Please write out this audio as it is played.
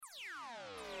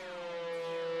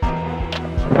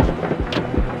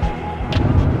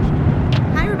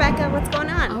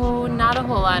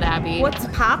plot, Abby. What's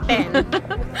poppin'?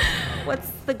 What's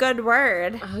the good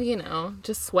word? Oh,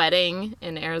 just sweating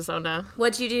in Arizona.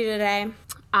 What'd you do today?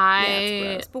 Yeah, it's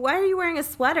gross. But why are you wearing a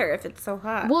sweater if it's so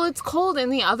hot? Well, it's cold in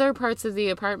the other parts of the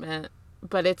apartment,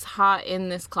 but it's hot in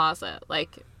this closet.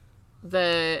 Like,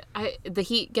 the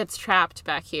heat gets trapped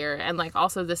back here, and, like,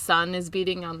 also the sun is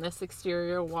beating on this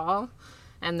exterior wall,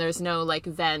 and there's no, like,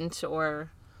 vent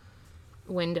or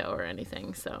window or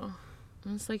anything, so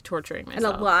it's, like, torturing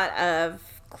myself. And a lot of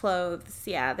clothes.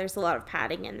 Yeah, there's a lot of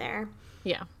padding in there.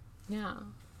 Yeah.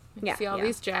 See all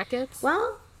these jackets?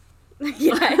 Well,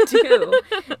 yeah, I do.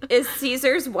 Is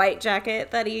Caesar's white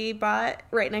jacket that he bought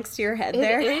right next to your head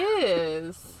there? It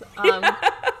is.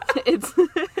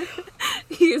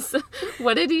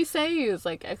 What did he say? He was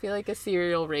like, I feel like a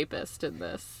serial rapist in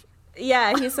this.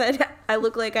 Yeah, he said, I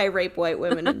look like I rape white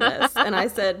women in this. And I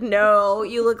said, no,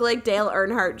 you look like Dale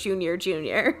Earnhardt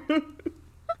Jr.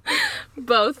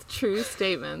 Both true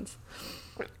statements.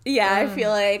 Yeah, I feel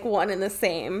like one and the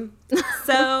same.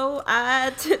 So,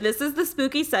 this is the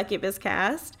Spooky Succubus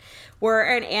cast. We're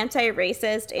an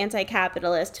anti-racist,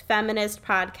 anti-capitalist, feminist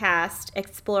podcast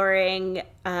exploring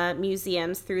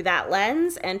museums through that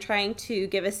lens and trying to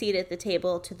give a seat at the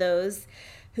table to those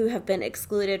who have been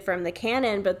excluded from the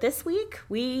canon. But this week,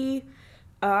 we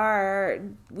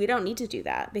don't need to do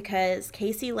that because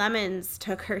Casey Lemons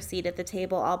took her seat at the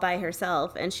table all by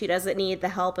herself, and she doesn't need the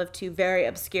help of two very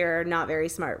obscure, not very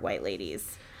smart white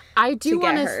ladies. I do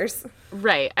want hers.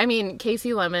 Right. I mean,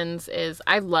 Casey Lemons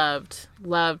I loved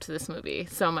this movie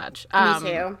so much. Me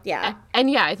too. Yeah. And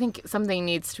yeah, I think something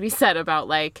needs to be said about,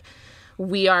 like,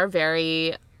 we are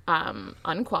very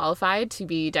unqualified to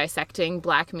be dissecting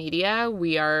Black media.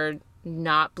 We are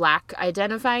not Black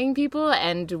identifying people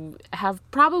and have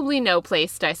probably no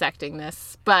place dissecting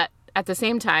this. But at the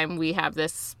same time, we have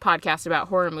this podcast about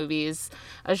horror movies,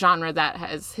 a genre that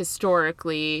has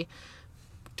historically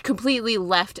completely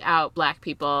left out Black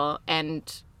people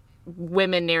and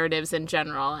women narratives in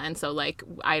general. And so, like,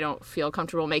 I don't feel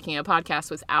comfortable making a podcast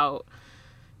without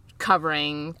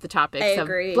covering the topics of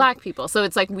Black people. So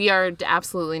it's like we are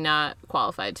absolutely not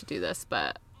qualified to do this,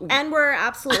 but... And we're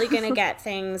absolutely going to get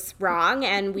things wrong,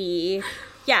 and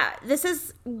this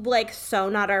is, like, so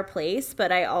not our place,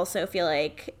 but I also feel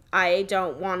like I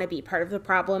don't want to be part of the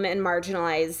problem and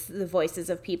marginalize the voices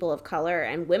of people of color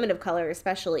and women of color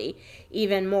especially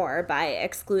even more by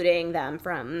excluding them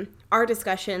from our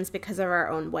discussions because of our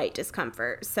own white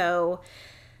discomfort. So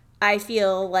I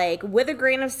feel like with a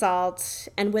grain of salt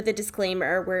and with a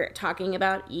disclaimer, we're talking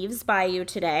about Eve's Bayou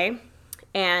today.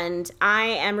 And I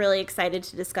am really excited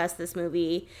to discuss this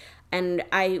movie. And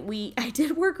I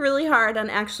did work really hard on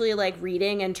actually, like,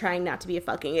 reading and trying not to be a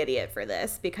fucking idiot for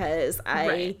this because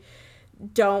I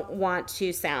don't want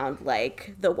to sound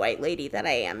like the white lady that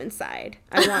I am inside.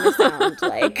 I want to sound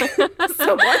like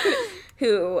someone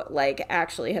who, like,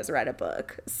 actually has read a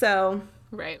book. So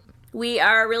we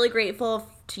are really grateful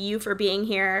to you for being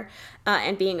here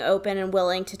and being open and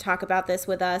willing to talk about this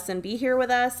with us and be here with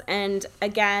us. And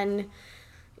again...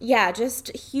 yeah,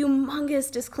 just humongous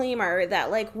disclaimer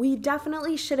that, like, we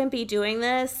definitely shouldn't be doing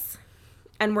this,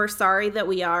 and we're sorry that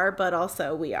we are, but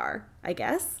also we are, I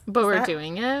guess. But we're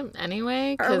doing it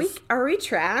anyway. Are we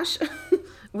trash?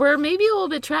 We're maybe a little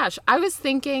bit trash. I was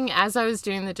thinking, as I was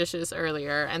doing the dishes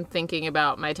earlier and thinking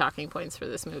about my talking points for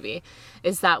this movie,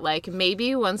 is that, like,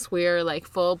 maybe once we're, like,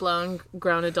 full-blown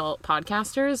grown adult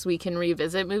podcasters, we can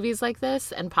revisit movies like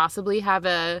this and possibly have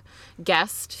a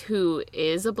guest who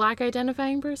is a Black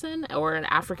identifying person or an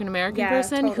African-American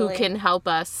person who can help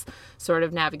us sort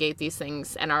of navigate these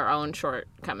things and our own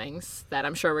shortcomings that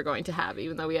I'm sure we're going to have,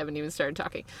 even though we haven't even started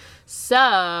talking.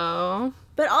 So...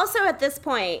 But also at this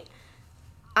point...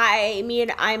 I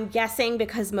mean, I'm guessing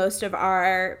because most of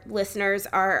our listeners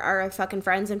are our fucking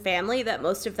friends and family that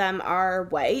most of them are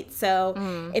white.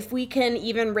 So if we can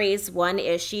even raise one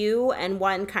issue and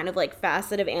one kind of, like,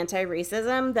 facet of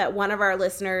anti-racism that one of our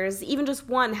listeners, even just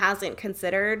one, hasn't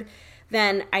considered,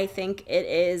 then I think it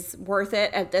is worth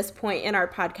it at this point in our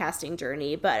podcasting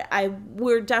journey. But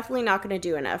we're definitely not going to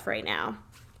do enough right now.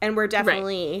 And we're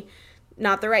definitely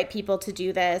not the right people to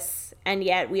do this. And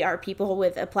yet we are people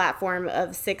with a platform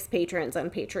of 6 patrons on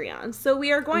Patreon. So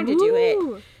we are going to do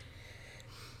it.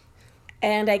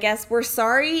 And I guess we're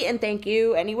sorry and thank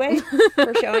you anyway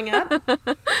for showing up.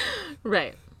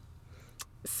 Right.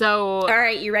 So. All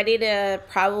right, you ready to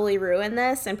probably ruin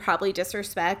this and probably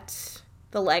disrespect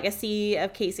the legacy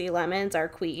of Casey Lemons, our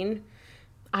queen?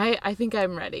 I think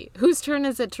I'm ready. Whose turn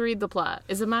is it to read the plot?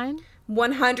 Is it mine?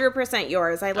 100%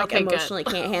 yours. I emotionally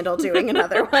can't handle doing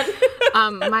another one.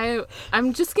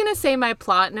 I'm just gonna say my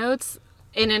plot notes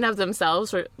in and of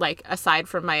themselves, or like aside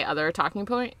from my other talking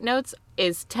point notes,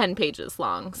 is 10 pages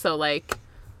long. So like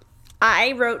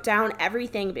I wrote down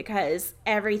everything because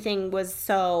everything was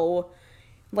so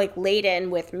like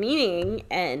laden with meaning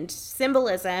and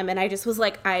symbolism, and I just was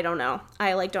like, I don't know.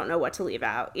 I like don't know what to leave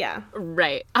out. Yeah.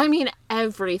 right. I mean,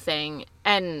 everything.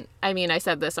 And I mean, I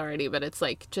said this already, but it's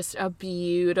like just a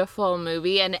beautiful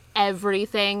movie, and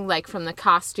everything, like from the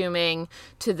costuming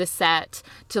to the set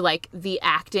to like the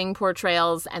acting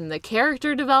portrayals and the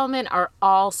character development are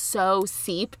all so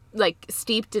steeped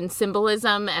in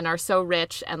symbolism and are so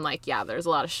rich. And like, yeah, there's a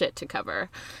lot of shit to cover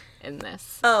in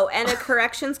this. Oh, and a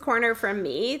corrections corner from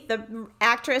me. The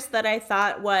actress that I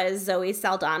thought was Zoe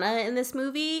Saldana in this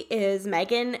movie is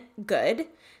Megan Good.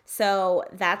 So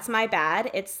that's my bad.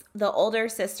 It's the older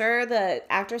sister. The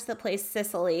actress that plays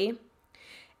Cicely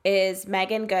is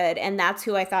Megan Good, and that's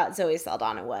who I thought Zoe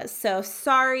Saldana was. So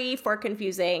sorry for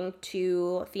confusing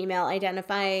two female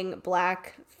identifying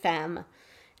black femme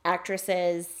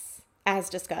actresses. As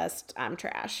discussed, I'm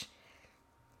trash.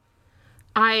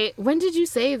 When did you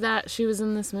say that she was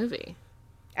in this movie?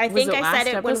 I think I said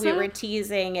it episode? when we were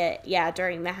teasing it,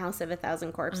 during the House of a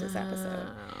Thousand Corpses episode.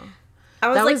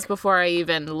 That was before I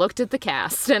even looked at the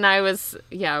cast, and I was,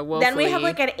 woefully Then we had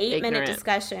like an 8-minute ignorant.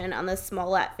 discussion on the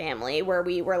Smollett family where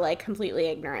we were like completely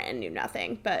ignorant and knew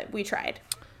nothing, but we tried.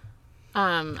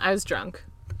 I was drunk,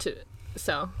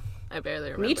 so I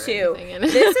barely remember. Me too. anything in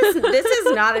This it.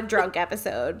 is not a drunk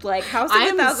episode. Like House of I a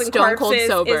am Thousand stone cold Corpses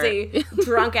sober. is a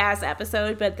drunk ass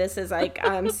episode, but this is like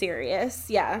I'm serious.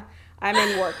 Yeah, I'm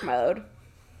in work mode.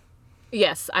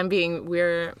 Yes,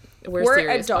 we're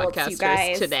serious adults, you podcasters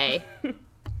guys. today.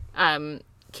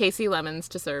 Casey Lemons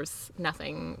deserves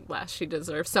nothing less. She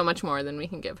deserves so much more than we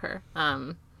can give her.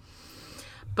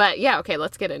 But yeah, okay,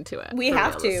 let's get into it. We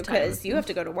have to because you have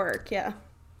to go to work. Yeah.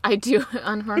 I do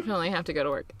unfortunately have to go to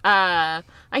work. I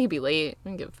could be late. I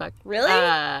don't give a fuck.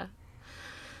 Really?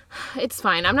 It's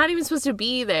fine. I'm not even supposed to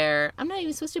be there. I'm not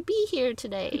even supposed to be here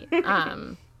today.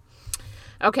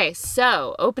 Okay,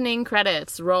 so opening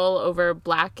credits roll over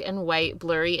black and white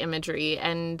blurry imagery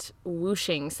and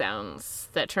whooshing sounds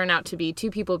that turn out to be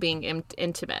two people being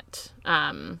intimate.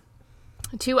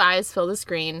 Two eyes fill the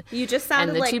screen. You just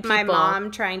sounded like my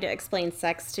mom trying to explain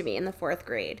sex to me in the 4th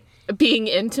grade. Being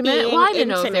intimate? Well, I didn't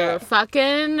know if they were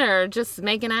fucking or just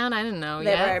making out. I didn't know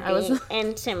yet. They were being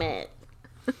intimate.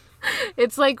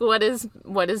 It's like, what does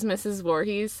Mrs.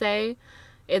 Voorhees say?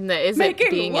 Is making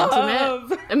it being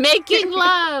love. intimate? Making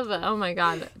love! Oh my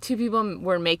god. Two people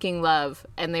were making love,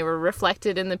 and they were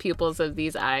reflected in the pupils of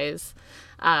these eyes.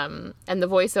 And the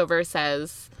voiceover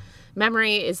says,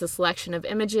 memory is a selection of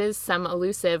images, some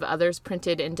elusive, others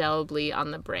printed indelibly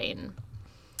on the brain.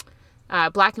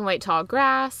 Black and white tall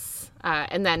grass,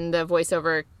 and then the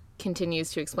voiceover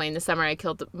continues to explain, the summer I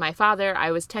killed my father,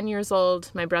 I was 10 years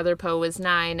old, my brother Poe was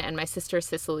 9, and my sister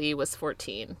Cicely was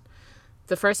 14.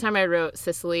 The first time I wrote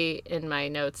Sicily in my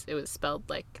notes, it was spelled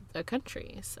like a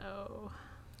country, so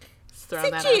just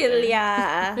throwing that out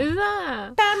Sicilia.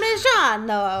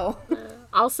 Parmigiano.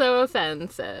 Also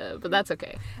offensive, but that's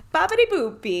okay. Bobbity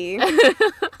boopy.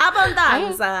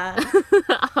 Abbondanza.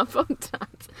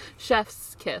 Abundance.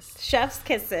 Chef's kiss. Chef's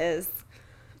kisses.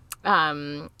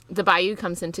 The Bayou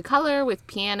comes into color with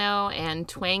piano and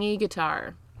twangy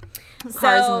guitar.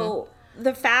 So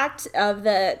the fact of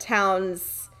the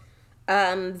town's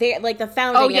the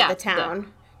founding of the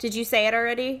town. Did you say it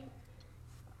already?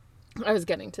 I was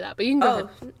getting to that, but you can go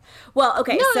ahead. Well,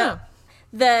 okay, No.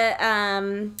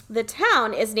 The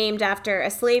town is named after a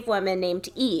slave woman named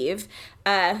Eve,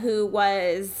 who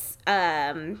was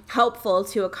helpful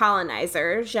to a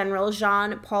colonizer, General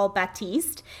Jean-Paul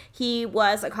Baptiste. He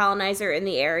was a colonizer in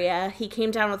the area. He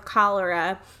came down with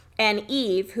cholera, and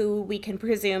Eve, who we can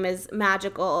presume is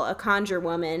magical, a conjure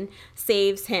woman,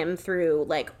 saves him through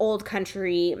like old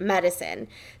country medicine.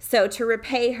 So to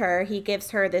repay her, he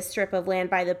gives her this strip of land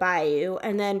by the bayou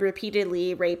and then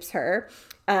repeatedly rapes her.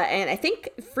 And I think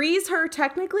frees her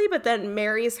technically, but then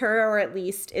marries her, or at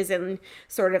least is in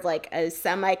sort of like a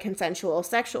semi-consensual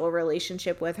sexual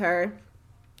relationship with her.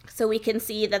 So we can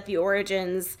see that the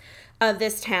origins of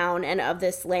this town and of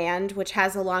this land, which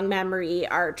has a long memory,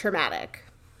 are traumatic.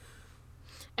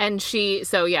 And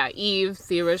Eve,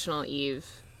 the original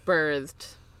Eve,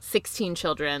 birthed 16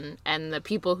 children, and the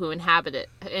people who inhabit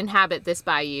this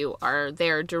bayou are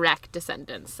their direct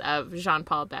descendants of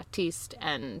Jean-Paul Baptiste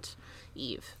and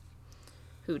Eve,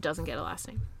 who doesn't get a last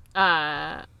name.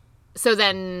 So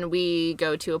then we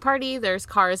go to a party. There's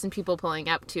cars and people pulling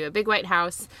up to a big white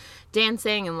house,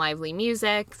 dancing and lively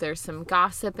music. There's some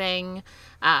gossiping.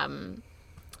 An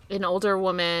older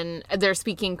woman, they're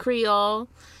speaking Creole.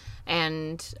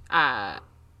 and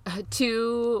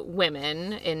two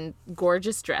women in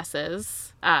gorgeous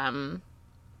dresses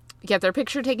get their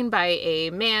picture taken by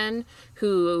a man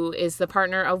who is the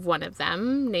partner of one of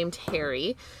them, named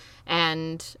Harry.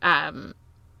 And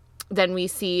then we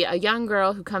see a young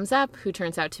girl who comes up who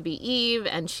turns out to be Eve,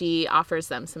 and she offers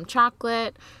them some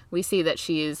chocolate. We see that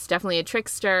she's definitely a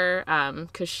trickster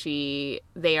because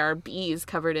they are bees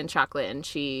covered in chocolate, and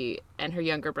she and her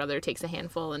younger brother takes a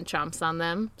handful and chomps on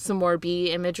them. Some more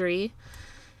bee imagery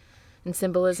and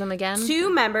symbolism again. Two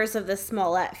members of the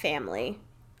Smollett family.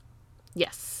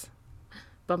 Yes.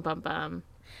 Bum, bum, bum.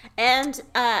 And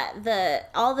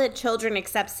all the children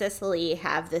except Cicely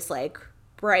have this, like,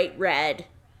 bright red,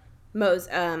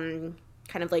 kind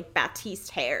of like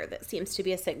batiste hair that seems to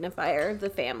be a signifier of the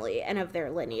family and of their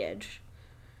lineage.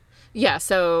 Yeah,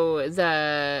 so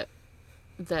the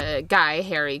guy,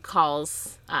 Harry,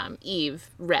 calls Eve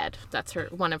Red. That's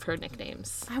one of her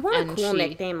nicknames. I want a cool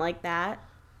nickname like that.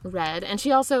 Red. And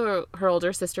she also, her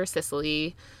older sister,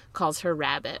 Cicely, calls her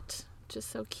Rabbit.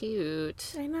 Just so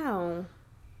cute. I know.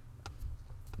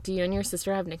 Do you and your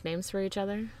sister have nicknames for each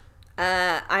other?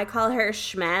 I call her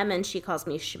Shmem and she calls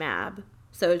me Shmab.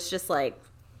 So it's just like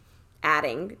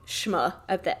adding shma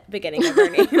at the beginning of our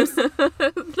names.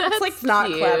 It's like not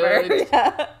cute. Clever.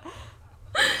 Yeah.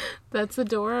 That's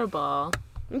adorable.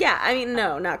 Yeah, I mean,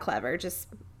 no, not clever, just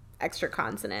extra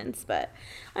consonants, but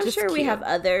I'm Just sure we cute. have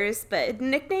others, but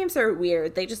nicknames are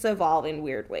weird. They just evolve in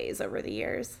weird ways over the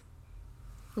years.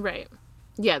 Right.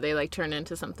 Yeah, they like turn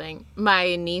into something.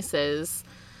 My nieces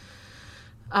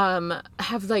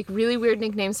have like really weird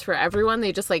nicknames for everyone.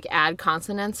 They just like add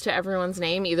consonants to everyone's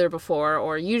name either before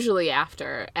or usually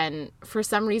after. And for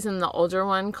some reason, the older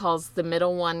one calls the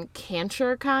middle one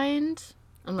Cancher kind.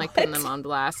 I'm like putting them on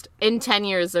blast. In 10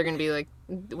 years, they're going to be like,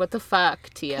 what the fuck,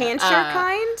 Tia? Cancer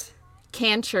kind?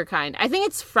 Cancher kind. I think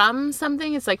it's from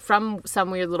something. It's like from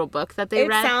some weird little book that they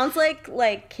read. It sounds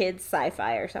like kids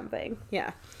sci-fi or something.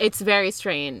 Yeah. It's very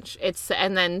strange.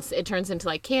 And then it turns into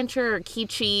like Cancher or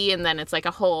Kichi, and then it's like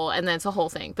and then it's a whole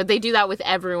thing. But they do that with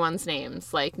everyone's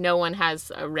names. Like no one has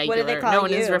a regular. What do they call no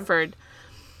one you? is referred.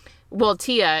 Well,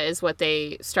 Tia is what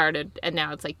they started, and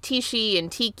now it's like Tishi and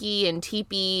Tiki and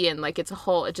Teepee, and like it's a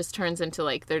whole. It just turns into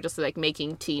like they're just like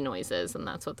making tea noises, and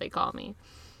that's what they call me.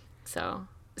 So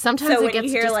sometimes it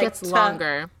gets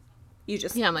longer. You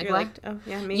just I'm like, you're what? like, oh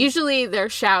yeah, me. Usually they're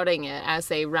shouting it as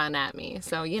they run at me.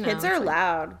 So Kids are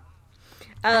loud.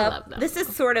 I love them. This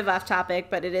is sort of off topic,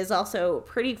 but it is also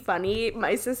pretty funny.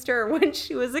 My sister, when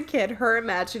she was a kid, her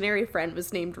imaginary friend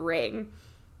was named Ring.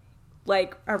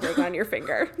 Like a ring on your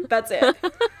finger. That's it.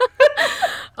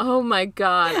 Oh my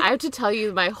God. I have to tell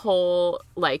you my whole,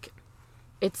 like,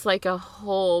 it's like a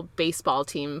whole baseball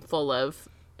team full of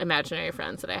imaginary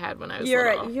friends that I had when I was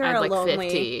little. You're I had a like lonely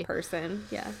 50. person.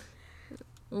 Yeah.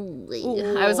 Ooh.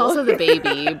 I was also the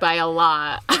baby by a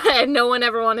lot. And no one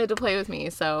ever wanted to play with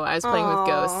me, so I was playing with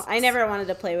ghosts. I never wanted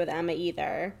to play with Emma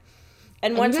either.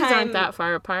 And And one you guys time, aren't that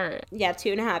far apart. yeah,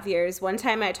 2.5 years. One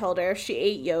time I told her if she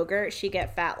ate yogurt, she'd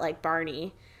get fat like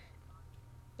Barney.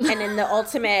 And in the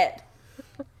ultimate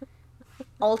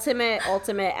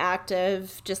act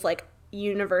of just like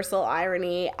universal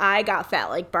irony, I got fat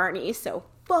like Barney, so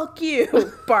fuck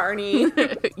you, Barney.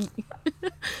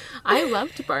 I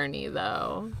loved Barney,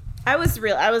 though. I was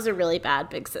a really bad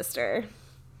big sister.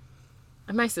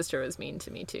 My sister was mean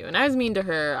to me, too. And I was mean to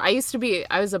her. I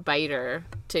was a biter,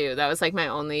 too. That was, like, my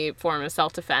only form of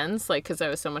self-defense, like, because I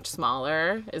was so much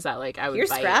smaller, is that, like, I would You're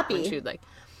bite scrappy.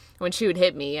 when she would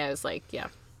hit me, I was like, yeah.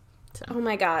 So. Oh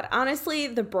my God. Honestly,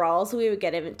 the brawls we would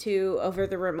get into over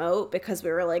the remote because we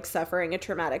were like suffering a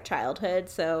traumatic childhood.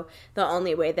 So the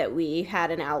only way that we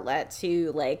had an outlet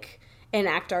to like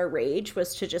enact our rage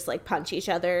was to just like punch each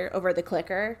other over the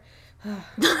clicker.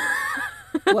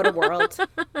 What a world.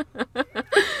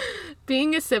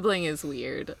 Being a sibling is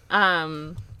weird.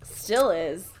 Still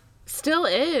is. Still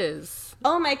is.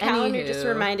 Oh, my calendar just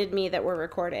Anywho. reminded me that we're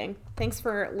recording. Thanks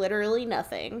for literally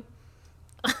nothing.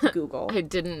 Google. I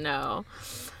didn't know.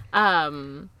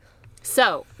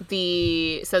 So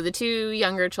the two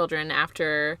younger children,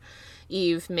 after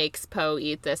Eve makes Poe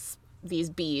eat these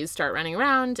bees, start running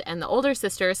around, and the older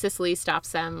sister, Cicely,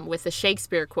 stops them with a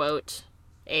Shakespeare quote,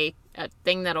 a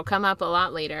thing that'll come up a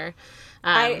lot later.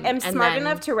 I am smart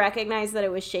enough to recognize that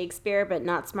it was Shakespeare, but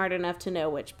not smart enough to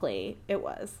know which play it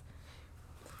was.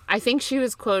 I think she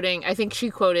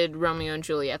quoted Romeo and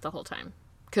Juliet the whole time.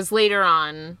 Because later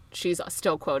on, she's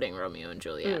still quoting Romeo and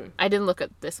Juliet. I didn't look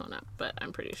at this one up, but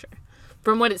I'm pretty sure.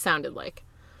 From what it sounded like.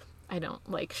 I don't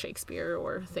like Shakespeare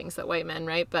or things that white men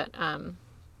write, but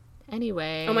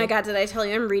anyway. Oh my God, did I tell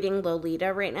you I'm reading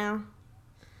Lolita right now?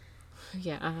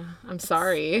 Yeah, I'm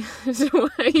sorry. Why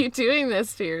are you doing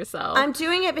this to yourself? I'm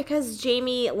doing it because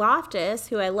Jamie Loftus,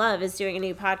 who I love, is doing a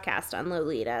new podcast on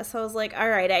Lolita. So I was like, all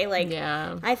right,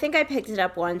 I think I picked it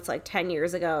up once like 10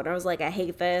 years ago and I was like, I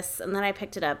hate this. And then I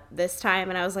picked it up this time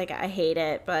and I was like, I hate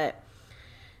it, but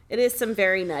it is some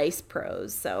very nice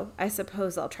prose. So I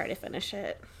suppose I'll try to finish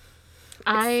it.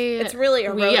 It's really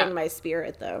eroding my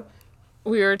spirit though.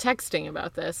 We were texting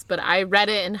about this, but I read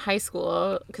it in high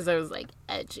school because I was like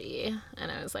edgy,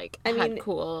 and I was like, had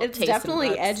cool. It's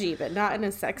definitely edgy, but not in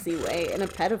a sexy way, in a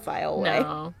pedophile way.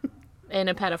 No, in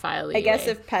a pedophile. I guess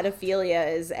if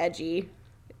pedophilia is edgy,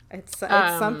 it's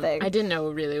something. I didn't know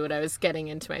really what I was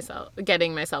getting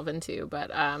myself into,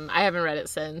 but I haven't read it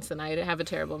since, and I have a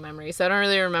terrible memory, so I don't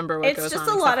really remember what goes on. It's just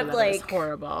a lot of like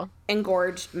horrible,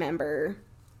 engorged member.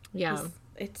 Yeah.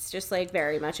 It's just like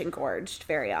very much engorged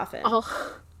very often.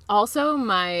 Also,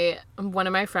 one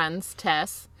of my friends,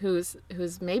 Tess, who's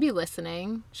maybe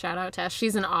listening, shout out Tess.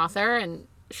 She's an author and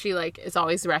she like is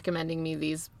always recommending me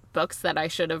these books that I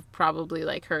should have probably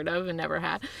like heard of and never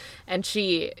had. And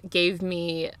she gave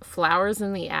me Flowers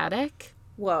in the Attic.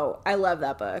 Whoa, I love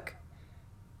that book.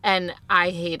 And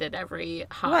I hated every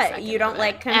hot second. What? You don't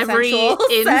like consensual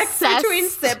sex between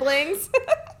siblings?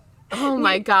 Oh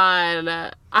my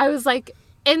God. I was like,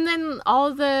 and then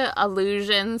all the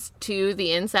allusions to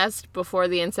the incest before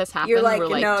the incest happened were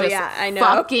like no, just I know.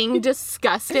 Fucking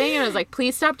disgusting. And I was like,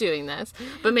 please stop doing this.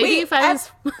 But maybe if I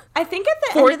was I think at the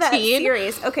 14, end of that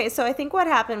series, okay, so I think what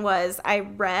happened was I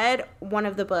read one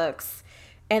of the books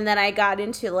and then I got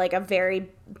into like a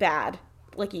very bad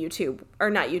like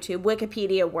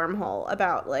Wikipedia wormhole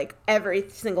about like every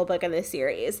single book in this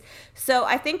series. So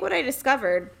I think what I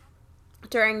discovered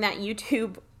during that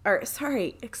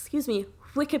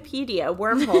Wikipedia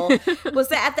wormhole was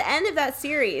that at the end of that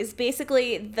series,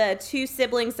 basically the two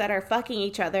siblings that are fucking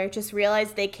each other just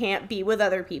realize they can't be with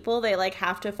other people. They like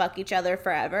have to fuck each other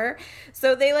forever.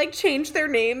 So they like change their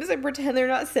names and pretend they're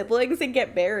not siblings and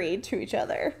get married to each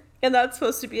other. And that's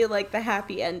supposed to be like the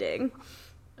happy ending.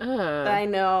 I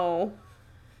know.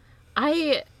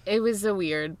 It was a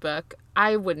weird book.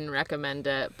 I wouldn't recommend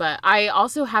it, but I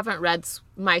also haven't read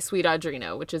My Sweet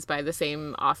Audrina, which is by the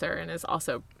same author and is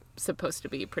also supposed to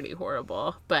be pretty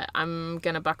horrible, but I'm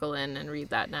gonna buckle in and read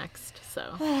that next.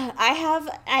 So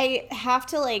I have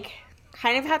to like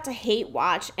kind of have to hate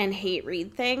watch and hate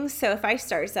read things. So if I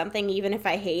start something, even if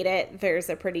I hate it, there's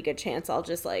a pretty good chance I'll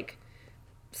just like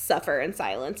suffer in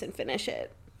silence and finish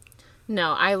it.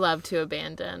 No, I love to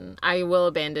abandon. I will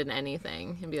abandon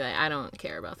anything and be like, I don't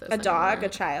care about this. A dog, a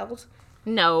child?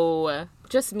 No,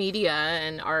 just media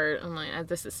and art. I'm like,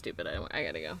 this is stupid. I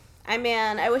gotta go.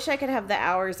 I wish I could have the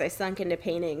hours I sunk into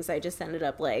paintings. I just ended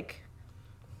up like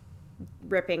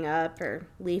ripping up or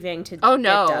leaving to get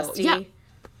dusty. Yeah.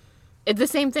 It's the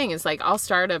same thing. It's like I'll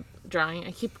start a drawing.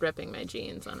 I keep ripping my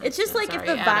jeans on it. It's just like if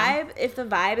the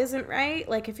vibe isn't right,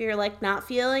 like if you're like not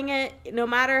feeling it, no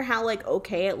matter how like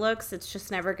okay it looks, it's just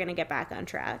never gonna get back on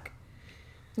track.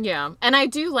 Yeah, and I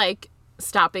do like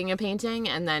stopping a painting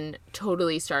and then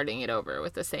totally starting it over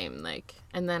with the same like,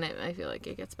 and then I feel like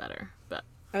it gets better. But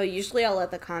usually I'll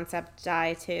let the concept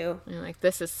die too. I'm like,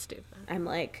 this is stupid. I'm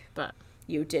like, but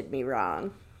you did me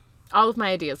wrong. All of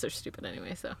my ideas are stupid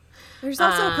anyway, so. There's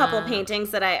also a couple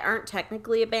paintings that I aren't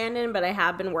technically abandoned, but I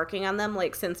have been working on them,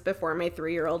 like, since before my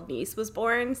 3-year-old niece was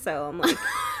born, so I'm like...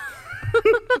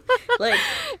 like,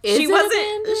 she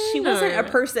wasn't a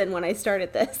person when I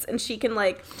started this, and she can,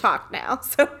 like, talk now,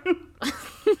 so...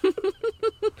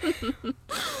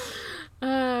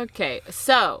 Okay,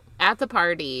 so at the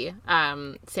party,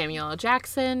 Samuel L.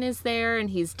 Jackson is there,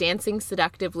 and he's dancing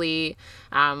seductively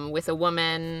with a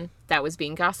woman that was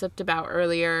being gossiped about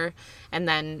earlier, and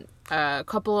then a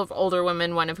couple of older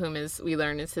women, one of whom we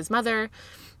learn is his mother,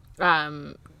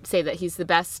 say that he's the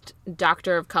best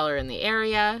doctor of color in the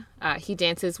area. He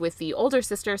dances with the older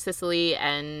sister, Cicely,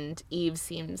 and Eve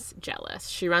seems jealous.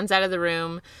 She runs out of the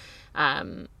room,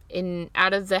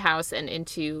 out of the house and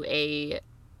into a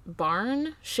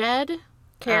barn shed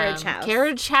carriage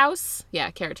house.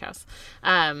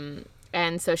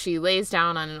 And so she lays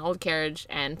down on an old carriage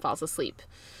and falls asleep,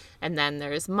 and then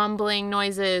there's mumbling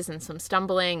noises and some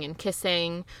stumbling and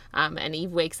kissing, and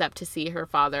Eve wakes up to see her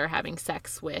father having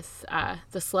sex with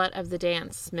the slut of the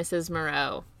dance, Mrs.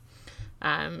 Moreau.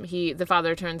 The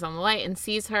father turns on the light and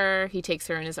sees her. He takes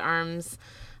her in his arms,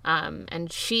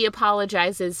 and she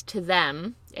apologizes to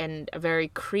them in a very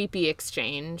creepy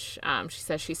exchange. She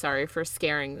says she's sorry for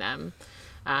scaring them.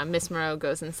 Miss Moreau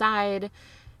goes inside,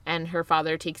 and her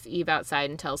father takes Eve outside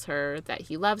and tells her that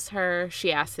he loves her.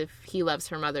 She asks if he loves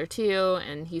her mother too,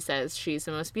 and he says she's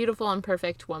the most beautiful and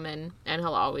perfect woman, and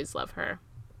he'll always love her.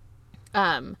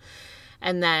 And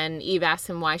then Eve asks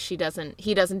him why he doesn't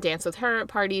dance with her at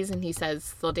parties, and he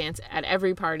says they'll dance at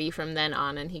every party from then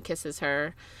on, and he kisses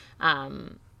her.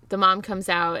 The mom comes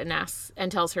out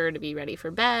and tells her to be ready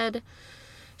for bed.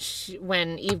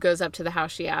 When Eve goes up to the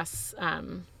house, she asks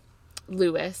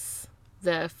Louis,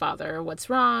 the father, what's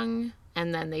wrong,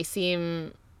 and then they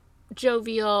seem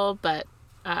jovial, but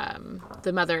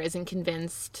the mother isn't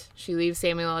convinced. She leaves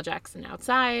Samuel L. Jackson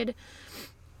outside.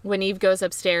 When Eve goes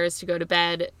upstairs to go to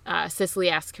bed, Cicely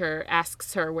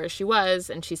asks her where she was,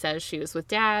 and she says she was with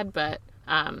Dad, but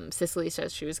Cicely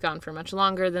says she was gone for much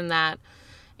longer than that,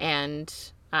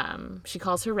 and she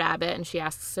calls her Rabbit, and she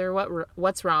asks her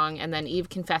what's wrong, and then Eve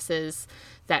confesses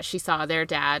that she saw their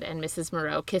dad and Mrs.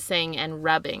 Moreau kissing and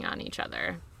rubbing on each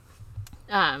other.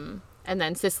 And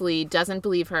then Cicely doesn't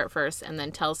believe her at first, and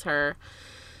then tells her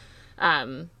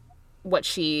what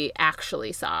she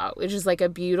actually saw, which is like a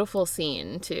beautiful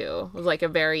scene too. It was like a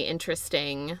very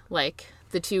interesting, like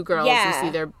the two girls, you see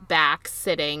their backs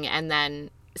sitting, and then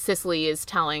Cicely is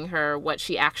telling her what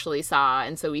she actually saw,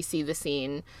 and so we see the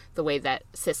scene the way that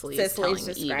Cicely's telling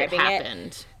Eve it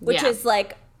happened. Which is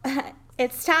like,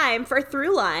 it's time for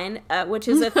through line, which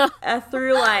is a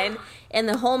through line in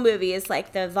the whole movie, is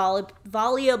like the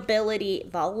volubility,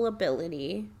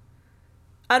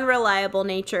 unreliable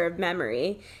nature of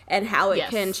memory, and how it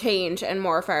can change and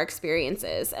morph our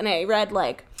experiences. And I read,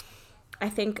 like, I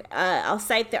think I'll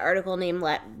cite the article name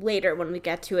later when we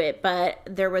get to it, but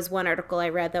there was one article I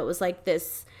read that was like,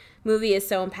 this movie is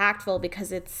so impactful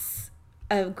because it's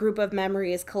a group of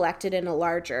memories collected in a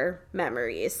larger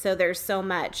memories. So there's so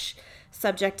much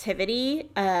subjectivity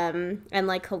and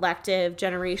like collective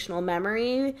generational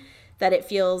memory that it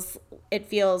feels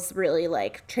really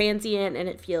like transient, and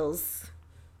it feels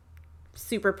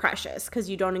super precious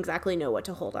because you don't exactly know what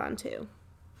to hold on to.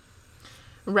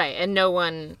 Right, and no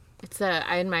one...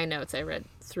 in my notes I read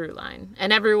through line,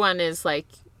 and everyone is like,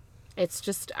 it's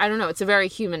just, I don't know, it's a very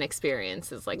human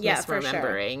experience. It's like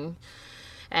misremembering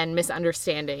and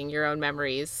misunderstanding your own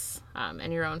memories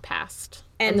and your own past.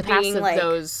 And the past of like,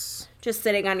 those... just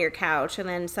sitting on your couch, and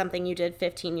then something you did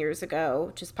 15 years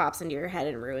ago just pops into your head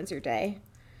and ruins your day.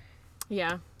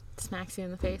 Yeah, smacks you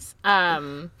in the face.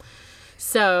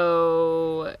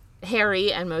 So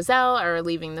Harry and Moselle are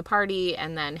leaving the party,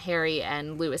 and then Harry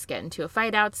and Louis get into a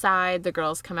fight outside. The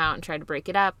girls come out and try to break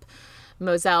it up.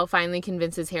 Moselle finally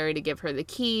convinces Harry to give her the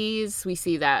keys. We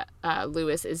see that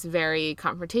Louis is very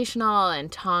confrontational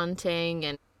and taunting.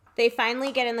 And they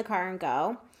finally get in the car and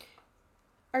go.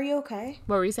 Are you okay?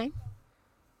 What were you saying?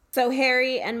 So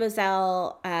Harry and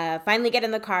Moselle finally get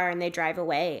in the car and they drive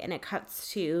away, and it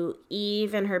cuts to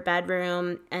Eve in her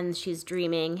bedroom, and she's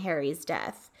dreaming Harry's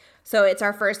death. So it's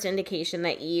our first indication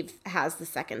that Eve has the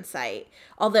second sight.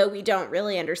 Although we don't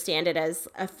really understand it as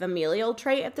a familial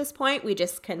trait at this point, we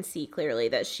just can see clearly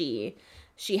that she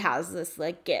has this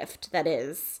like gift that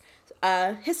is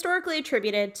historically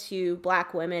attributed to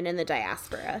Black women in the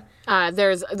diaspora.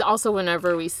 There's also,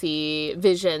 whenever we see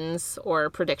visions or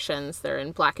predictions, they're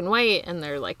in black and white, and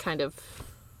they're like kind of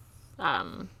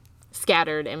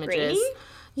scattered images. Grainy?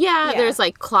 Yeah, there's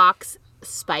like clocks.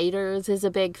 Spiders is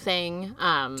a big thing.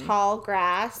 Tall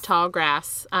grass.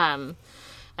 And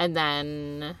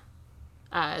then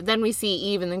we see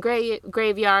Eve in the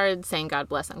graveyard saying, "God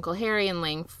bless Uncle Harry," and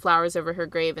laying flowers over her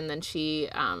grave. And then she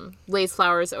lays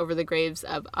flowers over the graves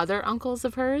of other uncles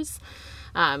of hers.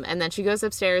 And then she goes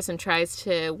upstairs and tries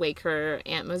to wake her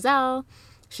Aunt Moselle.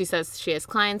 She says she has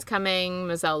clients coming.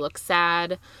 Moselle looks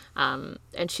sad. And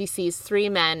she sees 3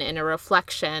 men in a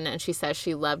reflection, and she says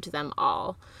she loved them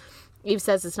all. Eve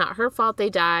says it's not her fault they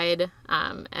died,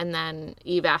 and then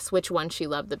Eve asks which one she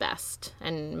loved the best.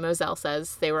 And Moselle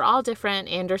says they were all different.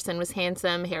 Anderson was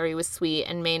handsome, Harry was sweet,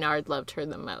 and Maynard loved her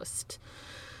the most.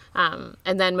 And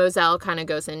then Moselle kind of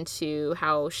goes into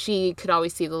how she could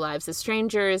always see the lives of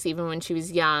strangers, even when she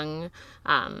was young,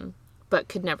 but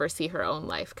could never see her own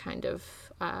life, kind of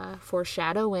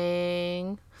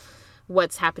foreshadowing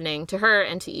what's happening to her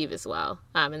and to Eve as well.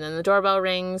 And then the doorbell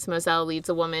rings. Moselle leads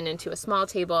a woman into a small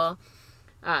table,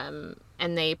 and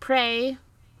they pray.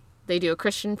 They do a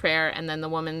Christian prayer, and then the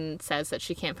woman says that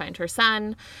she can't find her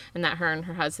son, and that her and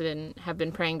her husband have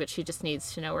been praying, but she just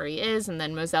needs to know where he is. And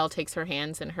then Moselle takes her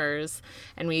hands in hers,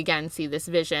 and we again see this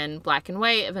vision, black and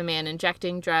white, of a man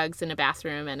injecting drugs in a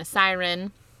bathroom and a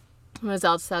siren.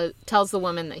 Moselle tells the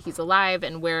woman that he's alive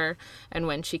and where and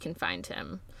when she can find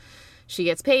him. She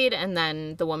gets paid, and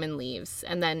then the woman leaves.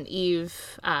 And then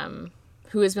Eve,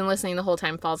 who has been listening the whole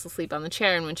time, falls asleep on the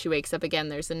chair. And when she wakes up again,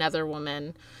 there's another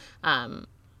woman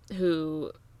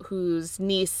whose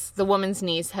niece, the woman's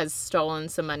niece, has stolen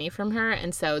some money from her.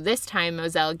 And so this time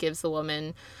Moselle gives the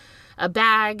woman a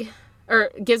bag,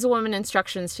 or gives a woman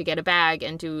instructions to get a bag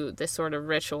and do this sort of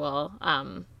ritual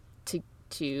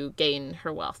to gain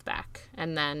her wealth back.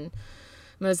 And then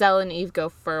Moselle and Eve go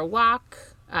for a walk.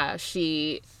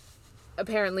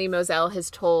 Apparently Moselle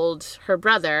has told her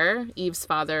brother, Eve's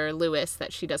father, Louis,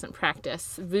 that she doesn't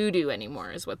practice voodoo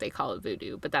anymore, is what they call it,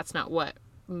 voodoo. But that's not what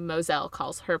Moselle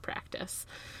calls her practice.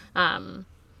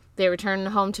 They return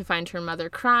home to find her mother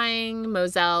crying.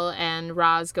 Moselle and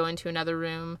Roz go into another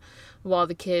room while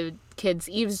the kids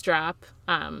eavesdrop.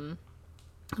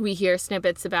 We hear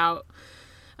snippets about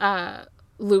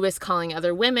Louis calling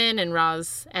other women, and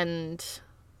Roz and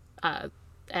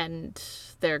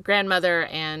their grandmother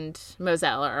and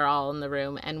Moselle are all in the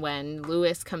room. And when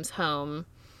Louis comes home,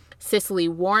 Cicely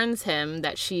warns him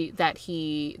that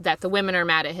the women are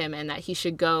mad at him and that he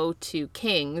should go to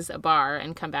King's, a bar,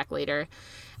 and come back later.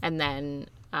 And then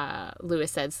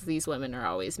Louis says, these women are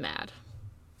always mad.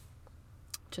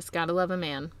 Just gotta love a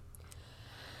man.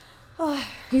 Oh,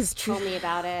 tell me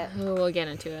about it. We'll get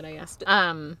into it, I guess.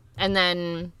 And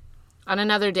then on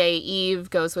another day, Eve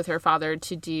goes with her father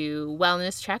to do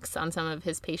wellness checks on some of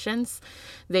his patients.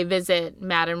 They visit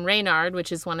Madame Reynard,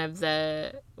 which is one of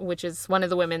the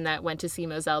women that went to see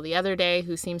Moselle the other day,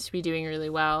 who seems to be doing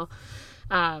really well.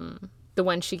 The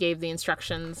one she gave the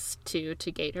instructions to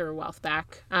get her wealth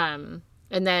back. And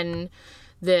then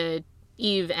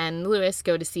Eve and Louis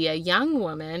go to see a young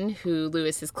woman who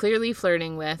Louis is clearly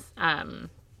flirting with.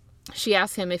 She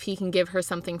asks him if he can give her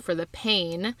something for the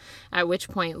pain, at which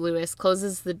point Louis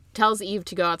tells Eve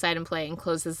to go outside and play and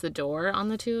closes the door on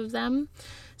the two of them,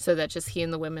 so that just he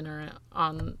and the woman are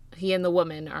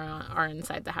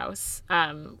inside the house.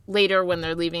 Later, when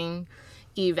they're leaving,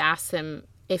 Eve asks him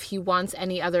if he wants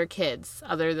any other kids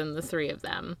other than the three of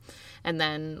them. And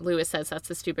then Louis says that's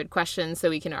a stupid question, so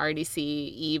we can already see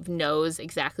Eve knows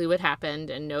exactly what happened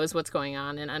and knows what's going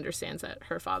on and understands that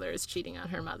her father is cheating on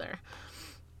her mother.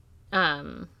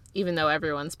 Even though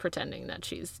everyone's pretending that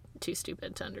she's too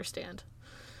stupid to understand.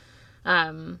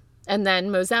 And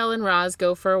then Moselle and Roz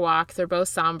go for a walk. They're both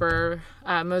somber.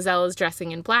 Moselle is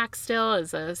dressing in black still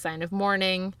as a sign of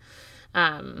mourning.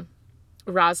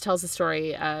 Roz tells the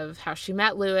story of how she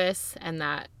met Louis and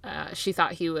that she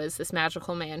thought he was this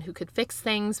magical man who could fix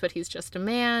things, but he's just a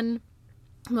man.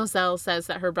 Moselle says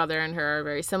that her brother and her are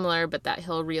very similar, but that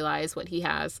he'll realize what he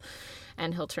has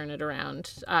and he'll turn it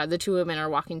around. The two women are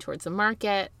walking towards the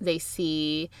market. They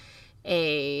see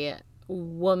a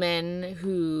woman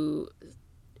who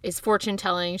is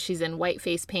fortune-telling. She's in white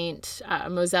face paint.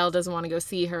 Moselle doesn't want to go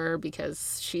see her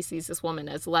because she sees this woman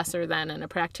as lesser than and a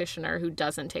practitioner who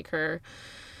doesn't take her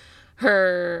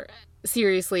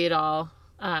seriously at all.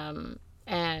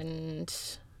 And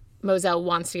Moselle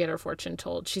wants to get her fortune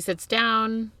told. She sits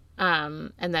down,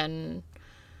 and then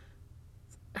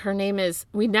her name is,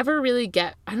 we never really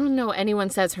get, I don't know anyone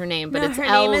says her name, but it's her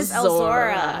name is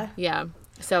Elzora. Yeah.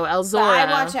 So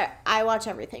Elzora. But I watch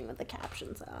everything with the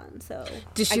captions on, so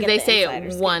they say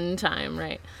it one time,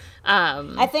 right?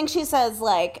 I think she says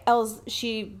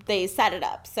they set it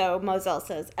up. So Moselle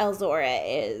says Elzora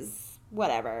is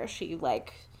whatever. She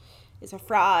is a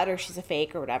fraud or she's a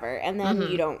fake or whatever, and then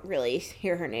you don't really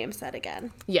hear her name said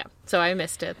again. Yeah. So I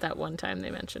missed it that one time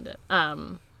they mentioned it.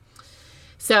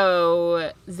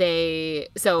 So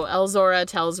Elzora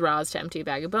tells Roz to empty a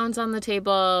bag of bones on the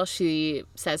table. She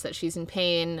says that she's in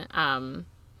pain,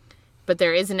 but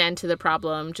there is an end to the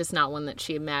problem, just not one that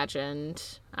she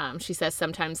imagined. She says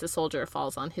sometimes the soldier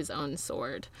falls on his own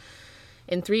sword.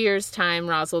 In 3 years' time,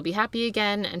 Roz will be happy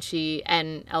again, and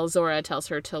Elzora tells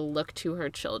her to look to her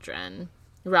children.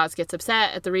 Roz gets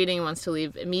upset at the reading and wants to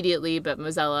leave immediately, but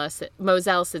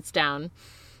Moselle sits down.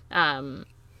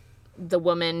 The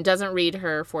woman doesn't read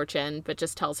her fortune, but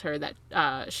just tells her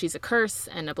that she's a curse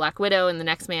and a black widow, and the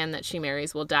next man that she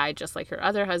marries will die just like her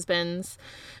other husbands.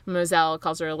 Moselle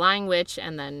calls her a lying witch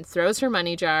and then throws her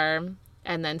money jar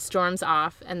and then storms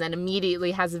off and then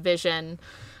immediately has a vision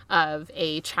of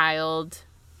a child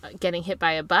getting hit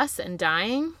by a bus and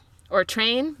dying. Or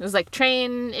train. It was like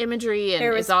train imagery, and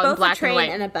it's all in black and white.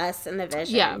 There was both a train and a bus in the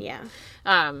vision, yeah.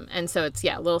 And so it's,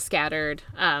 a little scattered.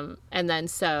 And then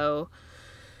so...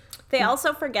 They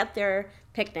also forget their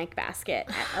picnic basket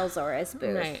at Elzora's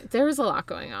booth. Right. There was a lot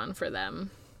going on for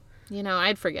them.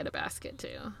 I'd forget a basket,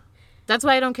 too. That's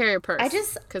why I don't carry a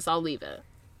purse. Because I'll leave it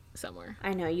somewhere.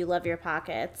 I know. You love your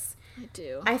pockets. I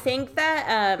do. I think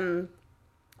that, and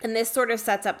this sort of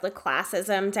sets up the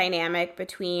classism dynamic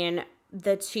between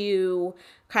the two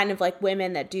kind of like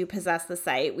women that do possess the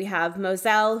site. We have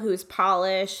Moselle, who's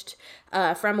polished,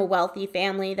 from a wealthy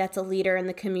family that's a leader in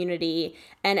the community,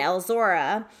 and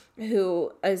Elzora,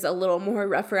 who is a little more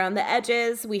rough around the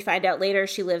edges. We find out later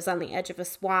she lives on the edge of a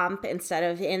swamp instead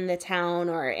of in the town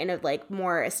or in a like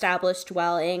more established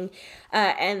dwelling.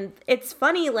 And it's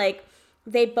funny, like,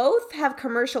 they both have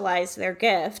commercialized their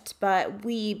gift, but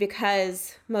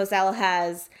because Moselle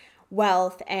has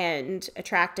wealth and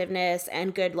attractiveness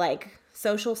and good like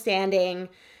social standing,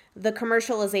 the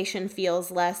commercialization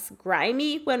feels less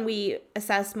grimy when we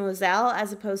assess Moselle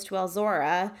as opposed to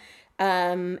Elzora.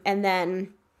 And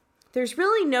then there's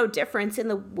really no difference in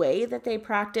the way that they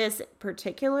practice,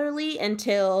 particularly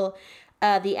until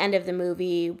the end of the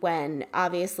movie, when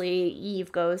obviously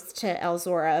Eve goes to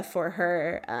Elzora for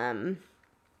her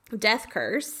death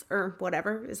curse, or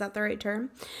whatever. Is that the right term?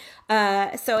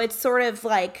 So it's sort of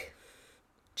like,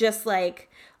 just like,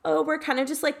 oh, we're kind of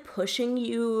just like pushing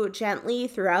you gently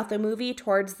throughout the movie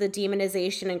towards the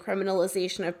demonization and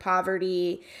criminalization of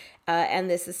poverty and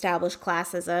this established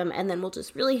classism, and then we'll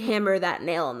just really hammer that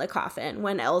nail in the coffin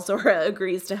when Elzora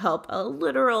agrees to help a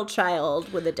literal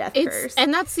child with a death curse.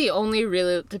 And that's the only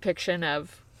real depiction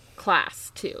of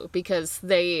class, too, because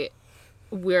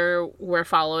we're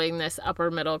following this upper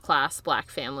middle class black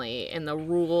family in the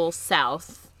rural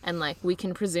South, and like we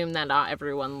can presume that not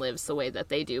everyone lives the way that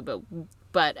they do,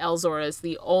 but Elzora is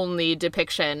the only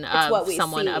depiction of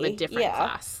someone of a different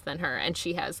class than her, and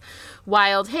she has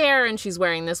wild hair and she's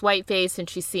wearing this white face, and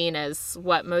she's seen as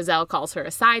what Moselle calls her,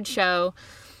 a sideshow,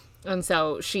 and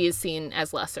so she is seen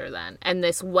as lesser than. And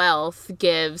this wealth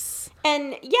gives,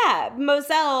 and yeah,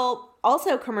 Moselle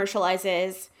also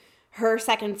commercializes her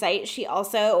second sight. She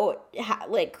also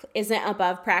isn't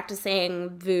above practicing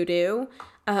voodoo,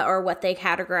 or what they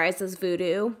categorize as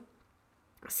voodoo.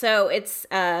 So it's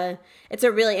a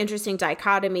really interesting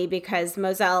dichotomy, because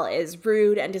Moselle is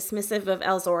rude and dismissive of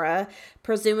Elzora,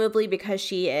 presumably because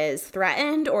she is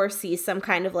threatened or sees some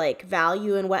kind of like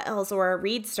value in what Elzora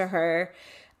reads to her,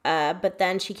 but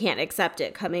then she can't accept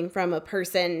it coming from a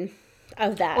person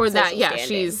of that or social that yeah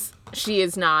standing. she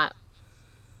is not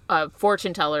a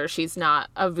fortune teller, she's not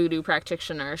a voodoo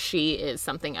practitioner, she is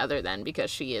something other than, because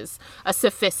she is a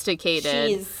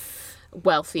sophisticated,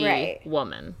 wealthy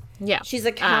woman. Yeah, she's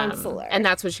a counselor, and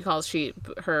that's what she calls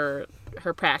her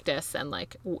practice, and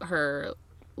like her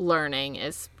learning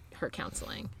is her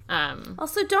counseling.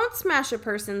 Also, don't smash a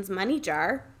person's money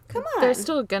jar. Come on, there's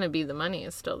still gonna be, the money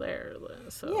is still there.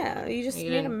 So yeah, you just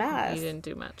made a mess. You didn't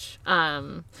do much.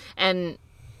 And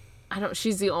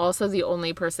she's also the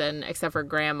only person except for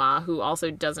Grandma, who also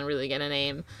doesn't really get a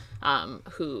name,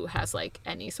 who has like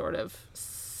any sort of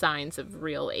signs of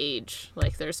real age.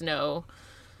 Like there's no,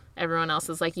 everyone else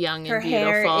is like young and her beautiful.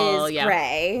 Her hair is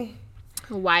gray.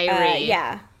 Wiry.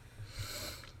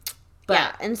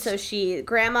 But and so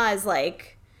Grandma is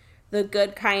like the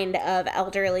good kind of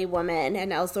elderly woman,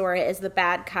 and Elzora is the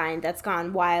bad kind that's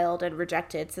gone wild and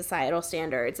rejected societal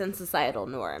standards and societal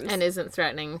norms, and isn't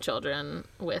threatening children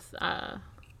with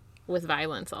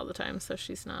violence all the time. So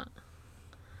she's not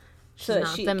the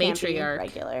matriarch.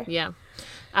 Regular. Yeah.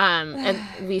 And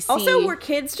we see also, were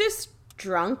kids just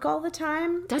drunk all the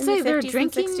time? That's why they're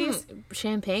drinking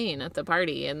champagne at the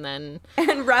party, and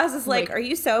Roz is like, "Are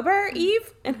you sober,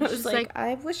 Eve?" And I was like,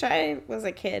 "I wish I was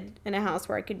a kid in a house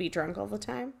where I could be drunk all the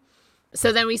time."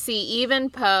 So then we see Eve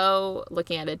and Poe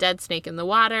looking at a dead snake in the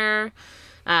water,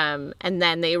 and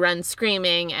then they run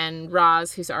screaming, and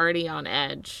Roz, who's already on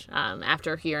edge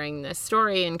after hearing this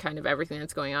story and kind of everything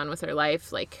that's going on with her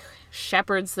life, like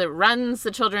runs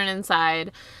the children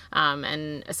inside,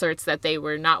 and asserts that they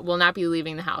will not be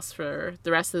leaving the house for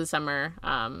the rest of the summer.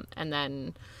 And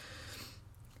then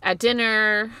at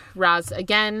dinner, Roz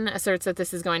again asserts that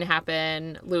this is going to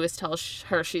happen. Lewis tells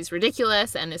her she's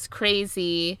ridiculous and is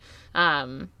crazy.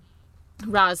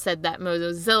 Roz said that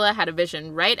Mozilla had a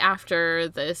vision right after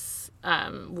this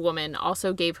woman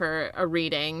also gave her a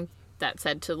reading that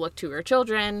said to look to her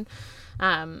children.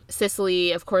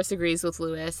 Cicely, of course, agrees with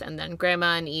Lewis, and then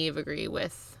Grandma and Eve agree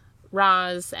with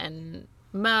Roz and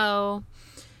Mo.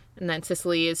 And then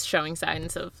Cicely is showing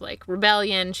signs of like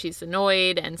rebellion. She's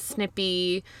annoyed and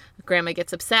snippy. Grandma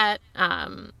gets upset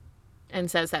and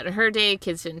says that in her day,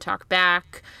 kids didn't talk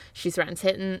back. She threatens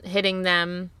hitting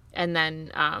them. And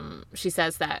then she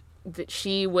says that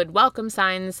she would welcome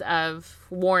signs of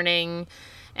warning,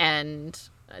 and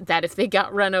that if they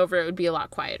got run over, it would be a lot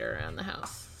quieter around the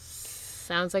house.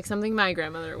 Sounds like something my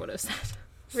grandmother would have said.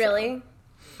 Really?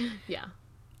 So, yeah.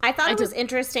 I thought it was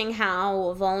interesting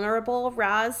how vulnerable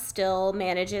Roz still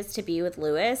manages to be with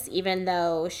Lewis, even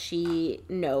though she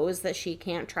knows that she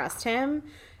can't trust him.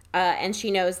 and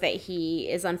she knows that he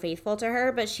is unfaithful to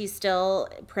her, but she still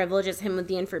privileges him with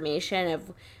the information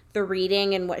of the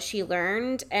reading and what she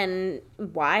learned. And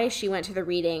why she went to the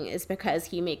reading is because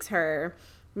he makes her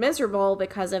miserable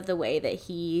because of the way that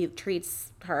he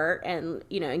treats her and,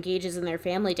 you know, engages in their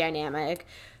family dynamic.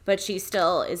 But she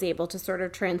still is able to sort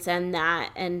of transcend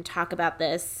that and talk about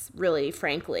this really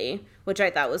frankly, which I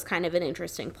thought was kind of an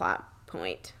interesting plot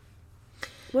point.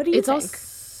 What do you think?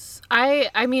 Also,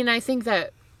 I mean, I think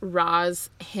that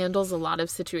Roz handles a lot of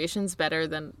situations better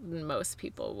than most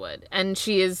people would. And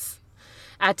she is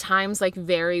at times like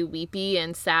very weepy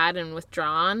and sad and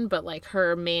withdrawn, but like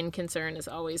her main concern is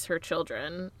always her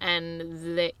children.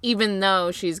 And even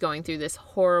though she's going through this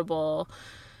horrible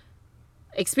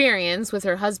experience with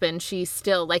her husband, she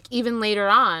still, like, even later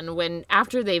on, when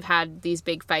after they've had these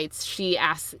big fights, she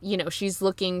asks, you know, she's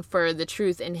looking for the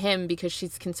truth in him because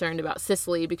she's concerned about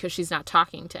Cicely because she's not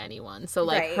talking to anyone. So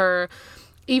like her,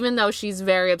 even though she's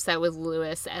very upset with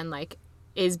Lewis and like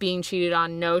is being cheated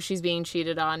on, knows she's being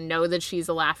cheated on, knows that she's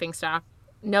a laughingstock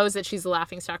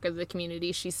of the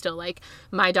community, she's still like,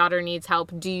 my daughter needs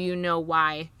help. Do you know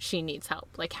why she needs help?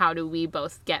 Like, how do we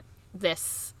both get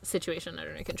this situation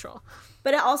under control?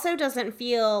 But it also doesn't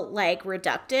feel like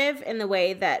reductive in the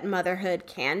way that motherhood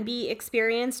can be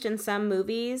experienced in some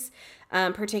movies,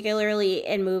 particularly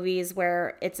in movies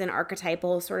where it's an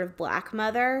archetypal sort of Black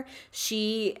mother.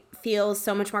 She feels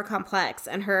so much more complex,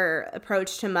 and her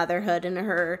approach to motherhood and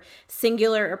her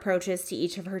singular approaches to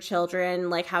each of her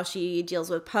children, like how she deals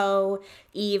with Poe,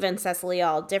 Eve, and Cecily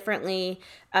all differently,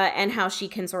 and how she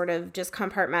can sort of just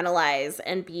compartmentalize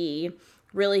and be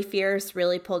really fierce,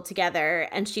 really pulled together.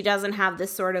 And she doesn't have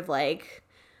this sort of like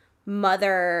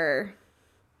mother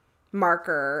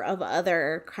marker of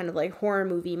other kind of like horror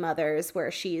movie mothers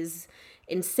where she's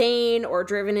insane or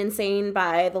driven insane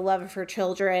by the love of her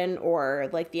children or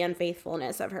like the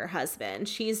unfaithfulness of her husband.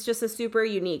 She's just a super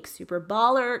unique, super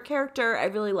baller character. I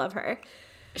really love her.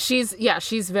 She's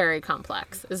very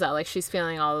complex. Is that like she's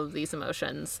feeling all of these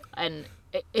emotions, and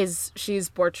she's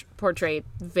portrayed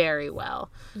very well.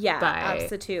 Yeah,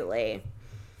 absolutely.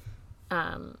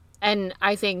 And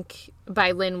I think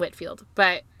by Lynn Whitfield,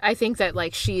 but I think that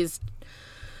like she's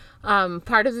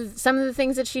part of some of the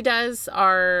things that she does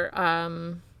are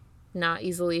not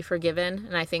easily forgiven,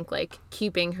 and I think like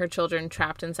keeping her children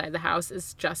trapped inside the house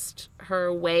is just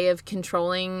her way of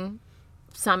controlling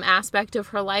some aspect of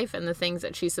her life and the things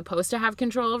that she's supposed to have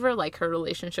control over, like her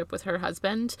relationship with her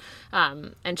husband.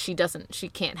 And she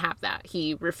can't have that.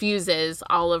 He refuses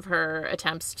all of her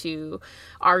attempts to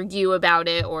argue about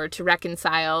it or to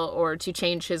reconcile or to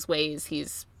change his ways.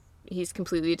 He's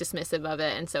completely dismissive of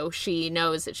it. And so she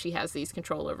knows that she has these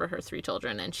control over her 3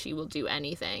 children, and she will do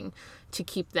anything to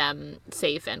keep them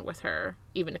safe and with her,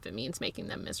 even if it means making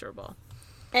them miserable.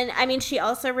 And, I mean, she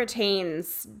also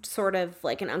retains sort of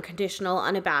like an unconditional,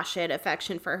 unabashed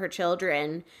affection for her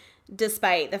children,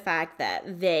 despite the fact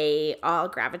that they all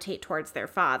gravitate towards their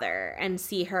father and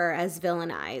see her as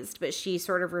villainized. But she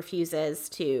sort of refuses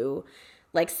to,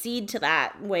 like, cede to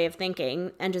that way of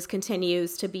thinking and just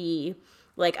continues to be,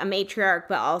 like, a matriarch,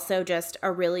 but also just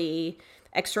a really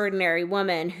extraordinary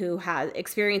woman who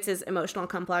experiences emotional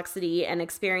complexity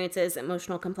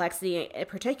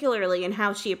particularly in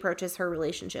how she approaches her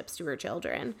relationships to her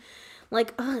children.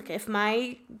 Like, ugh, if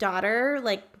my daughter,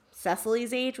 like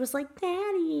Cecily's age, was like,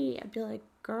 Daddy, I'd be like,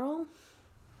 girl,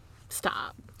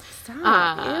 stop.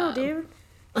 Ew,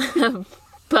 dude.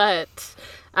 But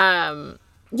yeah,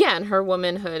 and her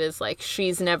womanhood is like,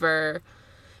 she's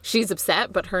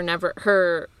upset, but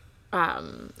her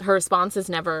response is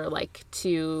never like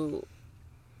to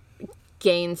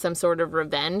gain some sort of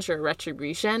revenge or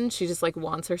retribution. She just like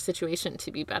wants her situation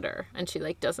to be better, and she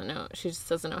just doesn't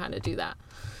know how to do that.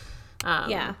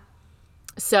 Yeah.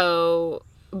 So,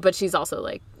 but she's also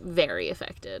like very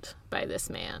affected by this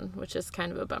man, which is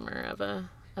kind of a bummer of a.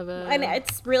 And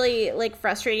it's really like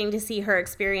frustrating to see her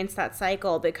experience that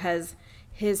cycle, because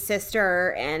his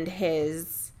sister and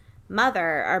his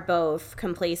mother are both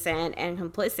complacent and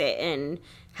complicit in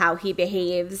how he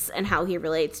behaves and how he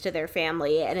relates to their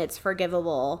family, and it's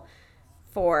forgivable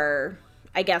for,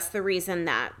 I guess, the reason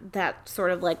that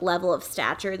sort of like level of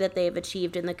stature that they've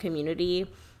achieved in the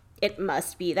community. It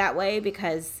must be that way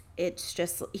because it's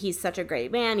just, he's such a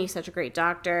great man, he's such a great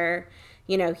doctor,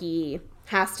 you know, he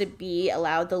has to be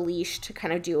allowed the leash to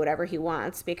kind of do whatever he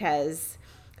wants, because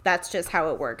that's just how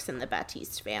it works in the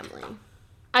Baptiste family.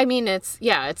 I mean, it's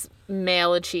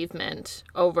male achievement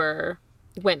over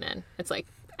women. It's like,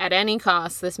 at any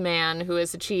cost, this man who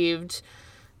has achieved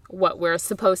what we're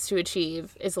supposed to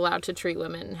achieve is allowed to treat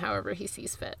women however he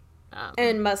sees fit.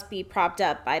 And must be propped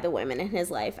up by the women in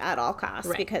his life at all costs,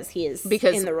 right, because he is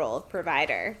in the role of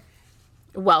provider.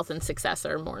 Wealth and success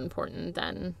are more important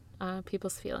than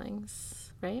people's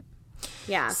feelings, right?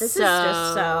 Yeah, this is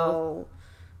just so...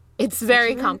 It's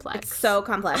very complex. It's so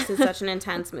complex. It's such an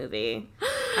intense movie.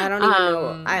 I don't even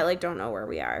know. I don't know where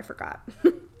we are. I forgot.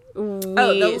 So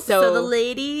the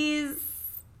ladies...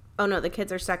 Oh, no, the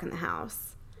kids are stuck in the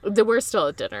house. We're still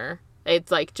at dinner.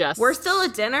 It's like just... We're still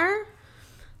at dinner?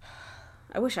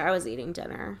 I wish I was eating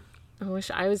dinner. I wish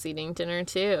I was eating dinner,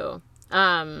 too.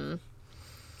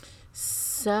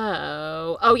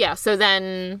 So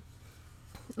then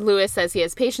Louis says he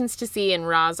has patients to see, and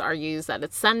Roz argues that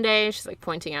it's Sunday. She's, like,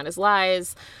 pointing out his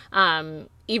lies.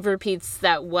 Eve repeats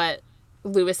that what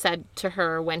Louis said to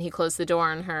her when he closed the door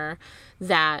on her,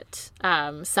 that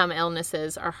some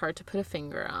illnesses are hard to put a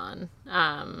finger on.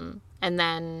 And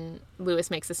then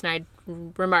Louis makes a snide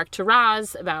remark to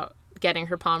Roz about getting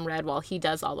her palm read while he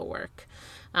does all the work.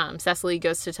 Cecily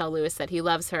goes to tell Louis that he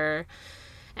loves her,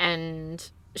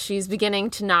 and she's beginning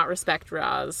to not respect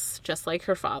Roz, just like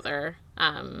her father.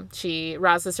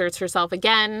 Roz asserts herself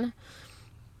again,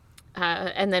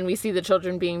 and then we see the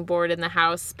children being bored in the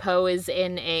house. Poe is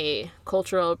in a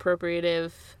cultural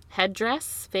appropriative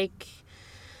headdress, fake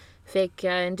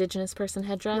indigenous person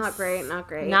headdress. Not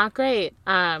great.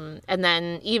 And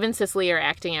then Eve and Cicely are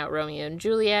acting out Romeo and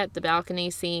Juliet, the balcony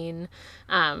scene.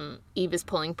 Eve is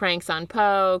pulling pranks on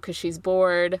Poe because she's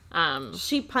bored.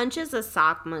 She punches a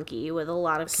sock monkey with a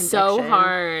lot of conviction. So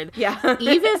hard. Yeah.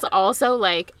 Eve is also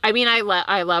like, I mean,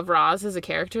 I love Roz as a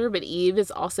character, but Eve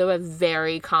is also a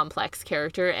very complex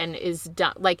character and is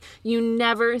done. Like, you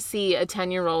never see a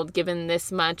 10-year-old given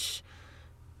this much,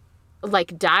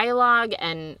 like, dialogue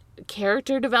and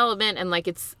character development, and like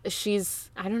I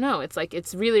don't know, it's like,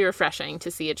 it's really refreshing to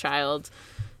see a child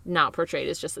not portrayed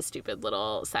as just a stupid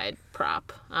little side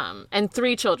prop. And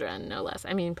 3 children, no less.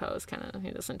 I mean, Poe's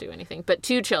he doesn't do anything, but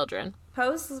 2 children.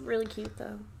 Poe's really cute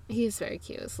though. He's very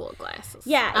cute, his little glasses.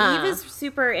 Yeah, Eve is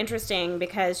super interesting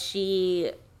because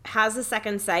she has a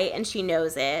second sight and she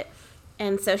knows it.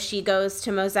 And so she goes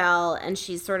to Moselle, and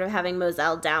she's sort of having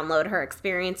Moselle download her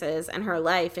experiences and her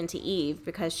life into Eve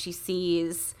because she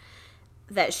sees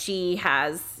that she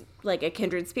has, like, a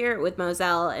kindred spirit with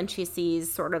Moselle, and she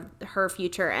sees sort of her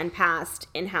future and past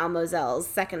in how Moselle's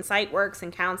second sight works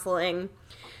and counseling.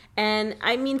 And,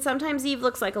 I mean, sometimes Eve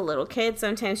looks like a little kid.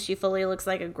 Sometimes she fully looks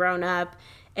like a grown-up.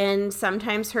 And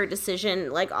sometimes her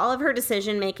decision, like, all of her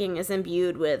decision-making is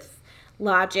imbued with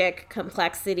logic,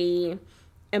 complexity,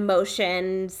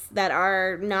 emotions that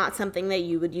are not something that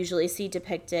you would usually see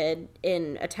depicted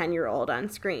in a 10-year-old on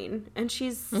screen. And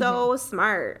she's so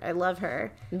smart. I love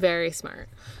her. Very smart.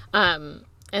 And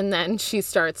then she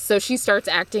starts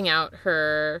acting out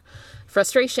her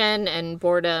frustration and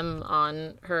boredom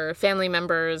on her family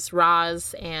members.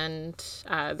 Roz and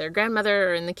their grandmother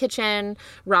are in the kitchen.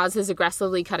 Roz is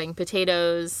aggressively cutting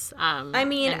potatoes.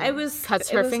 Cuts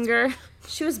her finger.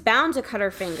 She was bound to cut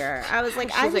her finger. I was like,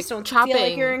 don't chopping. Feel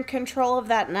like you're in control of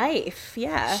that knife.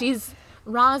 Yeah.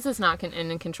 Roz is not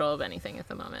in control of anything at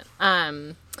the moment.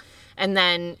 And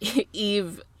then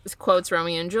Eve quotes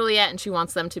Romeo and Juliet, and she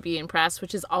wants them to be impressed,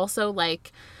 which is also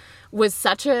like, was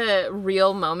such a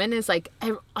real moment. Is like,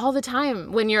 all the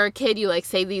time when you're a kid, you like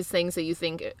say these things that you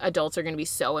think adults are going to be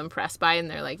so impressed by, and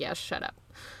they're like, yeah, shut up.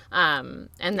 And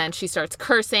then she starts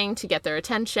cursing to get their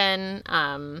attention.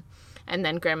 And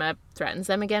then Grandma threatens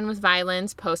them again with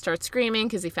violence. Poe starts screaming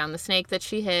because he found the snake that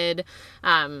she hid.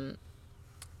 Mo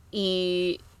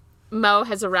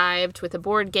has arrived with a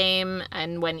board game,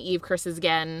 and when Eve curses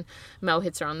again, Mo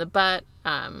hits her on the butt.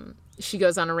 She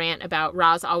goes on a rant about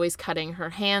Roz always cutting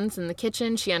her hands in the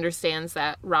kitchen. She understands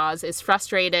that Roz is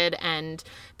frustrated, and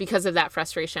because of that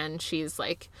frustration, she's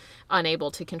like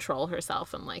unable to control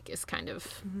herself and like is kind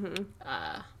of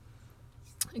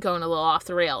going a little off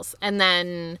the rails. And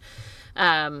then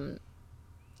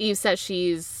Eve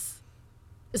says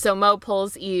so Mo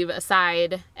pulls Eve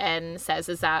aside and says,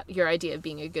 is that your idea of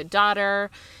being a good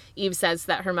daughter? Eve says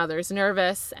that her mother's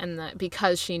nervous and that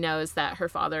because she knows that her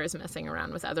father is messing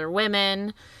around with other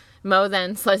women. Mo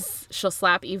then says she'll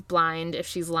slap Eve blind if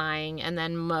she's lying, and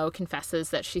then Mo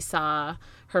confesses that she saw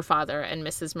her father and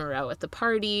Mrs. Moreau at the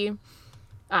party.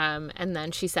 And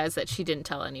then she says that she didn't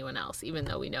tell anyone else, even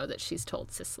though we know that she's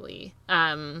told Cicely.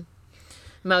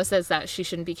 Mo says that she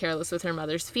shouldn't be careless with her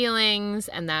mother's feelings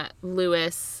and that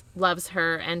Louis loves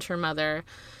her and her mother.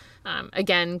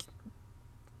 Again,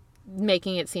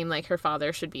 making it seem like her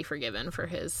father should be forgiven for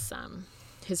his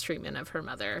treatment of her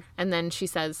mother. And then she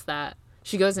says that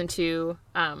she goes into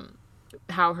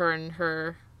how her and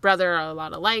her brother are a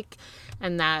lot alike,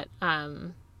 and that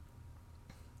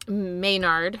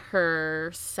Maynard,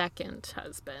 her second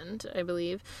husband, I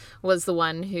believe, was the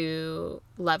one who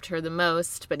loved her the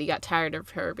most, but he got tired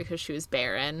of her because she was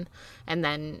barren. And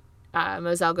then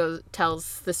Moselle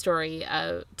tells the story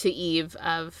to Eve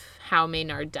of how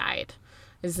Maynard died.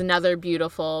 It's another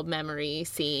beautiful memory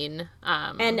scene.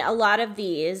 And a lot of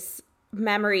these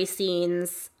memory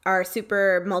scenes are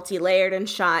super multi-layered and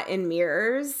shot in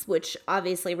mirrors, which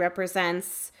obviously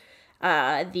represents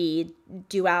the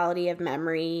duality of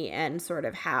memory and sort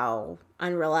of how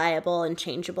unreliable and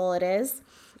changeable it is.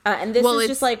 And this is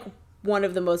just like one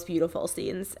of the most beautiful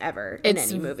scenes ever in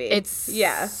any movie. It's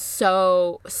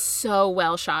so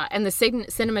well shot. And the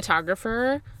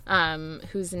cinematographer,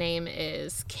 whose name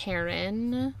is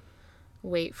Karen,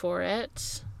 wait for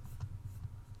it.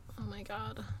 Oh my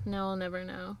God. No, I'll never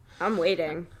know. I'm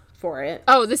waiting for it.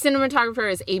 Oh, the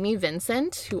cinematographer is Amy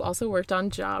Vincent, who also worked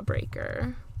on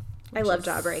Jawbreaker. I love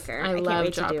Jawbreaker. I love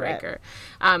Jawbreaker.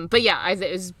 But yeah,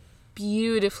 it was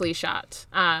beautifully shot.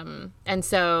 And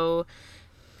so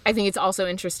I think it's also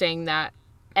interesting that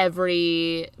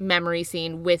every memory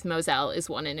scene with Moselle is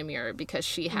one in a mirror because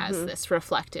she has this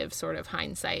reflective sort of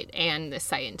hindsight and this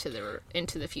sight into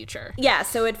the future. Yeah,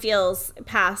 so it feels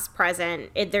past, present.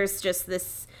 There's just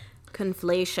this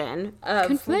conflation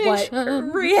of what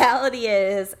reality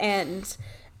is and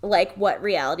like what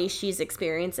reality she's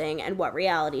experiencing and what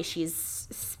reality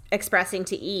she's expressing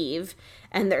to Eve.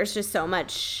 And there's just so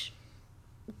much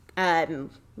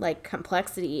like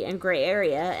complexity and gray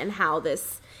area and how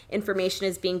this information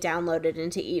is being downloaded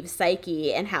into Eve's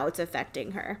psyche and how it's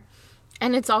affecting her.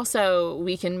 And it's also,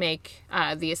 we can make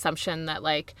the assumption that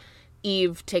like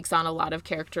Eve takes on a lot of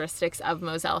characteristics of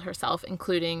Moselle herself,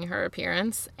 including her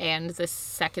appearance and this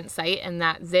second sight, and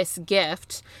that this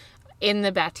gift in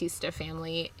the Batista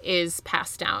family is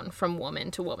passed down from woman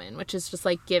to woman, which is just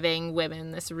like giving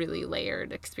women this really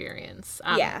layered experience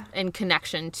and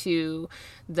connection to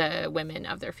the women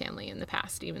of their family in the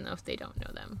past, even though they don't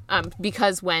know them.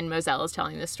 Because when Moselle is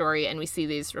telling the story and we see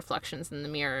these reflections in the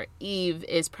mirror, Eve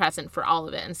is present for all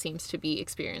of it and seems to be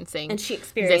experiencing and she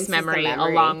experiences this memory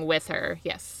along with her.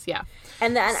 Yes, yeah.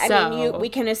 And then, I mean, we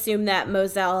can assume that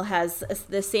Moselle has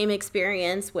the same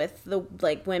experience with the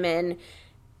like women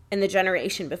in the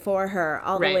generation before her,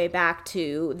 all the way back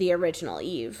to the original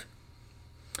Eve.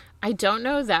 I don't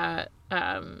know that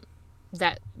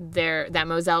that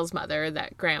Moselle's mother,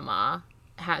 that grandma,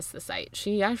 has the sight.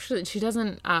 She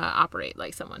doesn't operate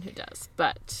like someone who does,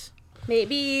 but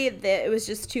maybe it was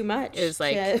just too much. It was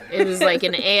like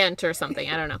an aunt or something.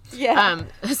 I don't know. Yeah.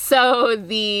 So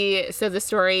the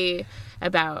story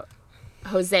about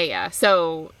Hosea.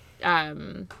 So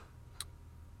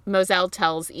Moselle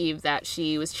tells Eve that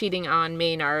she was cheating on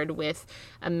Maynard with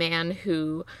a man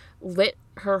who lit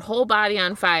her whole body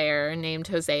on fire named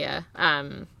Hosea.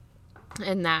 And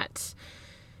that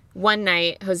one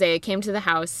night Hosea came to the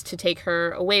house to take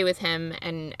her away with him.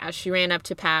 And as she ran up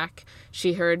to pack,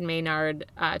 she heard Maynard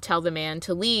tell the man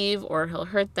to leave or he'll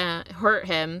hurt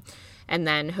him. And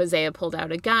then Hosea pulled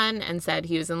out a gun and said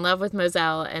he was in love with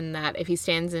Moselle and that if he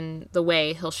stands in the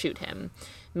way, he'll shoot him.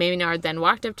 Maynard then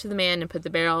walked up to the man and put the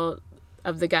barrel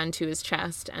of the gun to his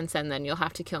chest and said, then you'll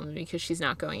have to kill me because she's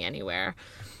not going anywhere.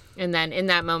 And then in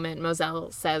that moment,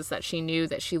 Moselle says that she knew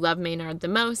that she loved Maynard the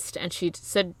most, and she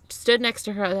stood next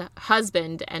to her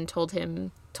husband and told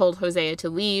Hosea to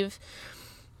leave.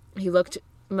 He looked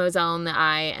Moselle in the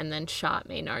eye and then shot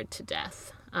Maynard to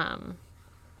death.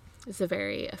 It's a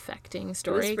very affecting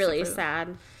story. It was really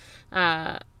sad.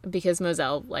 Because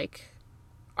Moselle,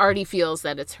 already feels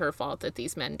that it's her fault that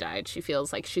these men died. She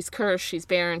feels like she's cursed, she's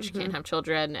barren, she can't have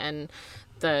children, and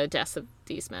the deaths of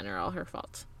these men are all her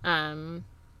fault. And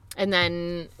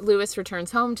then Lewis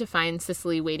returns home to find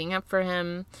Cicely waiting up for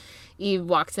him. Eve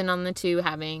walks in on the two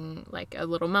having a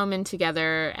little moment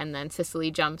together, and then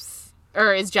Cicely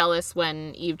is jealous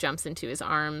when Eve jumps into his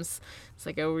arms. It's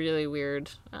a really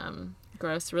weird,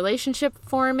 gross relationship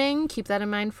forming. Keep that in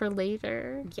mind for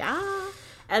later. Yeah.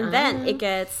 And then it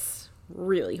gets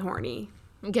really horny.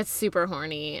 It gets super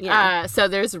horny. Yeah. So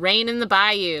there's rain in the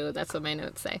bayou. That's what my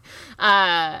notes say.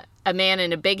 A man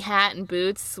in a big hat and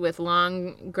boots with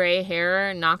long gray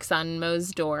hair knocks on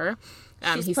Mo's door.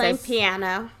 She's playing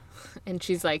piano. And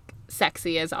she's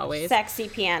sexy as always. Sexy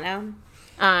piano.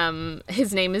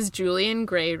 His name is Julian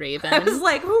Gray Raven. I was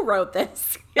like, who wrote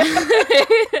this?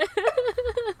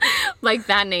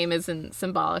 That name isn't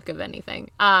symbolic of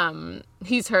anything.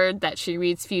 He's heard that she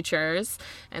reads futures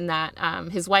and that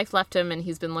his wife left him and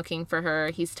he's been looking for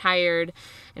her. He's tired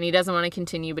and he doesn't want to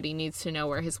continue, but he needs to know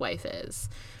where his wife is.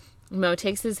 Mo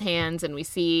takes his hands and we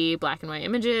see black and white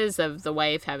images of the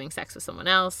wife having sex with someone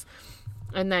else.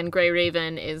 And then Grey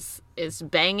Raven is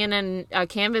banging a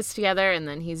canvas together, and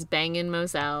then he's banging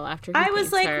Moselle after he I was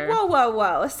paints like, her.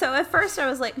 whoa. So at first I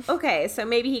was like, okay, so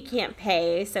maybe he can't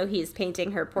pay, so he's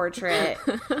painting her portrait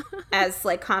as,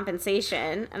 like,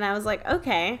 compensation. And I was like,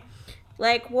 okay.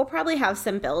 Like, we'll probably have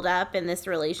some build-up in this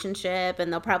relationship,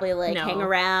 and they'll probably, like, hang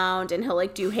around, and he'll,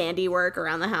 like, do handiwork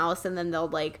around the house, and then they'll,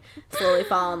 like, slowly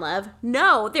fall in love.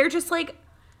 No, they're just, like,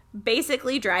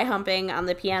 basically dry humping on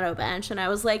the piano bench. And I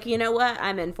was like, you know what?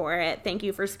 I'm in for it. Thank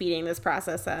you for speeding this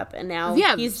process up. And now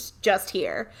he's just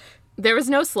here. There was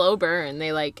no slow burn.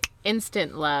 They, like,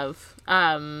 instant love,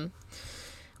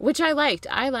 which I liked.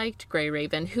 I liked Grey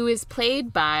Raven, who is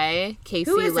played by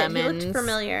Casey Lemons. He looked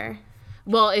familiar.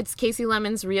 Well, it's Casey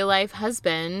Lemon's real-life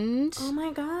husband. Oh,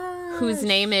 my God. Whose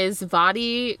name is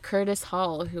Vadi Curtis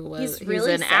Hall, he's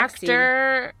really an sexy.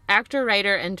 actor,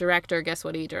 writer, and director. Guess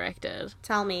what he directed?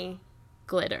 Tell me.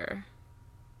 Glitter.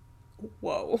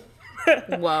 Whoa.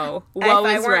 Whoa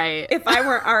is right. If I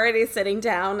weren't already sitting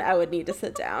down, I would need to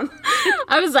sit down.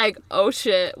 I was like, oh,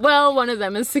 shit. Well, one of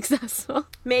them is successful.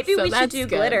 Maybe we should do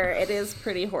Glitter. It is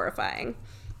pretty horrifying.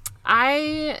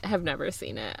 I have never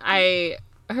seen it. I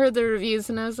heard the reviews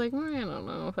and I was like, I don't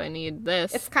know if I need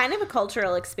this. It's kind of a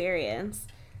cultural experience.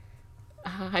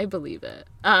 I believe it.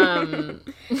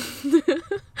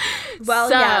 Well,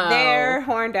 yeah, they're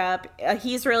horned up.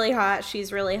 He's really hot.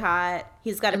 She's really hot.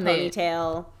 He's got a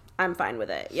ponytail. I'm fine with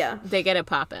it. Yeah. They get it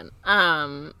popping.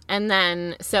 And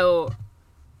then, so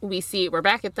we're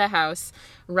back at the house.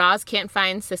 Roz can't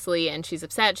find Cicely and she's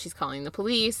upset. She's calling the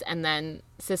police. And then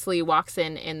Cicely walks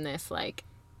in this, like,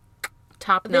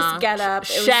 top-notch this getup,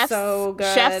 it was so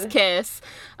good. Chef's kiss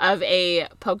of a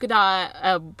polka dot,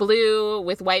 a blue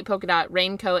with white polka dot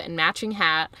raincoat and matching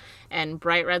hat and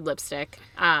bright red lipstick.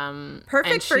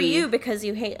 Perfect for you because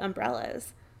you hate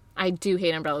umbrellas. I do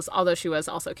hate umbrellas, although she was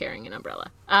also carrying an umbrella.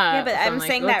 Yeah, but so I'm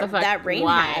saying that rain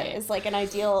why? hat is like an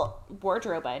ideal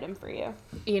wardrobe item for you.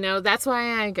 You know, that's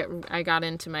why I got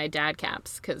into my dad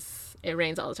caps, because it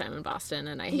rains all the time in Boston,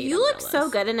 and I hate You umbrellas. look so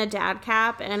good in a dad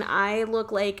cap, and I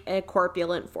look like a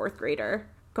corpulent fourth grader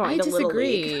going to Little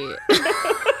League.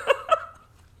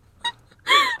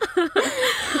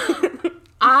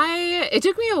 It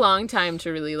took me a long time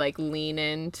to really, like, lean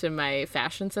into my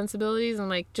fashion sensibilities. I'm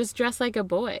like, just dress like a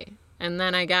boy. And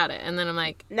then I got it. And then I'm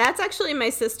like... That's actually my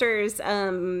sister's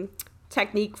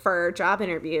technique for job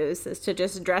interviews, is to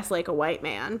just dress like a white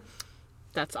man.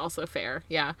 That's also fair.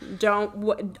 Yeah.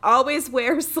 Always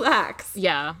wear slacks.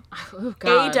 Yeah. Oh,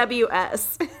 God.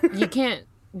 AWS. You can't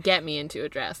get me into a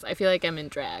dress. I feel like I'm in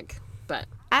drag, but...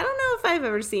 I don't know if I've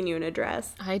ever seen you in a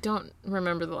dress. I don't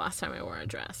remember the last time I wore a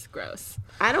dress. Gross.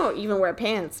 I don't even wear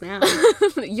pants now.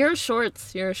 You're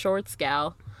shorts. You're a shorts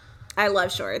gal. I love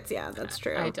shorts. Yeah, that's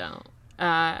true. I don't.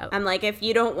 I'm like, if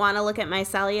you don't want to look at my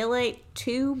cellulite,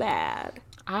 too bad.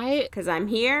 Because I'm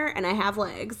here and I have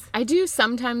legs. I do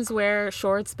sometimes wear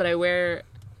shorts, but I wear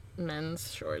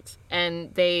men's shorts.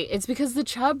 And it's because the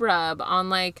chub rub on,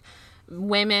 like,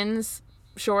 women's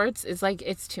shorts is, like,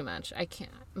 it's too much. I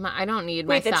can't. I don't need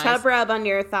my thighs. Wait, the chub rub on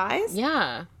your thighs?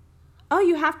 Yeah. Oh,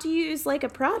 you have to use, like, a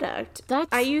product.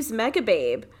 I use Mega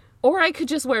Babe. Or I could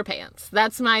just wear pants.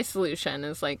 That's my solution.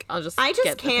 Is like, I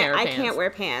can't wear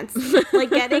pants. Like,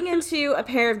 getting into a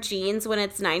pair of jeans when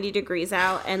it's 90 degrees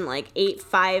out and like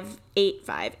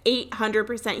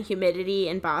 800% humidity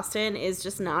in Boston is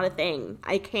just not a thing.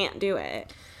 I can't do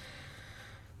it.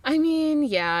 I mean,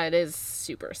 yeah, it is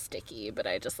super sticky, but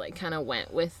I just, like, kind of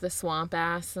went with the swamp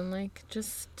ass and, like,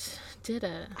 just did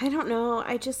it. I don't know.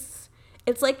 It's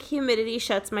like humidity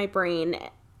shuts my brain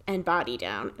and body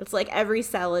down. It's like every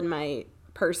cell in my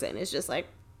person is just like...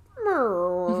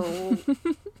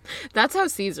 That's how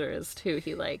Caesar is, too.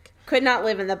 He, like... Could not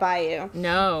live in the Bayou.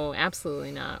 No,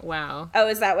 absolutely not. Wow. Oh,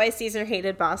 is that why Caesar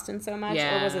hated Boston so much?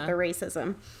 Yeah. Or was it the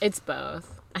racism? It's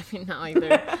both. I mean, not like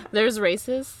there's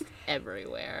racists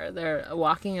everywhere. They're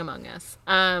walking among us.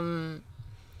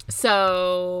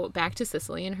 So back to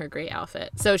Cicely in her great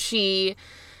outfit. So she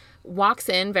walks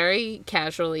in very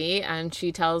casually and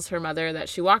she tells her mother that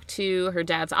she walked to her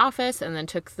dad's office and then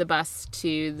took the bus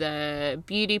to the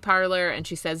beauty parlor, and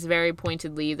she says very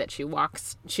pointedly that she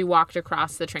walked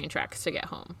across the train tracks to get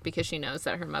home because she knows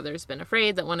that her mother's been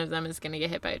afraid that one of them is going to get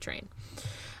hit by a train.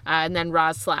 And then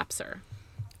Roz slaps her.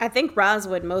 I think Roz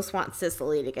would most want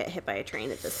Cicely to get hit by a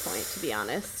train at this point, to be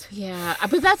honest. Yeah,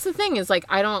 but that's the thing is, like,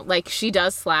 I don't, like, she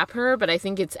does slap her, but I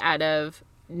think it's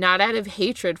not out of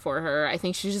hatred for her. I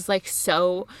think she's just, like,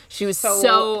 she was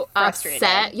so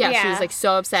upset. Yeah, she was, like,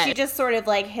 so upset. She just sort of,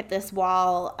 like, hit this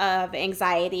wall of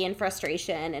anxiety and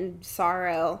frustration and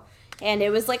sorrow, and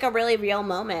it was, like, a really real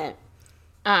moment.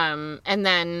 And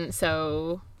then,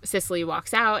 so Cicely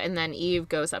walks out, and then Eve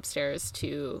goes upstairs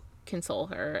to console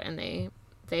her, and they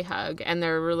hug, and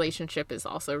their relationship is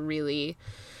also really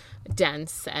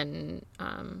dense, and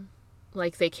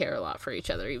like they care a lot for each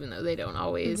other, even though they don't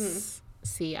always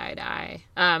see eye to eye.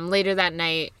 Later that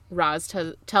night, Roz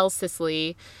tells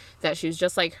Cicely that she was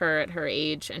just like her at her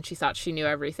age, and she thought she knew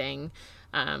everything.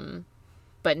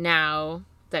 But now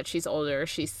that she's older,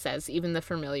 she says even the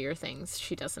familiar things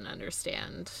she doesn't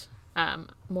understand.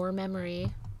 More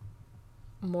memory,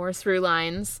 more through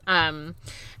lines, and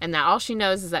that all she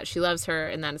knows is that she loves her,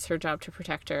 and that it's her job to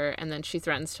protect her. And then she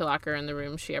threatens to lock her in the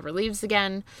room she ever leaves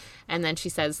again. And then she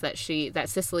says that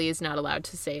Cicely is not allowed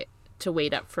to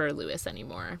wait up for Lewis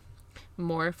anymore.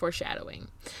 More foreshadowing.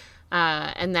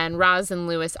 And then Roz and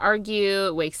Lewis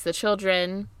argue, wakes the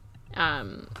children,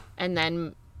 and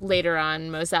then later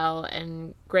on, Moselle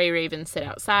and Grey Raven sit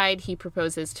outside. He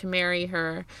proposes to marry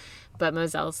her, but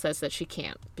Moselle says that she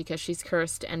can't because she's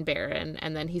cursed and barren.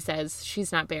 And then he says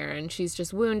she's not barren, she's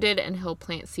just wounded, and he'll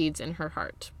plant seeds in her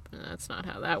heart. And that's not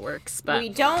how that works. But we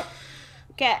don't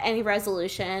get any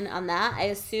resolution on that. I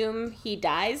assume he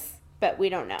dies, but we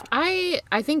don't know. I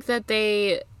think that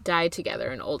they die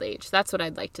together in old age. That's what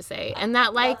I'd like to say. And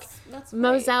that, like, that's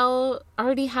Moselle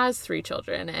already has 3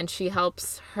 children, and she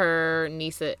helps her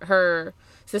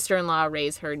sister-in-law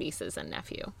raise her nieces and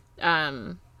nephew.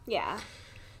 Yeah.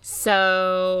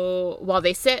 So while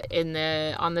they sit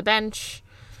on the bench,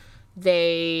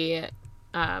 they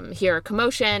hear a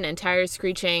commotion and tires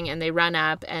screeching, and they run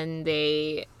up and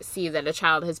they see that a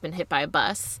child has been hit by a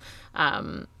bus.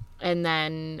 And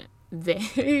then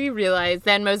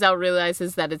Moselle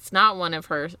realizes that it's not one of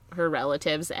her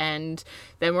relatives, and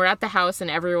then we're at the house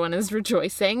and everyone is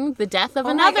rejoicing the death of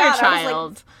another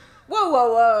child.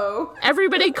 Whoa.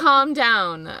 Everybody calm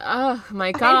down. Oh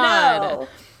my God. I know.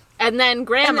 And then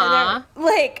Grandma,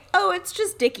 like, oh, it's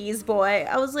just Dickie's boy.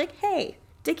 I was like, hey,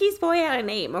 Dickie's boy had a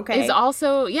name, okay? is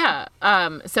also, yeah.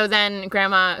 So then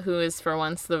Grandma, who is for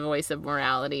once the voice of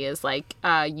morality, is like,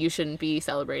 you shouldn't be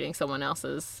celebrating someone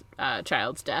else's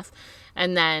child's death.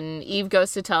 And then Eve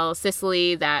goes to tell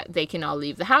Cicely that they can all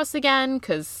leave the house again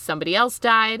because somebody else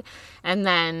died. And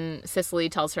then Cicely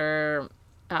tells her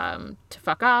to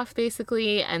fuck off,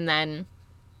 basically. And then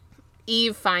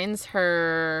Eve finds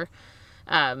her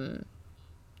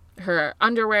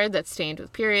underwear that's stained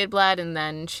with period blood, and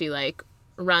then she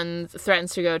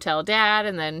threatens to go tell Dad,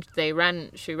 and then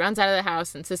she runs out of the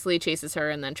house, and Cicely chases her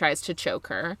and then tries to choke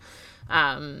her.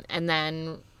 And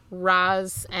then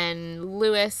Roz and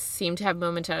Lewis seem to have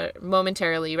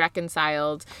momentarily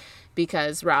reconciled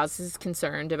because Roz is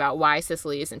concerned about why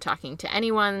Cicely isn't talking to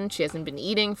anyone. She hasn't been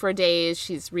eating for days.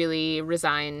 She's really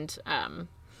resigned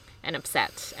and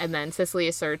upset. And then Cicely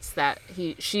asserts that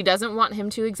she doesn't want him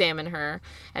to examine her,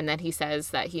 and then he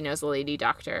says that he knows a lady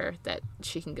doctor that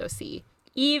she can go see.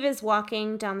 Eve is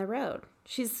walking down the road.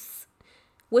 She's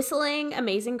whistling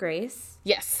Amazing Grace.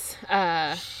 Yes.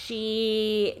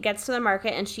 She gets to the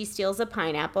market and she steals a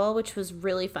pineapple, which was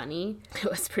really funny. It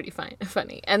was pretty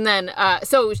funny. And then,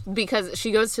 because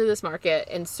she goes to this market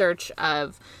in search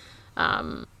of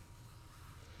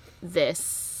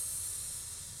this.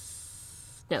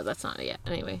 No, that's not it yet.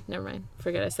 Anyway, never mind.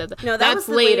 Forget I said that. No, that's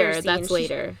was later. Scene. That's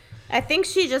later. I think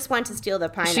she just went to steal the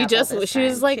pineapple. She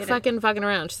was like fucking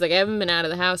around. She's like, I haven't been out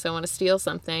of the house. I want to steal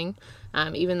something,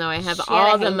 even though I have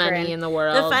all the money in the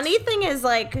world. The funny thing is,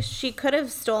 like, she could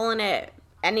have stolen it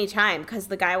any time because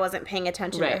the guy wasn't paying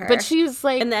attention to her. But she was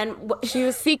like, and then she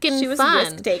was seeking she was fun.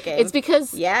 Risk taking. It's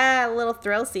because a little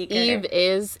thrill seeker. Eve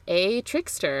is a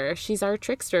trickster. She's our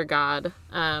trickster god.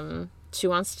 She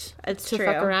wants to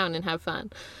fuck around and have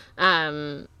fun.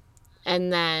 And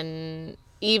then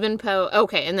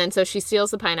and then so she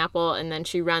steals the pineapple, and then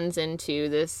she runs into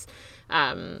this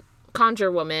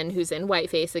conjure woman who's in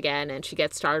whiteface again, and she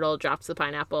gets startled, drops the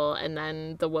pineapple, and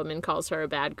then the woman calls her a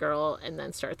bad girl and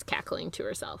then starts cackling to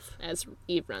herself as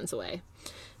Eve runs away.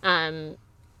 And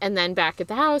then back at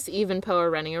the house, Eve and Poe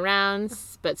are running around,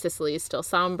 but Cicely is still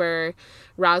somber.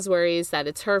 Roz worries that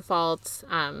it's her fault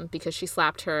because she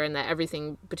slapped her, and that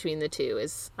everything between the two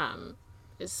is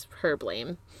her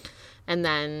blame. And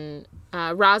then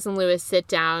Roz and Lewis sit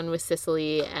down with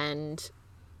Cicely, and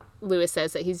Lewis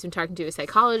says that he's been talking to a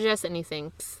psychologist, and he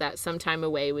thinks that some time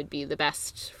away would be the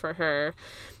best for her.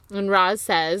 And Roz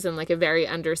says, in like a very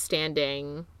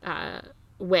understanding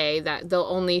way, that they'll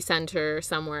only send her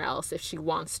somewhere else if she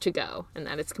wants to go, and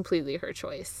that it's completely her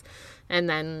choice. And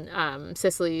then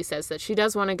Cicely says that she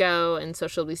does want to go, and so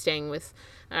she'll be staying with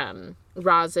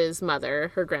Roz's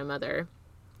mother, her grandmother.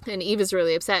 And Eve is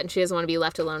really upset, and she doesn't want to be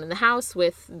left alone in the house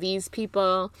with these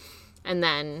people. And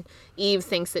then Eve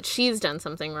thinks that she's done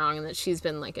something wrong and that she's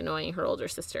been, like, annoying her older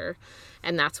sister,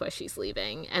 and that's why she's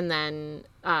leaving. And then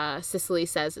Cicely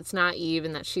says it's not Eve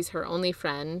and that she's her only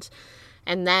friend.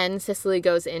 And then Cicely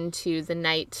goes into the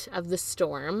night of the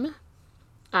storm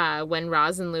when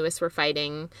Roz and Lewis were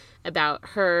fighting about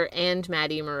her and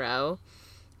Maddie Moreau,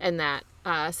 and that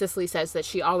Cicely says that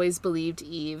she always believed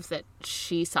Eve, that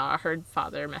she saw her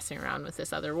father messing around with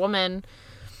this other woman.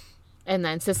 And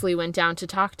then Cicely went down to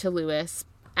talk to Lewis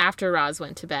after Roz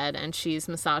went to bed, and she's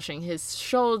massaging his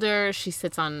shoulder. She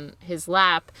sits on his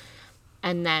lap,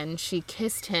 and then she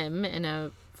kissed him in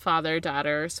a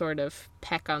father-daughter sort of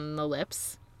peck on the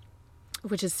lips,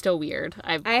 which is still weird.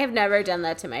 I have never done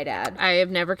that to my dad. I have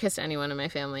never kissed anyone in my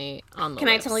family on the Can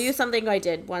lips. I tell you something I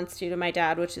did once do to my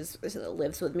dad, which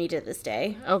lives with me to this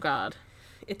day? Oh, God.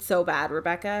 It's so bad,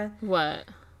 Rebecca. What?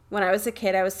 When I was a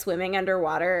kid, I was swimming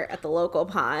underwater at the local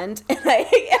pond, and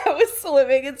I was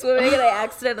swimming, and I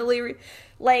accidentally,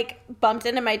 bumped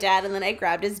into my dad, and then I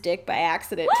grabbed his dick by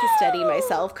accident to steady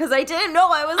myself, because I didn't know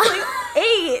I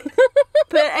was, 8.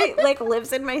 But it,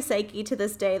 lives in my psyche to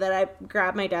this day that I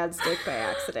grabbed my dad's dick by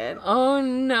accident. Oh,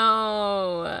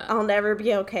 no. I'll never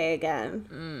be okay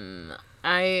again.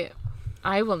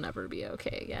 I will never be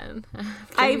okay again.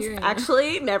 I've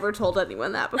actually never told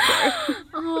anyone that before.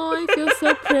 Oh, I feel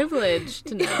so privileged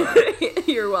to know.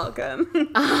 You're welcome.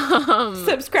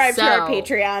 Subscribe to our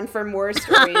Patreon for more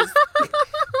stories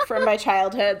from my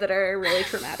childhood that are really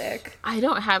traumatic. I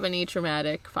don't have any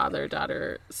traumatic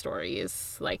father-daughter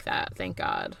stories like that, thank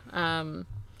God. I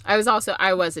was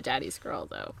a daddy's girl,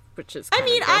 though, which is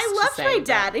I loved my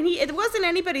dad, and it wasn't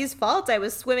anybody's fault. I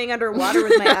was swimming underwater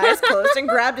with my eyes closed and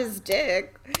grabbed his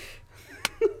dick.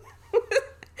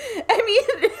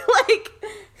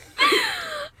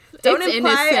 Don't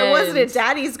imply innocent. I wasn't a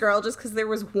daddy's girl just because there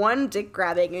was one dick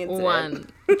grabbing incident. One.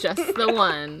 Just the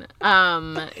one.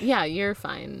 Yeah, you're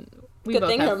fine. Good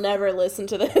thing he'll never listen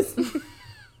to this.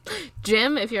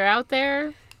 Jim, if you're out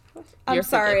there, I'm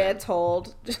sorry I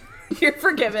told. You're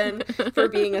forgiven for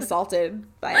being assaulted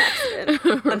by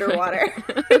accident underwater.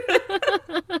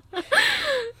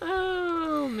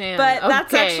 Oh, man. But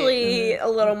that's actually a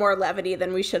little more levity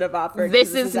than we should have offered.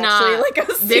 This is not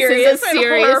a serious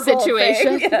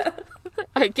situation. Yeah.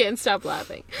 I can't stop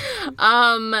laughing.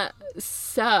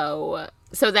 So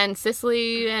then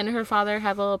Cicely and her father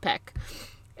have a little peck.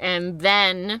 And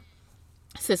then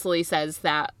Cicely says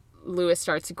that Lewis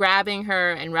starts grabbing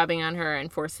her and rubbing on her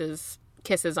and forces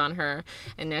kisses on her,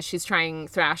 and as she's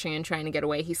thrashing and trying to get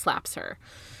away, he slaps her.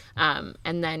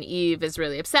 And then Eve is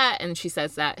really upset, and she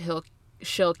says that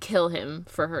she'll kill him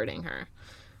for hurting her.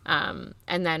 And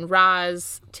then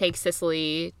Roz takes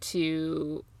Cicely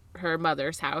to her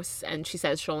mother's house, and she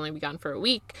says she'll only be gone for a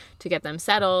week to get them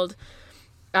settled.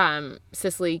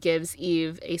 Cicely gives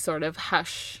Eve a sort of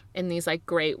hush in these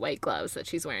great white gloves that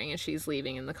she's wearing as she's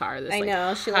leaving in the car. This, I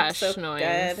know, she looks so noise.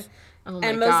 good. Oh my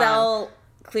and Moselle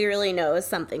clearly knows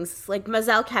something's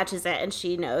Moselle catches it and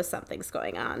she knows something's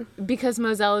going on because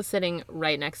Moselle is sitting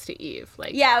right next to Eve.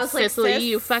 I was Cicely,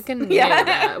 you fucking knew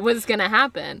that was gonna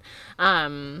happen.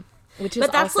 Which is,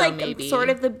 but that's also maybe sort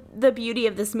of the beauty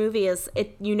of this movie is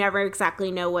you never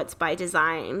exactly know what's by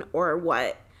design or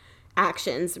what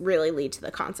actions really lead to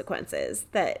the consequences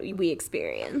that we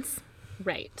experience.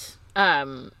 Right.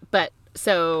 But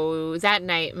so that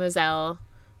night, Moselle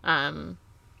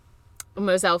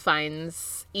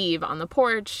finds Eve on the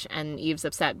porch, and Eve's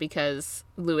upset because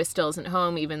Lewis still isn't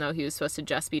home, even though he was supposed to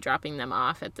just be dropping them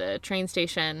off at the train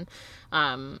station.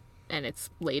 And it's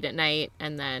late at night,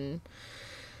 and then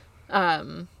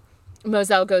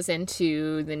Moselle goes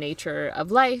into the nature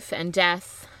of life and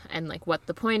death and what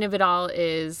the point of it all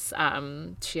is.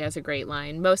 She has a great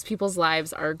line. Most people's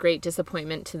lives are a great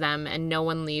disappointment to them, and no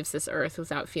one leaves this earth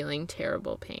without feeling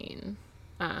terrible pain.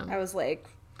 I was like,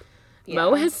 yeah.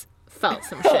 Mo has felt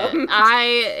some shit.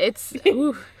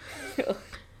 Ooh.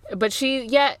 But she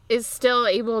yet is still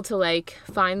able to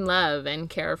find love and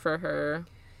care for her.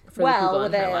 For the people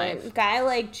in her life. With a guy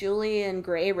like Julian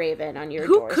Grey Raven on your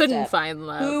doorstep. Who couldn't find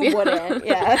love? Who wouldn't?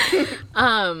 Yeah.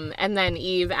 And then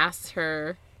Eve asks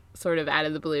her, sort of out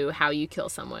of the blue, how you kill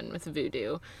someone with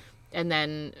voodoo. And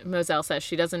then Moselle says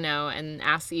she doesn't know and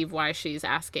asks Eve why she's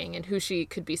asking and who she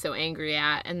could be so angry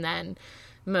at. And then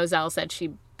Moselle said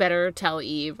she better tell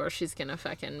Eve or she's gonna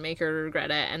fucking make her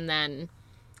regret it. And then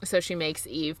so she makes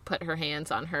Eve put her hands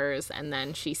on hers, and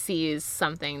then she sees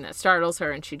something that startles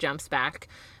her and she jumps back.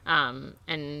 And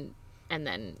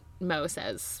then Mo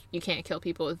says, you can't kill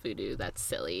people with voodoo. That's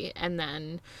silly. And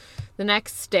then the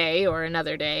next day or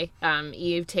another day,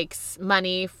 Eve takes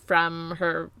money from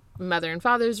her mother and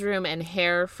father's room and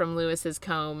hair from Lewis's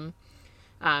comb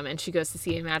And she goes to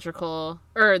see the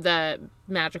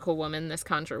magical woman, this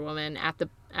conjure woman, at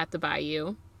the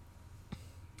Bayou.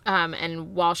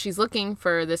 And while she's looking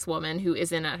for this woman who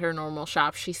isn't at her normal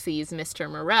shop, she sees Mr.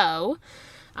 Moreau,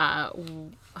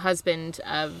 husband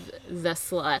of the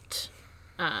slut.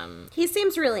 He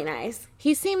seems really nice.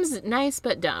 He seems nice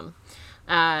but dumb.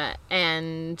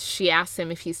 And she asks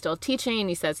him if he's still teaching, and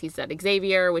he says he's at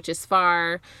Xavier, which is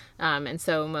far. And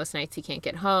so most nights he can't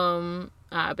get home.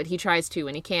 But he tries to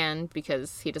when he can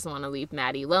because he doesn't want to leave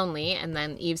Maddie lonely. And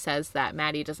then Eve says that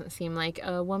Maddie doesn't seem like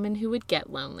a woman who would get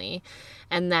lonely.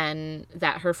 And then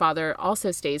that her father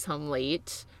also stays home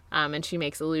late. And she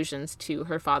makes allusions to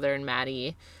her father and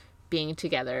Maddie being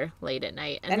together late at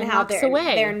night. And then how walks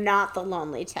away. They're not the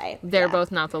lonely type. They're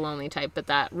both not the lonely type, but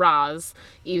that Roz,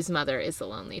 Eve's mother, is the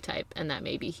lonely type. And that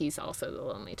maybe he's also the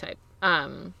lonely type.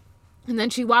 And then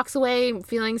she walks away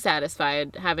feeling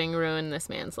satisfied, having ruined this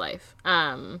man's life.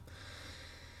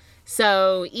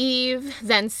 So Eve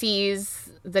then sees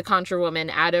the conjure woman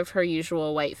out of her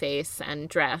usual white face and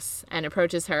dress and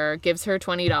approaches her, gives her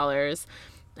 $20,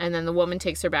 and then the woman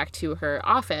takes her back to her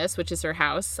office, which is her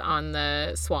house on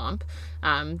the swamp.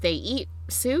 They eat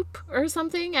soup or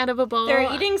something out of a bowl.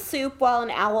 They're eating soup while an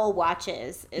owl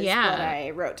watches, is what I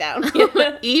wrote down.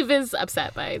 Eve is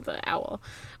upset by the owl.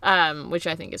 Which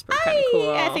I think is kind of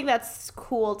cool. I think that's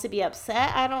cool to be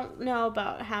upset. I don't know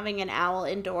about having an owl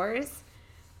indoors.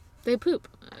 They poop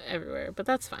everywhere, but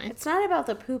that's fine. It's not about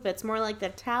the poop. It's more like the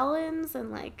talons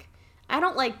and I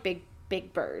don't like big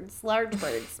birds. Large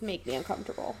birds make me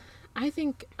uncomfortable. I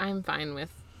think I'm fine with,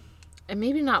 and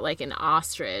maybe not like an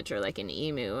ostrich or like an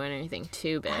emu or anything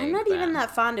too big. I'm not even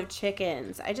that fond of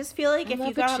chickens. I just feel like if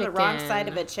you got on the wrong side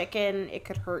of a chicken, it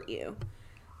could hurt you.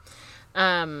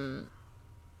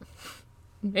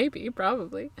 Maybe,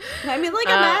 probably. I mean,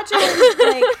 imagine,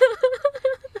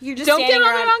 you're just don't get on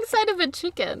the wrong side of a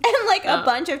chicken. And, a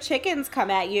bunch of chickens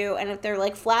come at you, and if they're,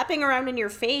 flapping around in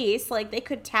your face, they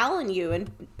could talon you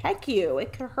and peck you.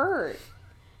 It could hurt.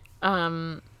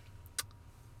 I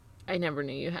never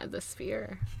knew you had this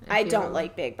fear. I don't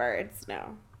like big birds,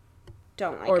 no.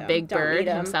 Don't like them. Or Big Bird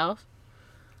himself?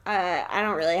 I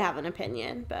don't really have an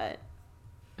opinion, but...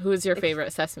 Who is your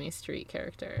favorite Sesame Street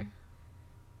character?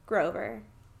 Grover.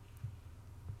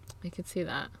 I could see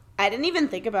that. I didn't even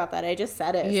think about that. I just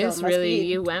said it.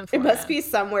 You went for it. It must be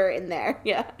somewhere in there.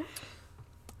 Yeah.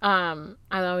 I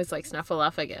always like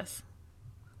Snuffleupagus.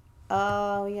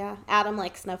 Oh, yeah. Adam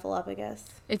likes Snuffleupagus.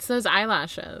 It's those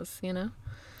eyelashes, you know?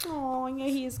 Oh, yeah,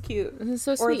 he is cute. It's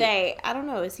so sweet. Or they. I don't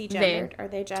know. Is he gendered? Are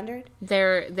they gendered? They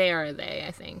are,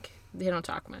 I think. They don't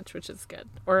talk much, which is good.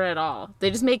 Or at all.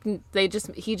 They just make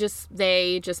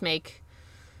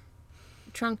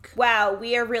trunk. Wow,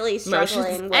 we are really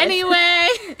struggling with, anyway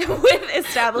with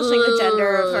establishing the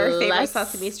gender of our favorite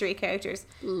Sesame Street characters.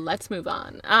 Let's move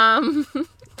on. All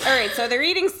right, so they're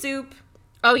eating soup.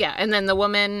 Oh yeah, and then the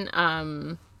woman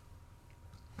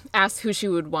asks who she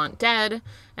would want dead,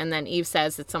 and then Eve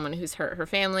says it's someone who's hurt her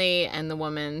family, and the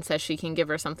woman says she can give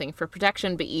her something for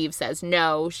protection, but Eve says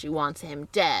no, she wants him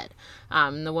dead.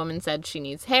 The woman said she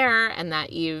needs hair, and that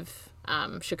Eve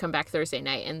should come back Thursday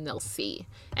night and they'll see.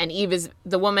 And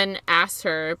the woman asks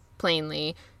her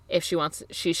plainly if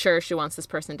she's sure she wants this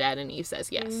person dead, and Eve says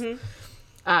yes.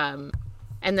 Mm-hmm.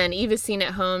 And then Eve is seen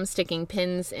at home sticking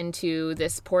pins into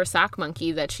this poor sock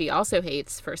monkey that she also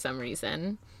hates for some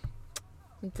reason.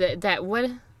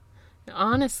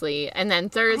 Honestly. And then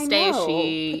Thursday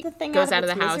she goes out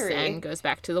of the house and goes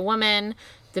back to the woman.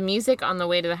 The music on the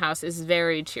way to the house is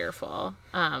very cheerful.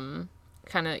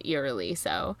 Kind of eerily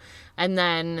so. And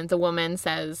then the woman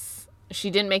says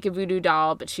she didn't make a voodoo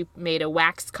doll, but she made a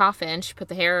wax coffin. She put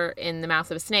the hair in the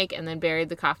mouth of a snake and then buried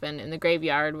the coffin in the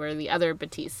graveyard where the other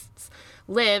Batistes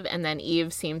live. And then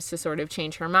Eve seems to sort of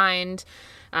change her mind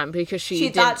because she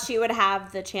thought she would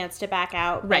have the chance to back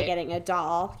out by getting a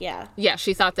doll. Yeah,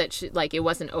 she thought that it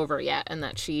wasn't over yet and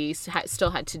that she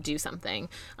still had to do something.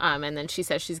 And then she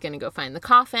says she's going to go find the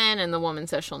coffin, and the woman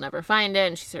says she'll never find it,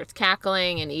 and she starts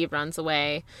cackling, and Eve runs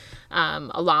away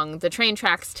along the train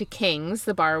tracks to King's,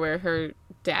 the bar where her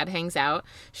dad hangs out.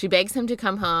 She begs him to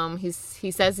come home. He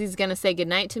says he's going to say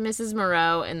goodnight to Mrs.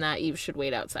 Moreau and that Eve should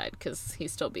wait outside because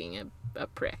he's still being a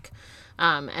prick.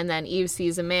 And then Eve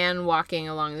sees a man walking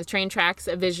along the train tracks,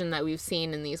 a vision that we've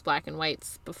seen in these black and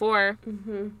whites before.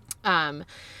 Mm-hmm.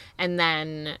 And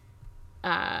then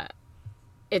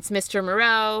it's Mr.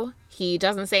 Moreau. He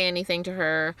doesn't say anything to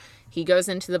her. He goes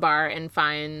into the bar and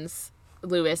finds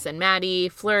Louis and Maddie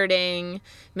flirting.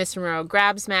 Mr. Moreau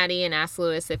grabs Maddie and asks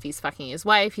Louis if he's fucking his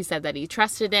wife. He said that he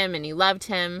trusted him and he loved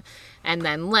him. And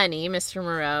then Lenny, Mr.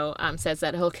 Moreau, says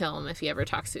that he'll kill him if he ever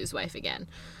talks to his wife again.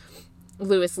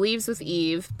 Lewis leaves with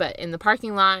Eve, but in the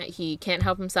parking lot, he can't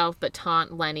help himself but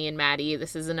taunt Lenny and Maddie.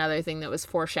 This is another thing that was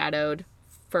foreshadowed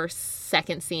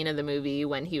second scene of the movie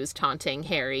when he was taunting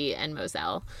Harry and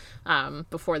Moselle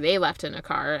before they left in a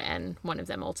car, and one of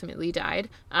them ultimately died.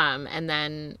 And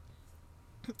then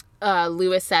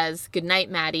Lewis says, "Goodnight,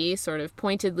 Maddie," sort of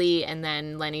pointedly, and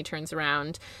then Lenny turns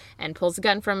around and pulls a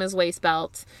gun from his waist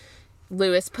belt.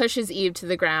 Lewis pushes Eve to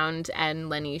the ground, and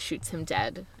Lenny shoots him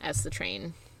dead as the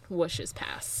train whooshes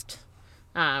past.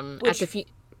 Which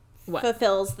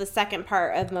fulfills the second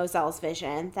part of Moselle's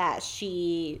vision, that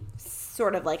she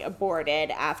sort of like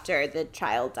aborted after the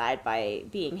child died by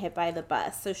being hit by the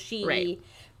bus. So she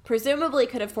presumably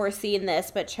could have foreseen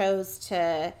this, but chose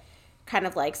to kind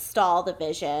of like stall the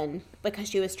vision because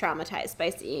she was traumatized by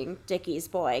seeing Dickie's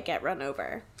boy get run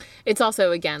over. It's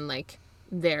also, again, like,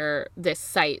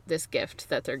 this gift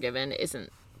that they're given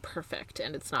isn't perfect,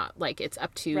 and it's not like it's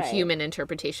up to human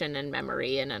interpretation and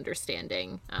memory and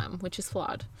understanding, which is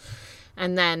flawed.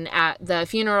 And then at the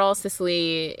funeral,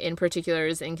 Cicely in particular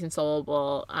is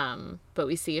inconsolable, but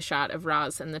we see a shot of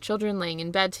Roz and the children laying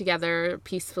in bed together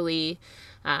peacefully,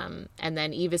 and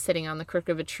then Eve is sitting on the crook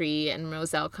of a tree, and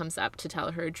Moselle comes up to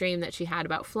tell her a dream that she had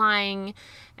about flying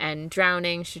and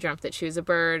drowning. She dreamt that she was a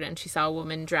bird, and she saw a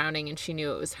woman drowning, and she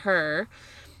knew it was her,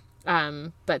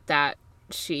 but that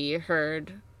she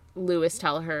heard Lewis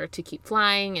tell her to keep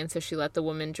flying, and so she let the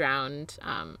woman drown,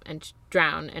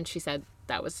 and she said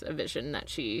that was a vision that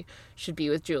she should be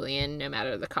with Julian no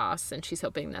matter the cost, and she's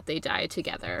hoping that they die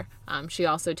together. She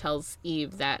also tells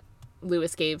Eve that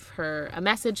Lewis gave her a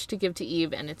message to give to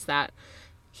Eve, and it's that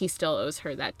he still owes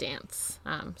her that dance.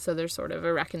 So there's sort of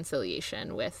a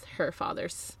reconciliation with her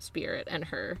father's spirit and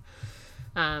her.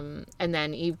 And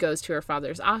then Eve goes to her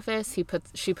father's office.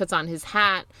 She puts on his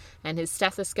hat and his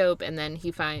stethoscope, and then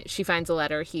she finds a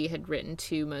letter he had written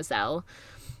to Moselle.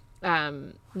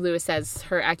 Lewis says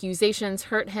her accusations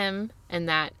hurt him, and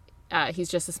that he's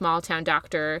just a small town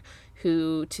doctor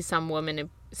who to some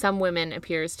women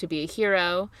appears to be a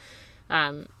hero.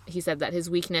 He said that his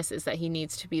weakness is that he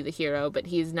needs to be the hero, but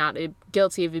he's not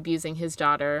guilty of abusing his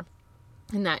daughter,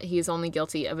 and that he is only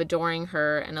guilty of adoring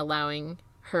her and allowing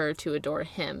her to adore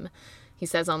him. He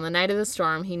says on the night of the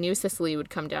storm, he knew Cicely would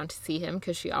come down to see him,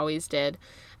 because she always did,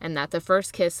 and that the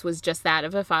first kiss was just that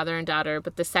of a father and daughter,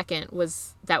 but the second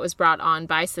was brought on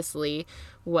by Cicely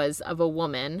was of a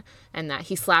woman, and that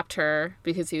he slapped her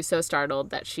because he was so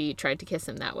startled that she tried to kiss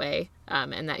him that way,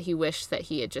 and that he wished that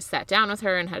he had just sat down with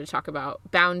her and had to talk about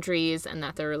boundaries, and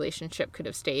that their relationship could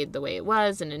have stayed the way it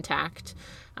was and intact.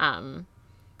 And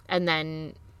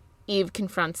then Eve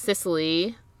confronts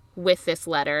Cicely with this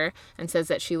letter and says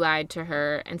that she lied to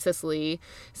her, and Cicely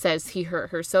says he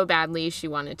hurt her so badly she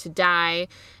wanted to die,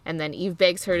 and then Eve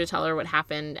begs her to tell her what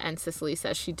happened, and Cicely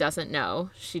says she doesn't know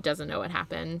what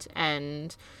happened,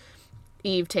 and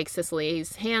Eve takes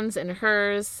Cicely's hands in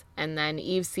hers, and then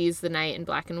Eve sees the night in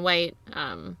black and white,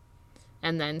 and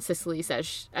then Cicely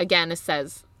asserts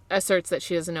that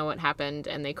she doesn't know what happened,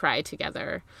 and they cry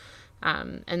together,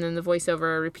 and then the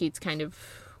voiceover repeats kind of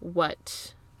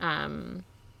what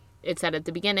it said at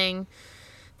the beginning,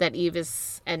 that Eve,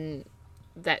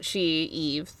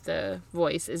 the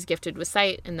voice, is gifted with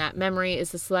sight, and that memory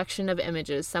is a selection of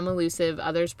images, some elusive,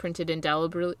 others printed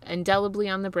indelibly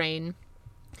on the brain.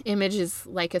 Images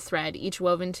like a thread, each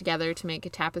woven together to make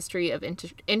a tapestry of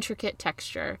intricate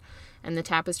texture, and the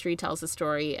tapestry tells a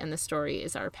story, and the story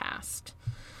is our past.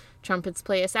 Trumpets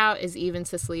play us out as Eve and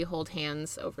Cicely hold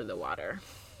hands over the water.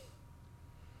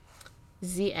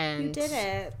 The end. You did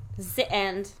it. The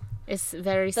end. It's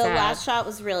very sad. The last shot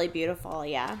was really beautiful,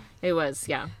 yeah. It was,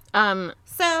 yeah.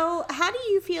 So, how do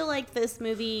you feel like this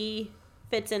movie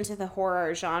fits into the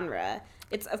horror genre?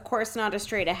 It's, of course, not a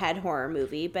straight-ahead horror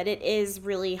movie, but it is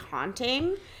really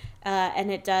haunting,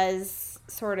 and it does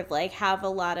sort of, like, have a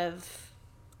lot of...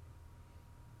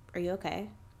 Are you okay?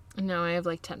 No, I have,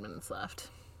 like, 10 minutes left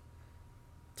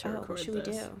to record what should we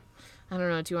do? I don't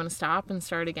know. Do you want to stop and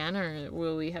start again, or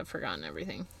will we have forgotten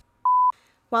everything?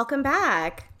 Welcome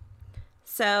back.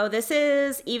 So this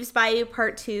is Eve's Bayou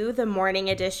Part 2, the morning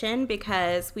edition,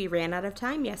 because we ran out of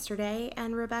time yesterday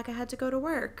and Rebecca had to go to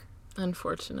work.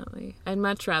 Unfortunately. I'd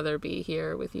much rather be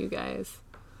here with you guys.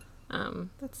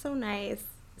 That's so nice.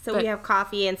 So we have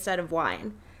coffee instead of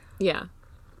wine. Yeah.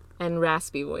 And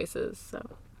raspy voices,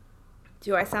 so.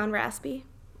 Do I sound raspy?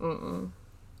 Mm-mm.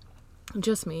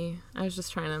 Just me. I was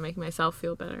just trying to make myself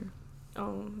feel better.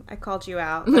 Oh, I called you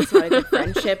out. That's not a good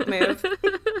friendship move.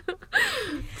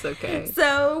 It's okay.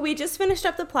 So we just finished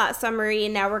up the plot summary,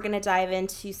 and now we're going to dive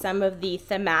into some of the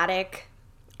thematic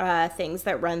things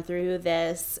that run through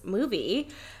this movie.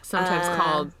 Sometimes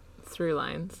called through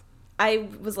lines. I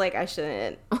was like, I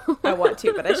shouldn't. I want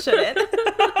to, but I shouldn't.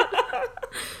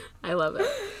 I love it.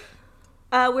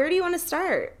 Where do you want to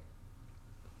start?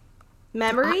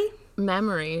 Memory?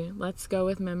 Memory. Let's go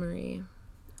with memory.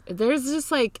 There's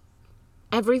just like,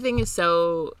 everything is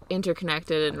so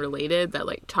interconnected and related that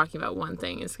like talking about one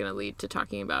thing is going to lead to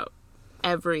talking about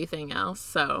everything else.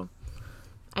 So,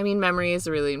 I mean, memory is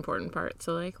a really important part.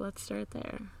 So like, let's start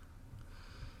there.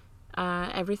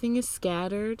 Everything is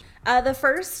scattered. The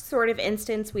first sort of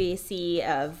instance we see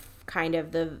of kind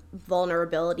of the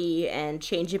vulnerability and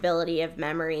changeability of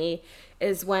memory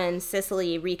is when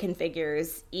Cicely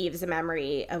reconfigures Eve's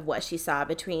memory of what she saw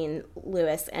between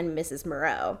Lewis and Mrs.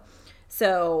 Moreau.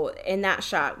 So in that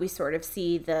shot, we sort of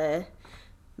see the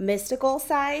mystical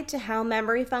side to how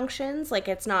memory functions. Like,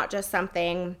 it's not just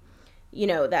something, you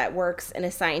know, that works in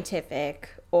a scientific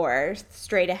or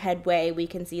straight ahead way. We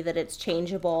can see that it's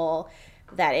changeable,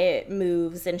 that it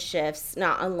moves and shifts,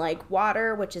 not unlike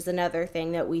water, which is another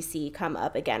thing that we see come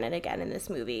up again and again in this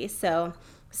movie. So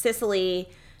Cicely,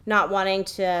 not wanting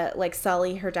to like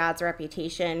sully her dad's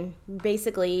reputation,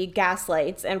 basically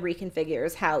gaslights and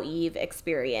reconfigures how Eve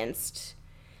experienced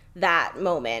that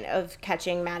moment of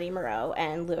catching Maddie Moreau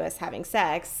and Lewis having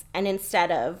sex. And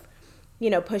instead of, you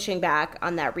know, pushing back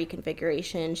on that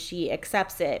reconfiguration, she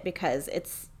accepts it because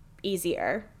it's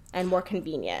easier and more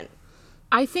convenient.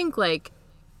 I think like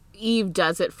Eve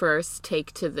does it first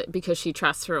because she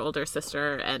trusts her older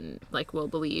sister and like will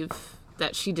believe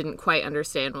that she didn't quite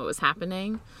understand what was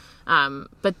happening.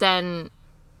 But then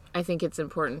I think it's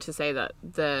important to say that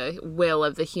the will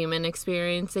of the human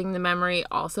experiencing the memory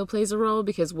also plays a role,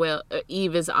 because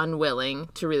Eve is unwilling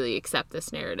to really accept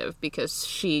this narrative because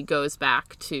she goes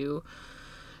back to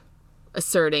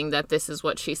asserting that this is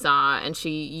what she saw, and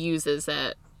she uses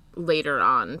it later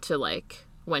on to like,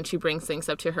 when she brings things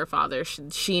up to her father,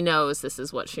 she knows this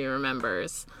is what she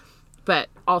remembers. But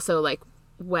also like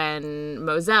when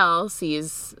Moselle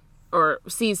sees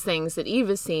things that Eve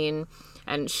has seen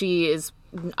and she is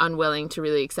unwilling to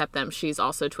really accept them, she's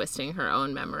also twisting her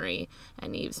own memory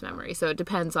and Eve's memory. So it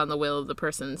depends on the will of the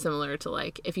person, similar to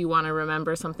like, if you want to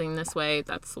remember something this way,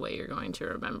 that's the way you're going to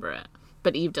remember it.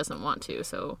 But Eve doesn't want to,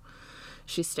 so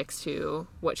she sticks to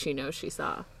what she knows she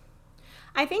saw.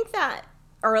 I think that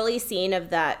early scene of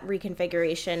that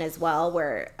reconfiguration as well,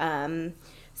 where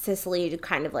Cicely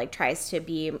kind of like tries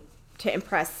to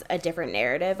impress a different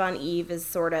narrative on Eve, is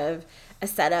sort of a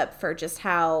setup for just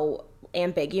how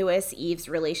ambiguous Eve's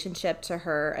relationship to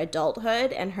her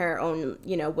adulthood and her own,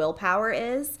 you know, willpower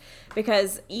is.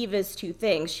 Because Eve is two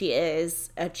things. She is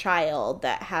a child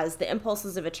that has the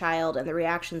impulses of a child and the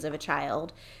reactions of a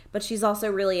child, but she's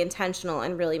also really intentional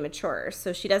and really mature.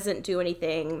 So she doesn't do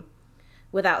anything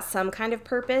without some kind of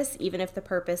purpose, even if the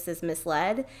purpose is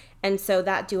misled. And so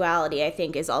that duality, I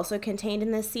think, is also contained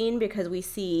in this scene, because we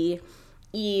see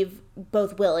Eve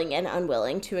both willing and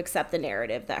unwilling to accept the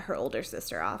narrative that her older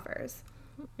sister offers.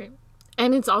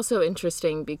 And it's also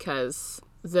interesting because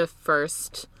the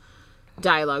first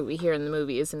dialogue we hear in the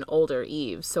movie is an older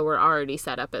Eve, so we're already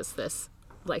set up as this,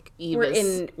 like,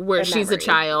 Eve where she's a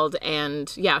child,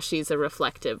 and yeah, she's a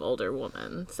reflective older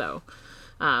woman. So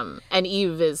and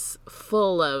Eve is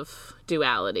full of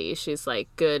duality. She's like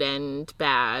good and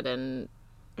bad, and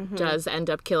does end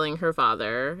up killing her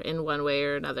father in one way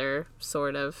or another,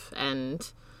 sort of.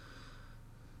 And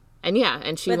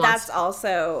she but that's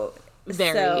also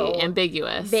very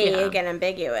ambiguous, vague and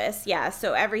ambiguous. Yeah.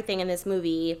 So everything in this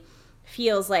movie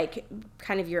feels like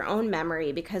kind of your own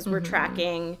memory, because we're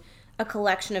tracking a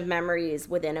collection of memories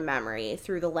within a memory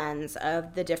through the lens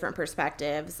of the different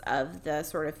perspectives of the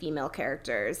sort of female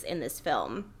characters in this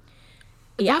film.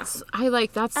 Yeah. It's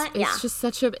just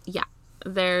such a,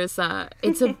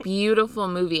 it's a beautiful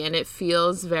movie, and it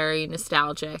feels very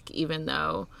nostalgic, even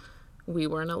though we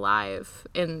weren't alive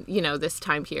in, you know, this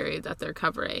time period that they're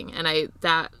covering. And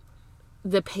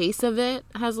the pace of it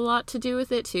has a lot to do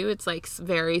with it too. It's like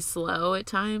very slow at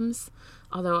times,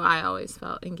 although I always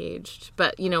felt engaged.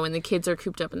 But, you know, when the kids are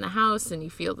cooped up in the house and you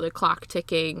feel the clock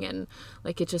ticking, and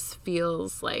like, it just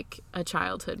feels like a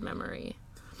childhood memory.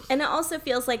 And it also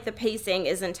feels like the pacing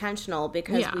is intentional,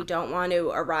 because we don't want to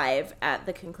arrive at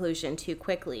the conclusion too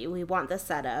quickly. We want the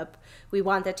setup, we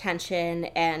want the tension,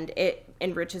 and it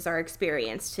enriches our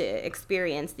experience to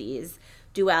experience these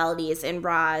dualities in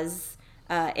Roz,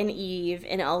 in Eve,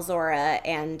 in Elzora,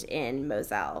 and in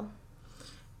Moselle.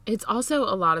 It's also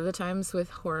a lot of the times with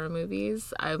horror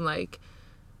movies, I'm like,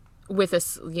 with a,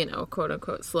 you know, quote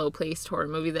unquote slow-paced horror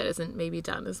movie that isn't maybe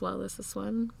done as well as this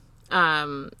one,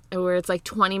 where it's like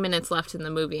 20 minutes left in the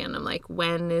movie, and I'm like,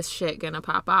 when is shit gonna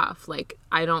pop off? Like,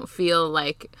 I don't feel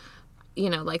like, you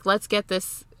know, like, let's get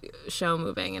this show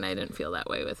moving, and I didn't feel that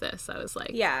way with this. I was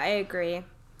like, Yeah, I agree.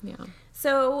 yeah.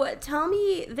 So tell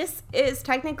me, this is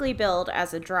technically billed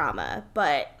as a drama,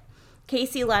 but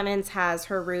Casey Lemons has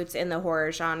her roots in the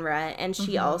horror genre, and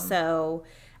she also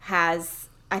has,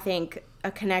 I think,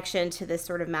 a connection to this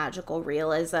sort of magical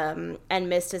realism and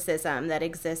mysticism that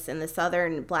exists in the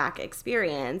Southern Black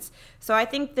experience. So I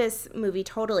think this movie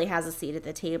totally has a seat at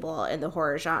the table in the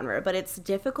horror genre, but it's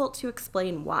difficult to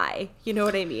explain why. You know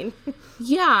what I mean?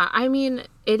 Yeah, I mean,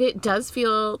 it does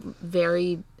feel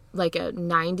very like a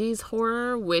 90s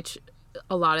horror, which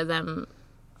a lot of them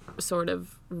sort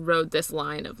of rode this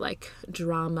line of like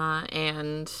drama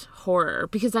and horror,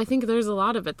 because I think there's a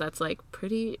lot of it that's like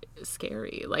pretty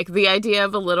scary. Like the idea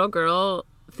of a little girl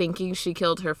thinking she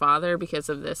killed her father because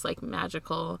of this like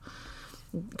magical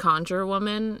conjure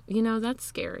woman, you know, that's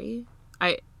scary.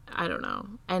 I don't know.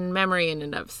 And Memory in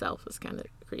and of itself is kind of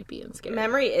creepy and scary.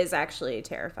 Memory is actually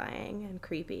terrifying and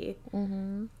creepy.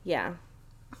 Yeah.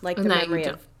 Like the And that memory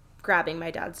you of grabbing my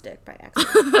dad's dick by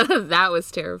accident. That was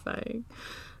terrifying.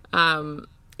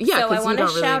 Yeah, So I 'cause you want to don't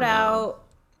really shout know. out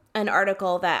an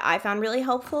article that I found really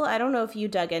helpful. I don't know if you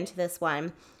dug into this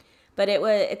one, but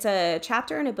it's a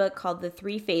chapter in a book called The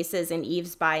Three Faces in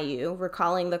Eve's Bayou,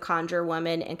 Recalling the Conjure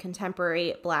Woman in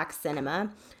Contemporary Black Cinema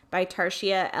by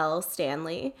Tarshia L.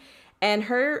 Stanley. And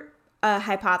her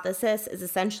hypothesis is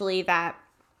essentially that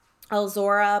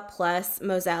Elzora plus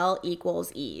Moselle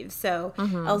equals Eve. So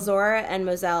Elzora and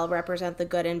Moselle represent the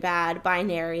good and bad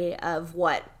binary of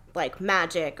what like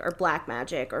magic or black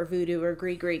magic or voodoo or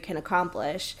gree can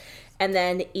accomplish. And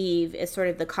then Eve is sort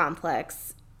of the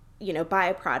complex, you know,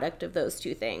 byproduct of those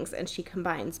two things. And she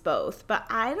combines both. But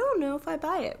I don't know if I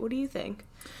buy it. What do you think?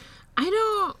 I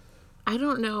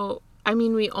don't know. I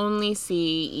mean, we only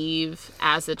see Eve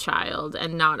as a child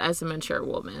and not as a mature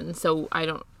woman. So I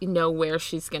don't know where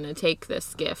she's going to take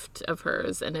this gift of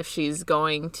hers, and if she's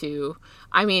going to,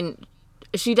 I mean,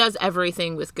 she does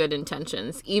everything with good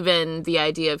intentions. Even the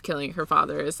idea of killing her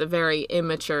father is a very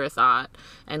immature thought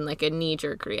and like a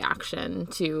knee-jerk reaction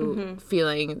to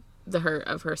feeling the hurt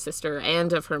of her sister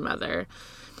and of her mother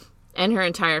and her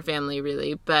entire family,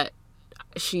 really. But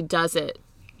she does it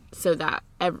so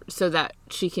that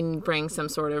she can bring some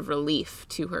sort of relief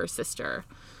to her sister.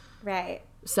 Right.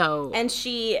 So, And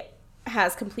she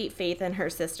has complete faith in her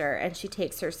sister, and she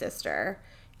takes her sister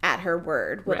at her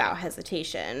word without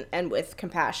hesitation and with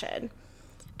compassion.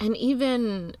 and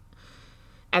even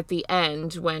at the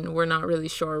end, when we're not really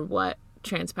sure what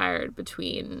transpired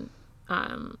between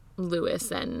Lewis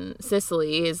and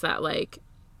Cicely, is that like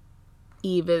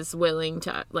Eve is willing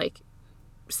to, like,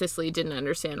 Cicely didn't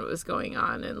understand what was going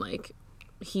on, and like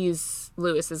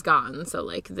Lewis is gone, so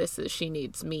like she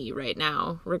needs me right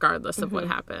now regardless of what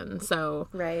happened. So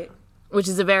Right. which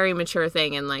is a very mature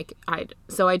thing, and like I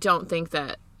don't think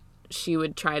that she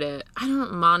would try to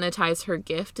monetize her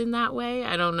gift in that way.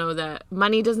 I don't know, that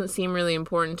money doesn't seem really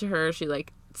important to her. She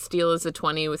like steals a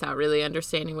 20 without really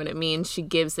understanding what it means. She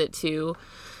gives it to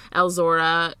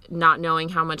Elzora not knowing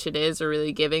how much it is or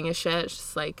really giving a shit.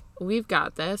 She's like, we've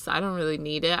got this. I don't really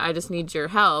need it. I just need your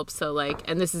help. So like,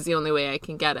 and this is the only way I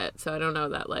can get it. So I don't know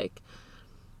that like,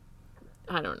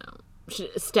 I don't know.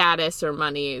 Status or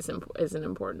money is an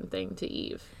important thing to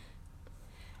Eve.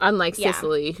 Unlike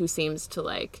Cicely, who seems to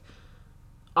like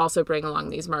also bring along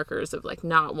these markers of like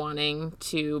not wanting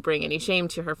to bring any shame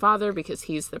to her father because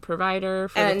he's the provider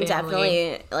for the family. And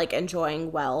definitely like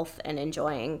enjoying wealth and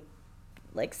enjoying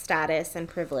like status and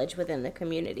privilege within the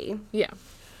community. Yeah.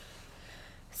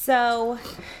 So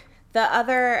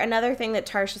another thing that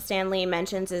Tarsha Stanley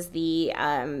mentions is the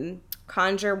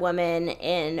conjure woman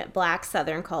in Black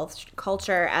Southern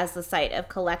culture as the site of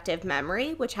collective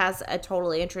memory, which has a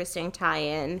totally interesting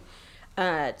tie-in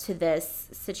to this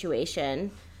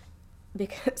situation. The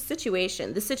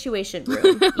Situation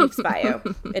Room, Eve's Bayou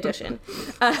edition.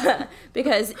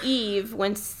 Because Eve,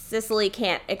 when Cicely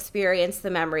can't experience the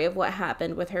memory of what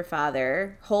happened with her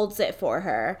father, holds it for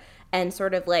her and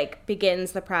sort of like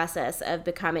begins the process of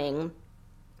becoming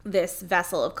this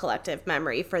vessel of collective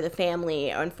memory for the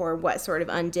family and for what sort of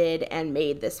undid and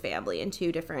made this family in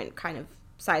two different kind of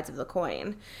sides of the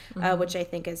coin, which I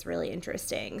think is really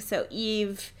interesting. So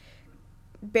Eve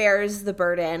bears the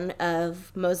burden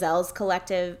of Moselle's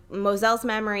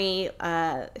memory,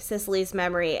 Cicely's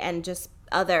memory, and just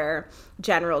other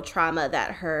general trauma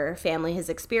that her family has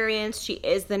experienced. She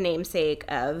is the namesake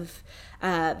of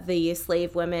the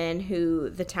slave women who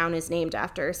the town is named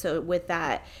after. So with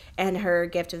that and her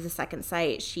gift of the second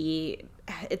sight,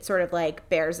 it sort of like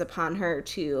bears upon her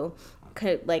to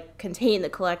contain the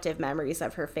collective memories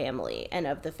of her family and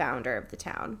of the founder of the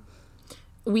town.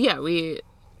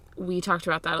 we talked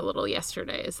about that a little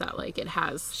yesterday, is that like it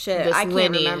has Shit, this I can't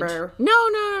lineage. remember.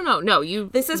 No.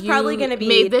 This is you probably going to be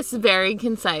made this very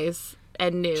concise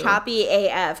and new. choppy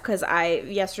AF because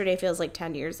yesterday feels like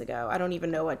 10 years ago. I don't even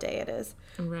know what day it is.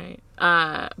 Right.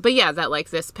 But yeah, that like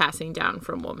this passing down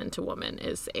from woman to woman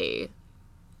is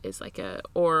like a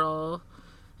oral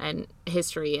and a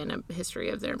history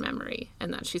of their memory,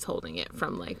 and that she's holding it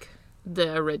from like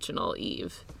the original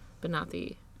Eve, but not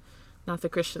the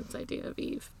Christians' idea of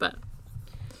Eve. But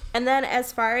and then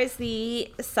as far as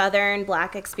the Southern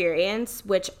Black experience,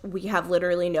 which we have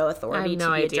literally no authority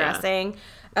to be addressing,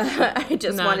 I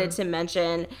just wanted to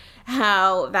mention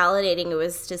how validating it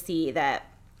was to see that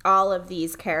all of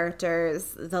these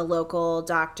characters, the local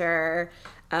doctor,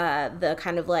 the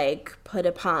kind of like put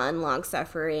upon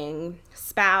long-suffering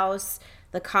spouse,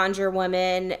 the conjure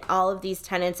woman, all of these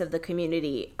tenets of the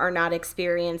community are not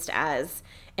experienced as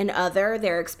an other.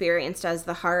 They're experienced as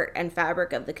the heart and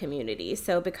fabric of the community.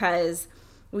 So because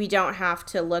we don't have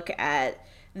to look at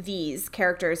these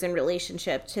characters in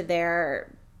relationship to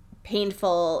their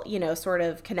painful, sort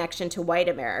of connection to white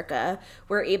America,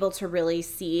 we're able to really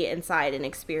see inside and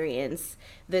experience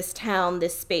this town,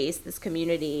 this space, this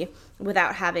community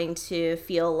without having to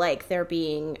feel like they're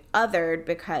being othered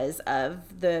because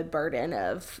of the burden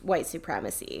of white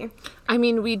supremacy. I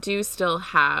mean, we do still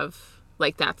have,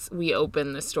 like, we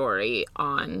open the story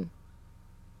on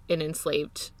an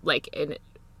enslaved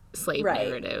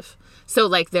narrative. So,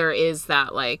 like, there is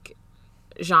that, like,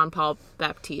 Jean-Paul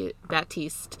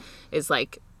Baptiste is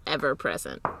like ever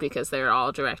present because they're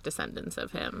all direct descendants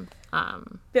of him.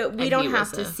 But we don't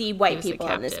have to see white people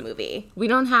in this movie. We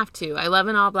don't have to. I love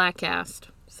an all-black cast,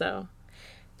 so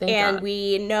thank God.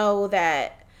 We know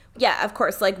that, yeah, of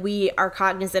course, like we are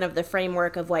cognizant of the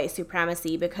framework of white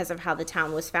supremacy because of how the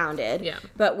town was founded. Yeah.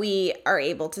 But we are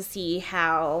able to see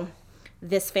how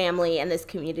this family and this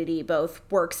community both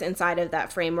works inside of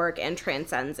that framework and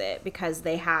transcends it because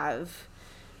they have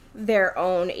their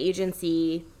own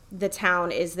agency. The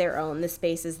town is their own, the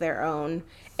space is their own,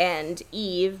 and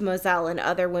Eve, Moselle, and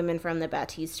other women from the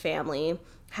Baptiste family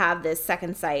have this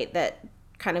second sight that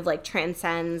kind of like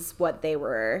transcends what they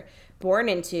were born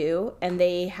into, and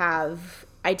they have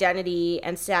identity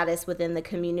and status within the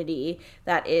community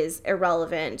that is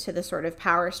irrelevant to the sort of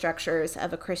power structures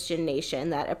of a Christian nation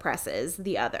that oppresses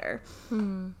the other.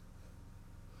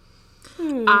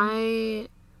 I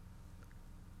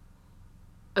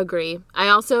agree. I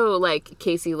also like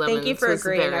Casey Lemons. Thank you for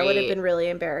agreeing. I would have been really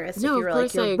embarrassed if you were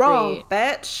like, you're wrong,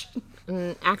 bitch.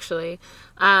 Actually.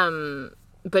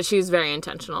 But she was very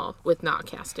intentional with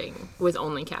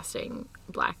only casting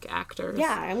black actors.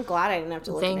 Yeah, I'm glad I didn't have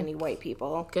to look at any white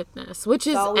people. Goodness. Which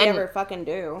is all we ever fucking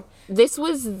do. This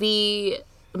was the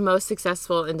most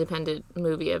successful independent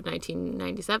movie of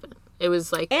 1997. It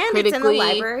was like and critically... it's in the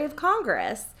Library of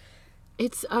Congress.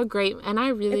 It's a great, and I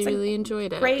really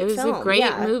enjoyed it. It was film, a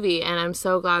great movie, and I'm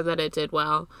so glad that it did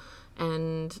well.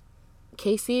 And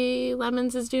Casey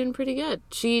Lemons is doing pretty good.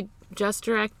 She just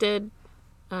directed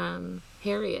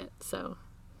Harriet, so.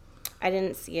 I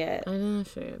didn't see it. I didn't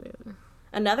see it either.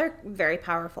 Another very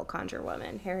powerful conjure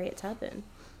woman, Harriet Tubman.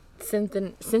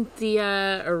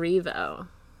 Cynthia Erivo.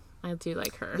 I do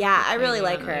like her. Yeah, I really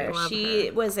like her.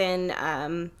 She was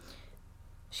in...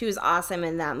 She was awesome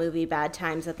in that movie, Bad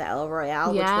Times at the El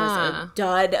Royale, which was a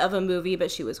dud of a movie,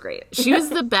 but she was great. She was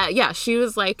the best. Yeah, she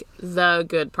was like the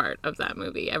good part of that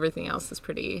movie. Everything else is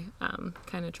pretty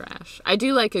kind of trash. I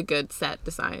do like a good set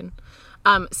design.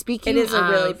 Speaking of... It is a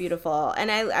really beautiful... And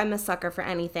I'm a sucker for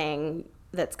anything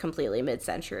that's completely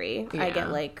mid-century. Yeah. I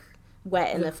get like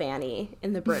wet in the fanny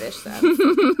in the British sense.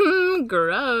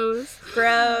 Gross.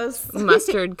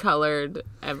 Mustard-colored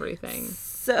everything.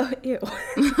 So, ew.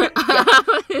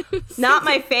 Not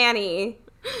my fanny.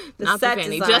 Not the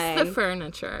fanny, design. Just the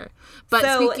furniture. But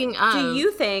so, speaking of... do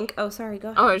you think... Oh, sorry, go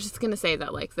ahead. Oh, I was just going to say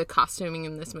that, like, the costuming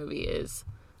in this movie is,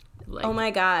 like... Oh, my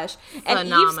gosh.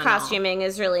 Phenomenal. And Eve's costuming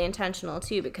is really intentional,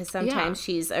 too, because sometimes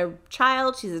she's a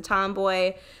child, she's a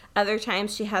tomboy. Other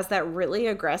times she has that really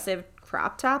aggressive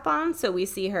crop top on, so we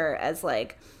see her as,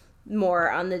 like... more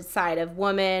on the side of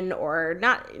woman or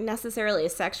not necessarily a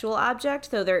sexual object,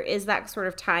 though there is that sort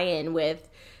of tie-in with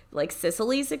like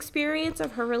Cicely's experience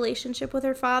of her relationship with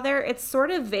her father. It's sort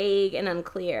of vague and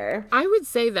unclear. I would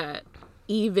say that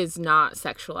Eve is not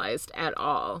sexualized at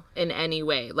all in any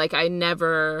way. Like and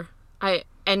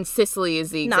Cicely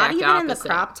is the exact opposite. Not even in the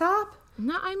crop top?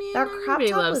 No, I mean, that everybody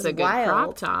crop top loves was a good wild.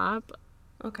 crop top.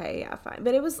 Okay, yeah, fine.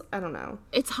 But it was, I don't know.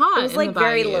 It's hot. It was like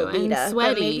very Lolita. And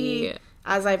sweaty.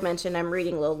 As I've mentioned, I'm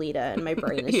reading Lolita, and my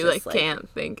brain is you just like can't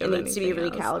think of anything. It needs to be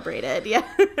recalibrated. Yeah.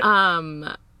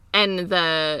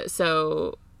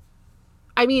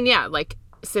 I mean, yeah, like,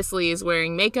 Cicely is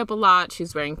wearing makeup a lot.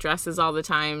 She's wearing dresses all the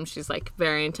time. She's, like,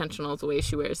 very intentional with the way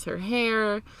she wears her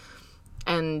hair.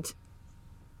 And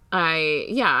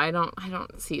I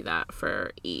don't see that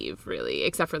for Eve, really,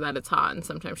 except for that it's hot and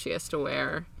sometimes she has to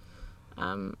wear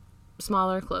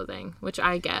smaller clothing, which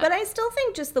I get. But I still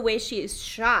think just the way she is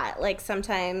shot, like,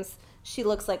 sometimes she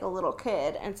looks like a little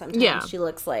kid and sometimes she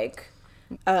looks like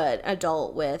an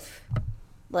adult with,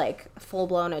 like,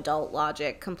 full-blown adult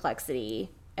logic, complexity,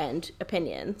 and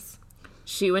opinions.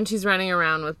 When she's running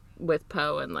around with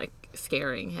Poe and, like,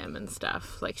 scaring him and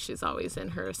stuff, like, she's always in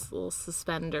her little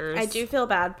suspenders. I do feel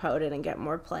bad Poe didn't get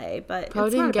more play, but Poe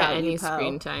didn't get any Poe.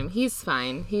 screen time. He's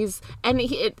fine.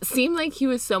 It seemed like he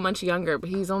was so much younger, but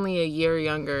he's only a year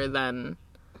younger than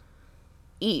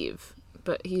Eve.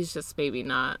 But he's just maybe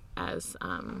not as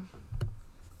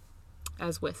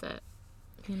with it.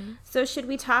 You know? So should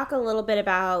we talk a little bit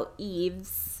about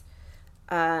Eve's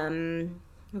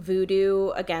voodoo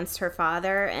against her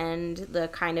father and the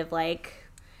kind of, like,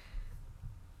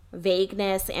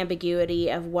 vagueness, ambiguity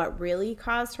of what really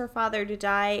caused her father to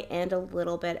die, and a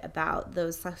little bit about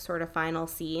those sort of final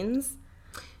scenes?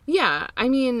 Yeah, I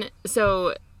mean,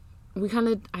 so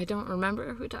I don't remember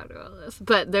if we talked about this,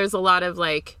 but there's a lot of,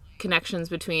 like, connections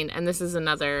between, and this is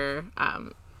another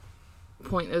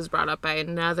point that was brought up by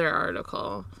another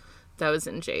article that was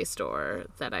in JSTOR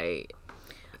that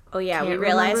Oh, yeah, we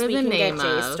realized we can get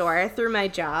JSTOR through my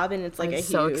job, and it's like a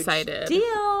so huge excited.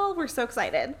 deal. We're so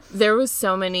excited. There was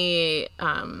so many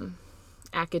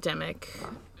academic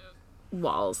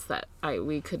walls that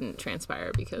we couldn't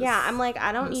transpire because I'm like,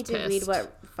 I don't need to pissed. read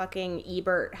what fucking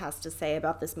Ebert has to say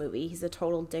about this movie. He's a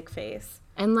total dick face.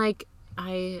 And, like,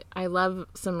 I love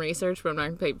some research, but I'm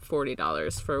not going to pay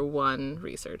 $40 for one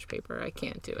research paper. I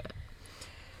can't do it.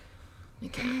 I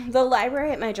can't. The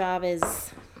library at my job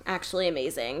is actually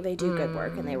amazing. They do good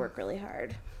work and they work really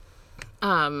hard.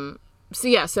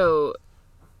 So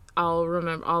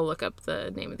I'll look up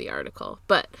the name of the article,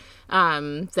 but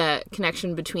the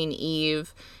connection between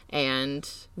Eve and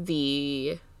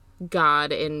the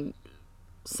god in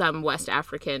some West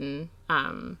African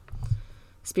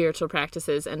spiritual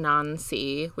practices,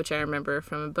 Anansi, which I remember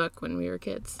from a book when we were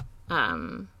kids,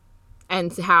 and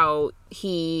how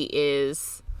he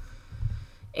is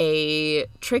a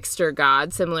trickster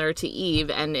god similar to Eve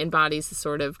and embodies a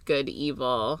sort of good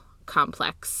evil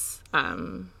complex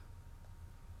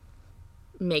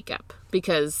makeup,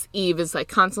 because Eve is, like,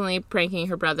 constantly pranking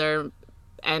her brother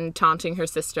and taunting her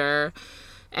sister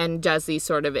and does these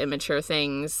sort of immature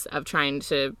things of trying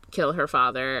to kill her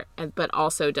father, but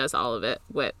also does all of it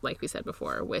with, like we said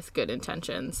before, with good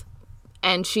intentions.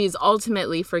 And she's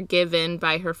ultimately forgiven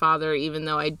by her father, even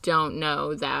though I don't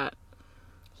know that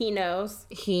he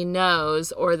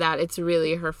knows or that it's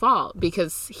really her fault,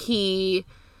 because she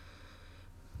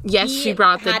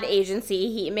had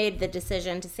agency. He made the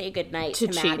decision to say goodnight to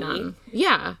Maddie.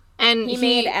 Yeah. And he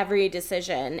made every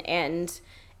decision. And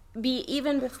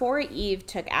even before Eve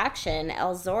took action,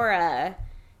 Elzora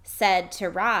said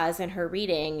to Roz in her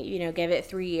reading, give it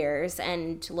 3 years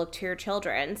and to look to your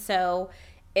children. So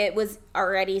it was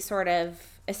already sort of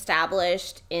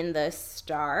established in the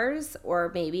stars,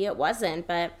 or maybe it wasn't,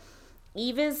 but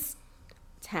Eve is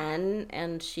 10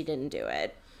 and she didn't do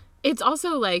it. It's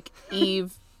also like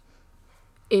Eve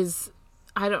is,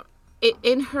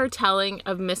 in her telling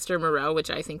of Mr. Moreau, which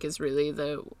I think is really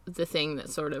the thing that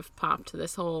sort of popped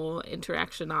this whole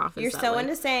interaction off. You're so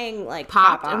into saying, like,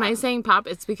 pop. Am Am I saying pop?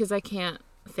 It's because I can't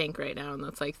think right now, and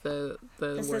that's, like, the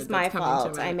this word is my that's coming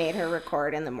fault. to mind. I made her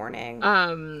record in the morning.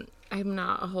 I'm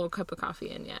not a whole cup of coffee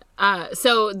in yet.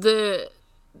 So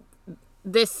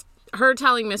her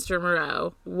telling Mr.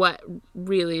 Moreau what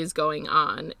really is going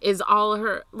on is all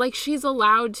her, like, she's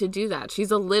allowed to do that. She's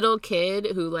a little kid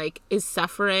who, like, is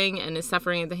suffering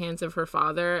at the hands of her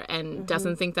father and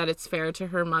doesn't think that it's fair to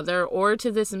her mother or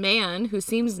to this man who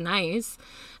seems nice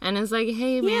and is like,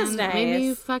 hey, man, maybe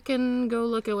you fucking go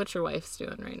look at what your wife's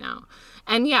doing right now.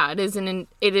 And yeah, it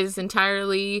is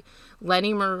entirely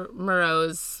Lenny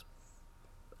Moreau's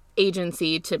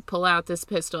agency to pull out this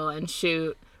pistol and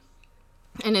shoot,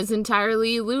 and it's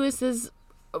entirely Lewis's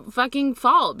fucking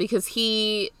fault because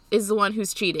he is the one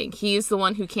who's cheating. He's the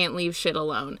one who can't leave shit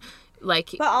alone. Like,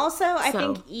 but also, I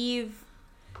think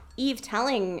Eve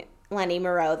telling Lenny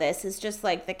Moreau this is just,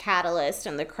 like, the catalyst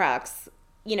and the crux.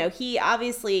 He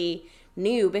obviously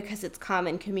knew because it's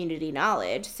common community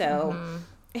knowledge. So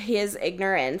his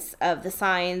ignorance of the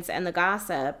signs and the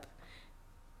gossip,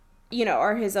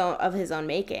 are his own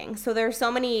making. So there are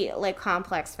so many, like,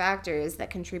 complex factors that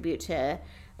contribute to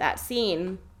that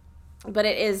scene, but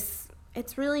it is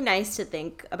it's really nice to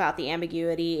think about the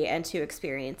ambiguity and to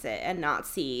experience it and not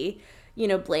see,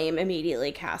 blame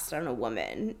immediately cast on a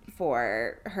woman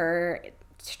for her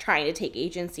trying to take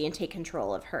agency and take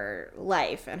control of her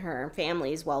life and her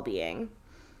family's well-being.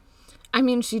 I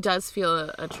mean, she does feel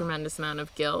a tremendous amount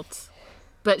of guilt,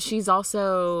 but she's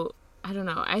also, I don't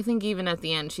know, I think even at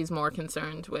the end she's more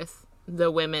concerned with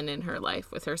the women in her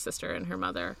life, with her sister and her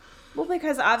mother. Well,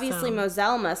 because obviously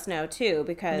Moselle must know too,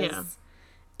 because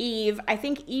I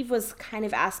think Eve was kind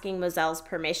of asking Moselle's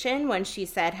permission when she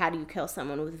said, how do you kill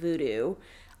someone with voodoo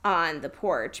on the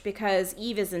porch? Because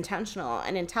Eve is intentional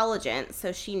and intelligent,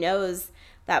 so she knows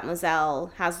that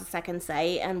Moselle has a second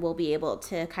sight and will be able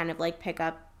to kind of like pick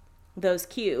up those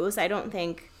cues. I don't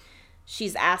think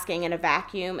she's asking in a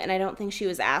vacuum, and I don't think she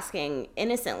was asking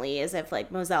innocently as if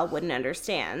like Moselle wouldn't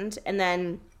understand. And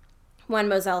then when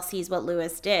Moselle sees what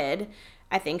Louis did,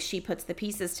 I think she puts the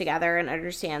pieces together and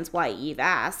understands why Eve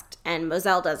asked, and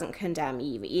Moselle doesn't condemn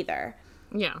Eve either.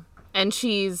 Yeah. And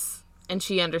she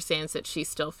understands that she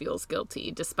still feels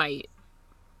guilty despite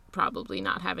probably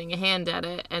not having a hand at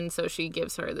it, and so she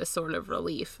gives her this sort of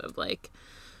relief of like,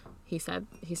 he said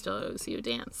he still owes you a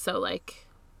dance. So like,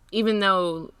 even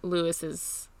though Louis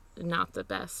is not the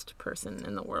best person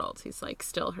in the world, he's like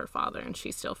still her father, and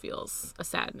she still feels a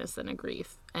sadness and a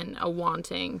grief and a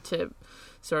wanting to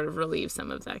sort of relieve some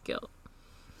of that guilt.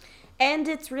 And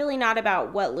it's really not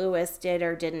about what Louis did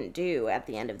or didn't do at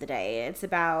the end of the day. It's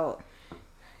about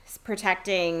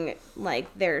protecting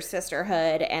like their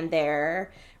sisterhood and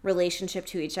their relationship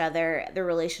to each other, their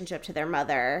relationship to their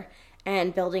mother,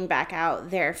 and building back out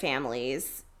their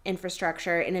family's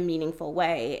infrastructure in a meaningful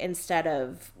way instead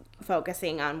of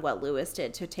focusing on what Louis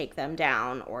did to take them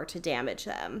down or to damage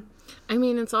them. I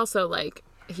mean, it's also like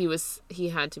he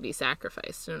had to be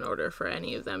sacrificed in order for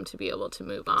any of them to be able to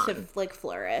move on. To like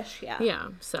flourish, yeah. Yeah,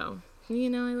 so, I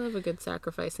love a good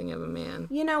sacrificing of a man.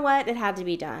 You know what? It had to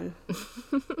be done.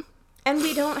 And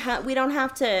we don't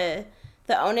have to,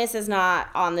 the onus is not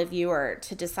on the viewer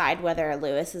to decide whether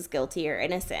Louis is guilty or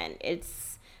innocent.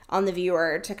 It's on the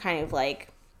viewer to kind of like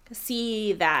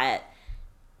see that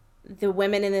the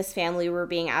women in this family were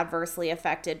being adversely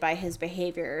affected by his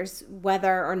behaviors,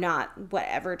 whether or not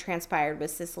whatever transpired with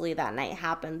Cicely that night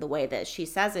happened the way that she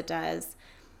says it does.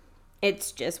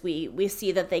 It's just we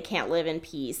see that they can't live in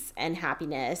peace and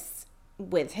happiness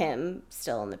with him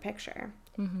still in the picture.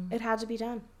 Mm-hmm. It had to be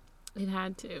done. It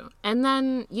had to. And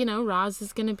then, Roz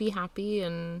is going to be happy,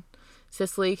 and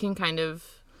Cicely can kind of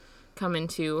come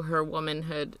into her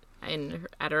womanhood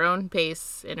at her own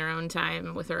pace, in her own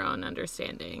time, with her own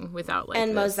understanding, without like.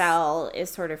 And Moselle is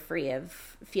sort of free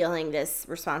of feeling this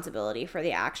responsibility for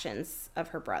the actions of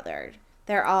her brother.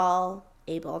 They're all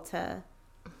able to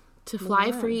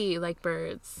fly free like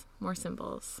birds. More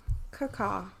symbols.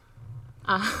 Caw.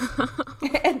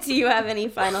 Do you have any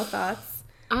final thoughts?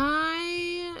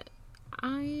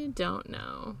 I don't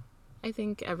know. I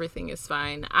think everything is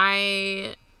fine.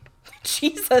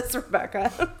 Jesus,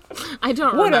 Rebecca. I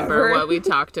don't remember what we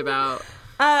talked about.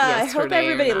 I hope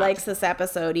everybody likes this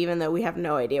episode, even though we have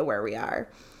no idea where we are.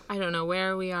 I don't know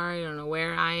where we are. I don't know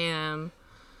where I am.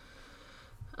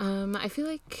 I feel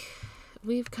like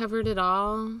we've covered it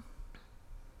all.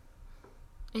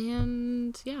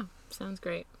 And yeah, sounds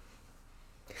great.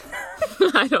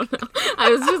 I don't know. I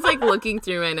was just like looking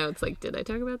through my notes, like, did I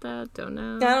talk about that? Don't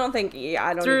know. I don't think.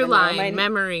 I don't. Through line,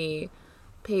 memory,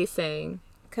 pacing,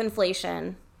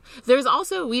 conflation. There's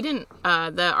also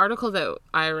the article that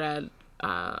I read.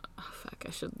 I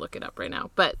should look it up right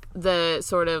now. But the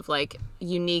sort of like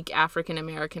unique African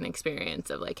American experience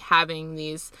of like having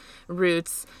these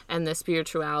roots and the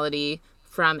spirituality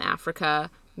from Africa.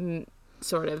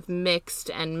 Sort of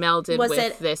mixed and melded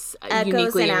with this uniquely.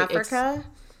 Echoes in Africa?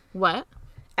 What?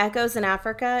 Echoes in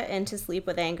Africa and To Sleep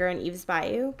with Anger in Eve's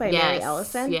Bayou by Mary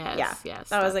Ellison. Yes.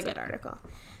 That was a good article.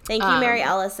 Thank you, Mary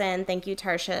Ellison. Thank you,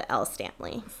 Tarsha L.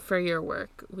 Stanley. For your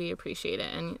work. We appreciate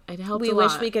it. And it helped a lot. We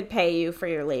wish we could pay you for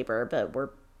your labor, but we're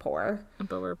poor.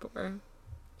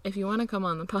 If you want to come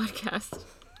on the podcast...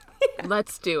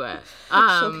 Let's do it.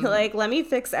 She'll be like, let me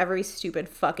fix every stupid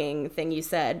fucking thing you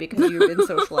said because you've been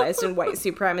socialized in white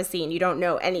supremacy and you don't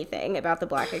know anything about the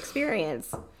Black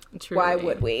experience. Truly.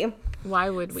 Why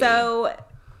would we? So,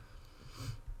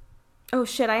 oh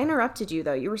shit, I interrupted you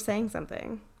though. You were saying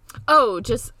something. Oh,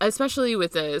 just especially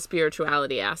with the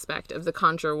spirituality aspect of the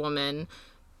conjure woman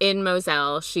in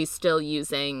Moselle, she's still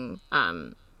using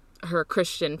her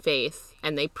Christian faith,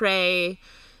 and they pray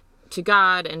to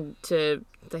God and to...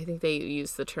 I think they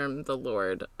use the term the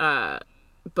Lord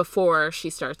before she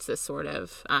starts this sort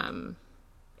of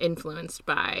influenced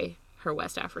by her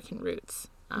West African roots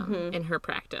in her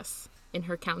practice. in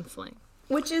her counseling.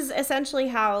 Which is essentially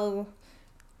how,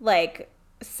 like,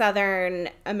 Southern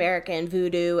American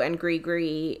voodoo and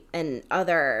Gree and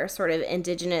other sort of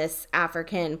indigenous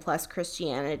African plus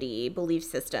Christianity belief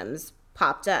systems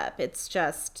popped up. It's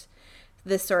just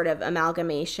this sort of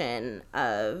amalgamation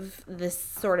of this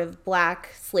sort of black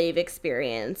slave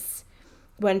experience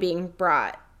when being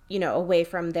brought, you know, away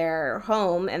from their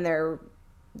home and their,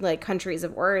 like, countries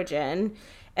of origin,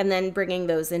 and then bringing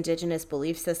those indigenous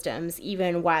belief systems,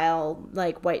 even while,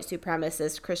 like, white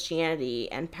supremacist Christianity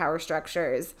and power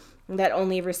structures that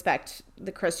only respect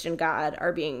the Christian God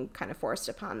are being kind of forced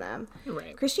upon them.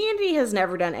 Right. Christianity has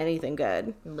never done anything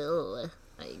good.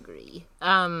 I agree.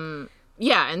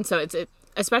 Yeah, and so it's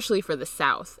especially for the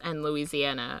South and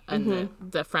Louisiana and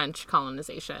the French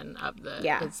colonization of the,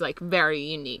 it's like very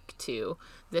unique to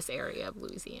this area of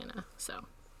Louisiana. So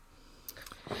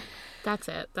that's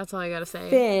it. That's all I gotta say.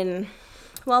 Finn.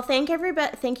 Well, thank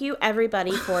you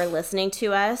everybody for listening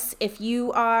to us. If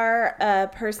you are a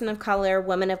person of color,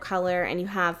 woman of color, and you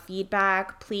have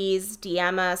feedback, please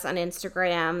DM us on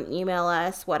Instagram, email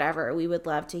us, whatever. We would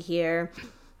love to hear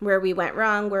where we went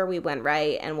wrong, where we went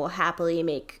right, and we'll happily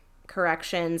make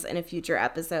corrections in a future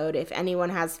episode if anyone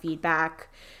has feedback.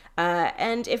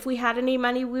 And if we had any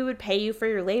money, we would pay you for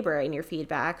your labor and your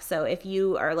feedback. So if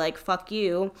you are like, fuck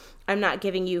you, I'm not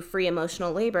giving you free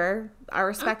emotional labor, I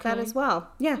respect that as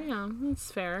well. Yeah. Yeah,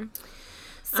 that's fair.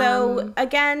 So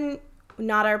again,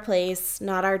 not our place,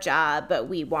 not our job, but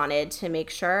we wanted to make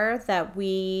sure that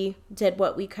we did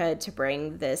what we could to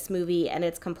bring this movie and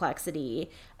its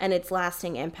complexity and its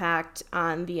lasting impact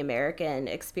on the American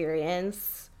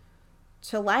experience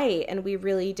to light. And we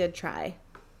really did try.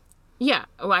 Yeah,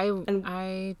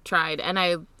 I tried,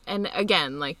 and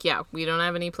again, like, yeah, we don't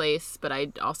have any place, but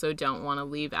I also don't want to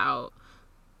leave out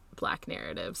black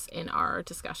narratives in our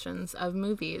discussions of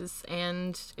movies,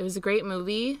 and it was a great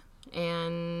movie,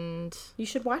 and you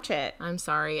should watch it. I'm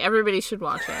sorry, everybody should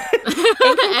watch it.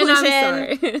 In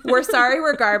conclusion, we're sorry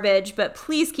we're garbage, but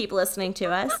please keep listening to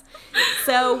us.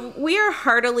 So we are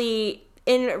heartily...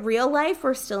 In real life,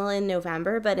 we're still in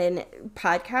November, but in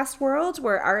podcast world,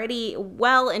 we're already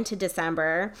well into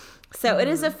December. So it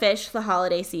is the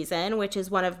holiday season, which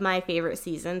is one of my favorite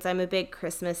seasons. I'm a big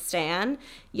Christmas stan.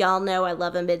 Y'all know I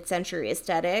love a mid-century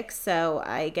aesthetic, so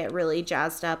I get really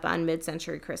jazzed up on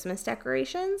mid-century Christmas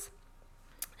decorations.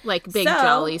 Like big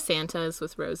jolly Santas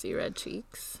with rosy red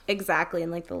cheeks. Exactly,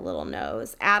 and like the little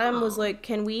nose. Adam was like,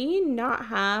 can we not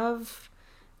have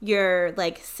your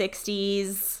like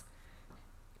 60s...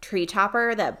 tree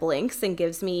topper that blinks and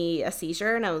gives me a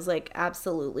seizure? And I was like,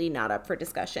 absolutely not up for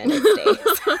discussion. It stays.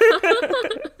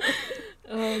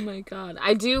 Oh my god,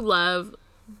 I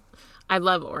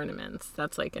love ornaments.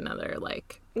 That's like another,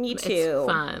 like, me too,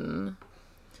 it's fun.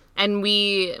 And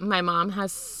my mom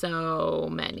has so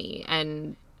many,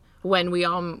 and when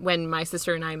my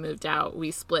sister and I moved out, we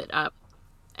split up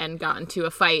and got into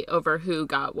a fight over who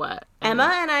got what.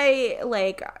 Emma and I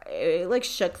like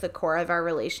shook the core of our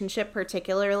relationship,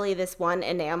 particularly this one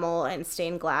enamel and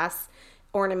stained glass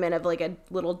ornament of like a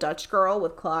little Dutch girl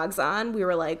with clogs on. We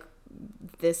were like,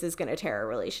 this is gonna tear our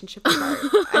relationship apart.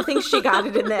 I think she got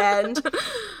it in the end.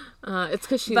 It's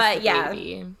because she's the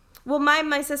baby. Well,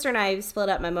 my sister and I split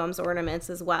up my mom's ornaments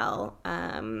as well.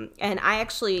 And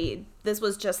this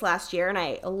was just last year, and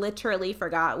I literally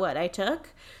forgot what I took.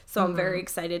 So I'm very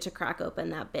excited to crack open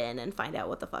that bin and find out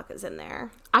what the fuck is in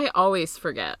there. I always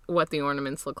forget what the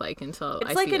ornaments look like until I see them.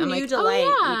 It's like a new delight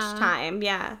each time.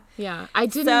 Yeah. Yeah. I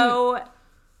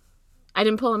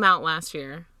didn't pull them out last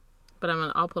year, but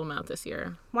I'll pull them out this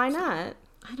year. Why not?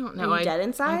 I don't know. Are you dead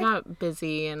inside? I got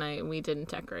busy and we didn't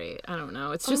decorate. I don't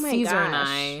know. It's just Caesar and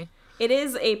I. It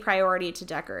is a priority to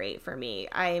decorate for me.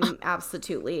 I'm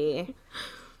absolutely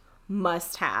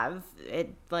must have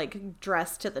it, like,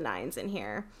 dressed to the nines in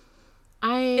here.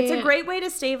 It's a great way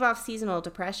to stave off seasonal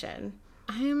depression.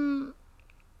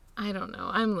 I don't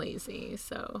know. I'm lazy,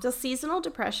 so. Does seasonal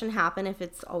depression happen if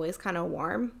it's always kind of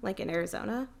warm, like in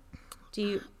Arizona?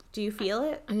 Do you feel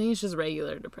it? I think it's just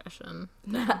regular depression.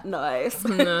 Nice.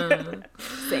 No.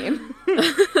 Same.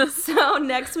 So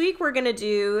next week we're going to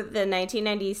do the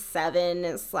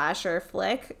 1997 slasher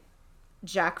flick,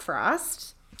 Jack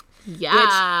Frost. Yeah. Which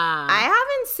I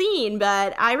haven't seen,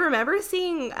 but I remember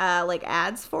seeing like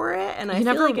ads for it, and I feel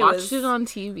never like watched it on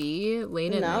TV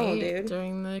late at night dude.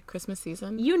 During the Christmas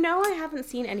season. You know, I haven't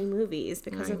seen any movies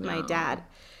because of my dad.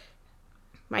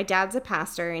 My dad's a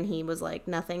pastor, and he was like,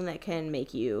 nothing that can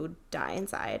make you die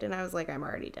inside. And I was like, I'm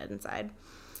already dead inside.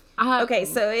 Okay,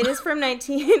 so it is from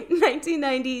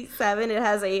 1997. It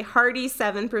has a hearty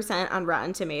 7% on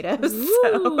Rotten Tomatoes.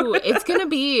 Ooh, it's going to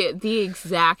be the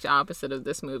exact opposite of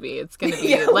this movie. It's going to be,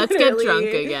 Yeah, let's get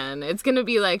literally. drunk again. It's going to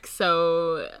be like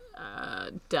so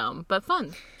dumb, but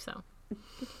fun. So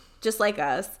Just like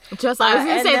us. just, I was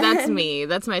going to say, then- that's me.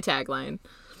 That's my tagline.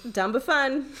 Dumb but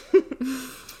fun.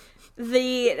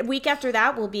 The week after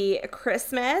that will be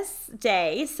Christmas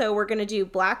Day. So we're going to do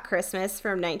Black Christmas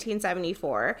from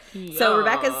 1974. So Yeah.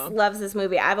 Rebecca loves this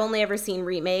movie. I've only ever seen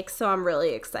remakes, so I'm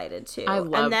really excited too. I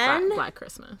love and then Black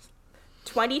Christmas.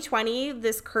 2020,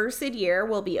 this cursed year,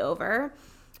 will be over.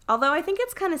 Although I think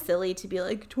it's kind of silly to be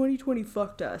like, 2020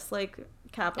 fucked us. Like,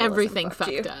 capitalism Everything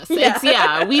fucked you. fucked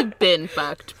us. We've been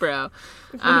fucked, bro.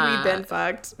 We've been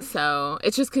fucked. So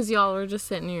it's just because y'all were just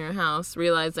sitting in your house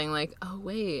realizing like, oh,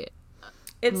 wait.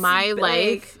 It's My big.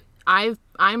 life,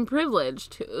 I'm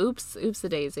privileged. Oops a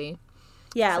daisy.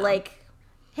 Yeah, So. like,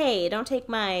 hey, don't take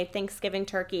my Thanksgiving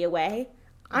turkey away.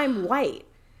 I'm white.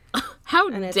 How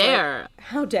And it's dare. like,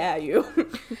 how dare you?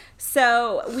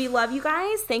 So we love you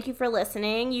guys. Thank you for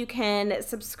listening. You can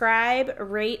subscribe,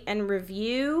 rate, and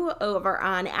review over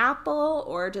on Apple,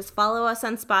 or just follow us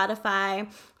on Spotify.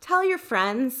 Tell your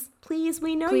friends. Please,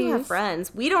 we know you have Please.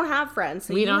 friends. We don't have friends,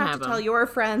 so We you don't have have to them. tell your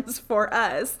friends for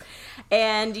us.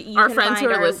 And you Our can friends who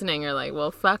find are listening are like,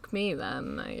 well, fuck me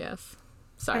then, I guess.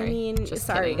 Sorry. I mean, Just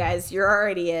sorry, kidding. guys. You're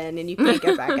already in, and you can't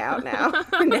get back out now.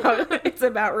 Now it's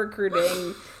about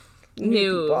recruiting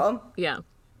new people. Yeah.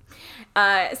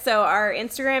 So our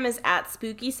Instagram is at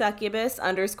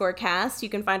spookysuccubus_cast. You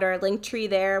can find our link tree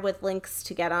there with links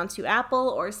to get onto Apple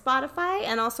or Spotify,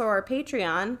 and also our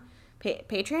Patreon.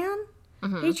 Patreon?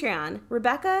 Mm-hmm. Patreon.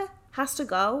 Rebecca has to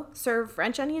go serve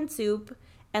French onion soup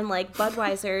and like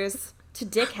Budweiser's to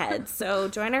dickheads. So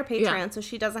join our Patreon Yeah. so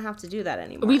she doesn't have to do that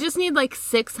anymore. We just need like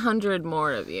 600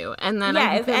 more of you. And then I yeah,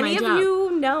 can if quit any my of job.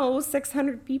 you know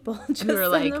 600 people, just We were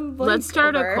send like, them let's links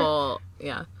start over. a cult.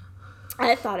 Yeah.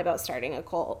 I thought about starting a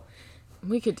cult.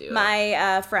 We could do it.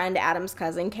 My friend Adam's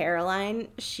cousin Caroline,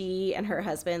 she and her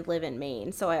husband live in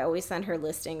Maine, so I always send her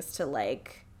listings to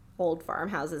like old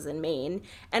farmhouses in Maine.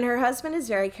 And her husband is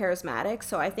very charismatic,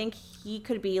 so I think he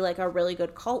could be like a really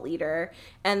good cult leader,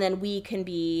 and then we can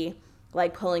be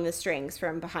like pulling the strings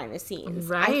from behind the scenes.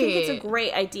 I think it's a Right.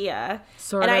 great idea.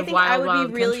 Sort and of I think wild, I would wild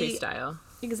be really country style.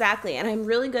 exactly, and I'm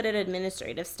really good at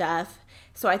administrative stuff,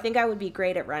 so I think I would be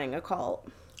great at running a cult.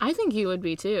 I think you would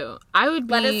be too. I would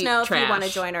be Let us know trash, if you want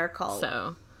to join our cult.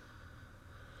 So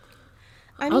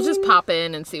I I'll just mean, pop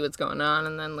in and see what's going on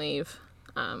and then leave.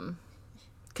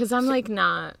 Because I'm like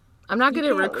not. I'm not good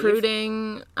at can't leave.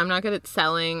 recruiting. I'm not good at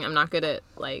selling. I'm not good at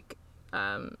like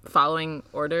following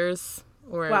orders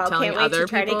or Wow, telling can't wait other to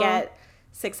try people. to get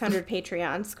 600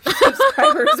 Patreon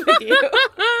subscribers with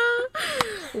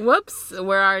you. Whoops,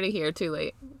 we're already here. Too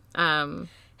late.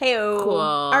 Hey, Cool.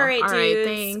 All right, All right, dudes.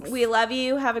 thanks. We love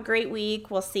you. Have a great week.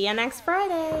 We'll see you next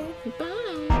Friday.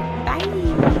 Bye.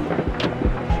 Bye.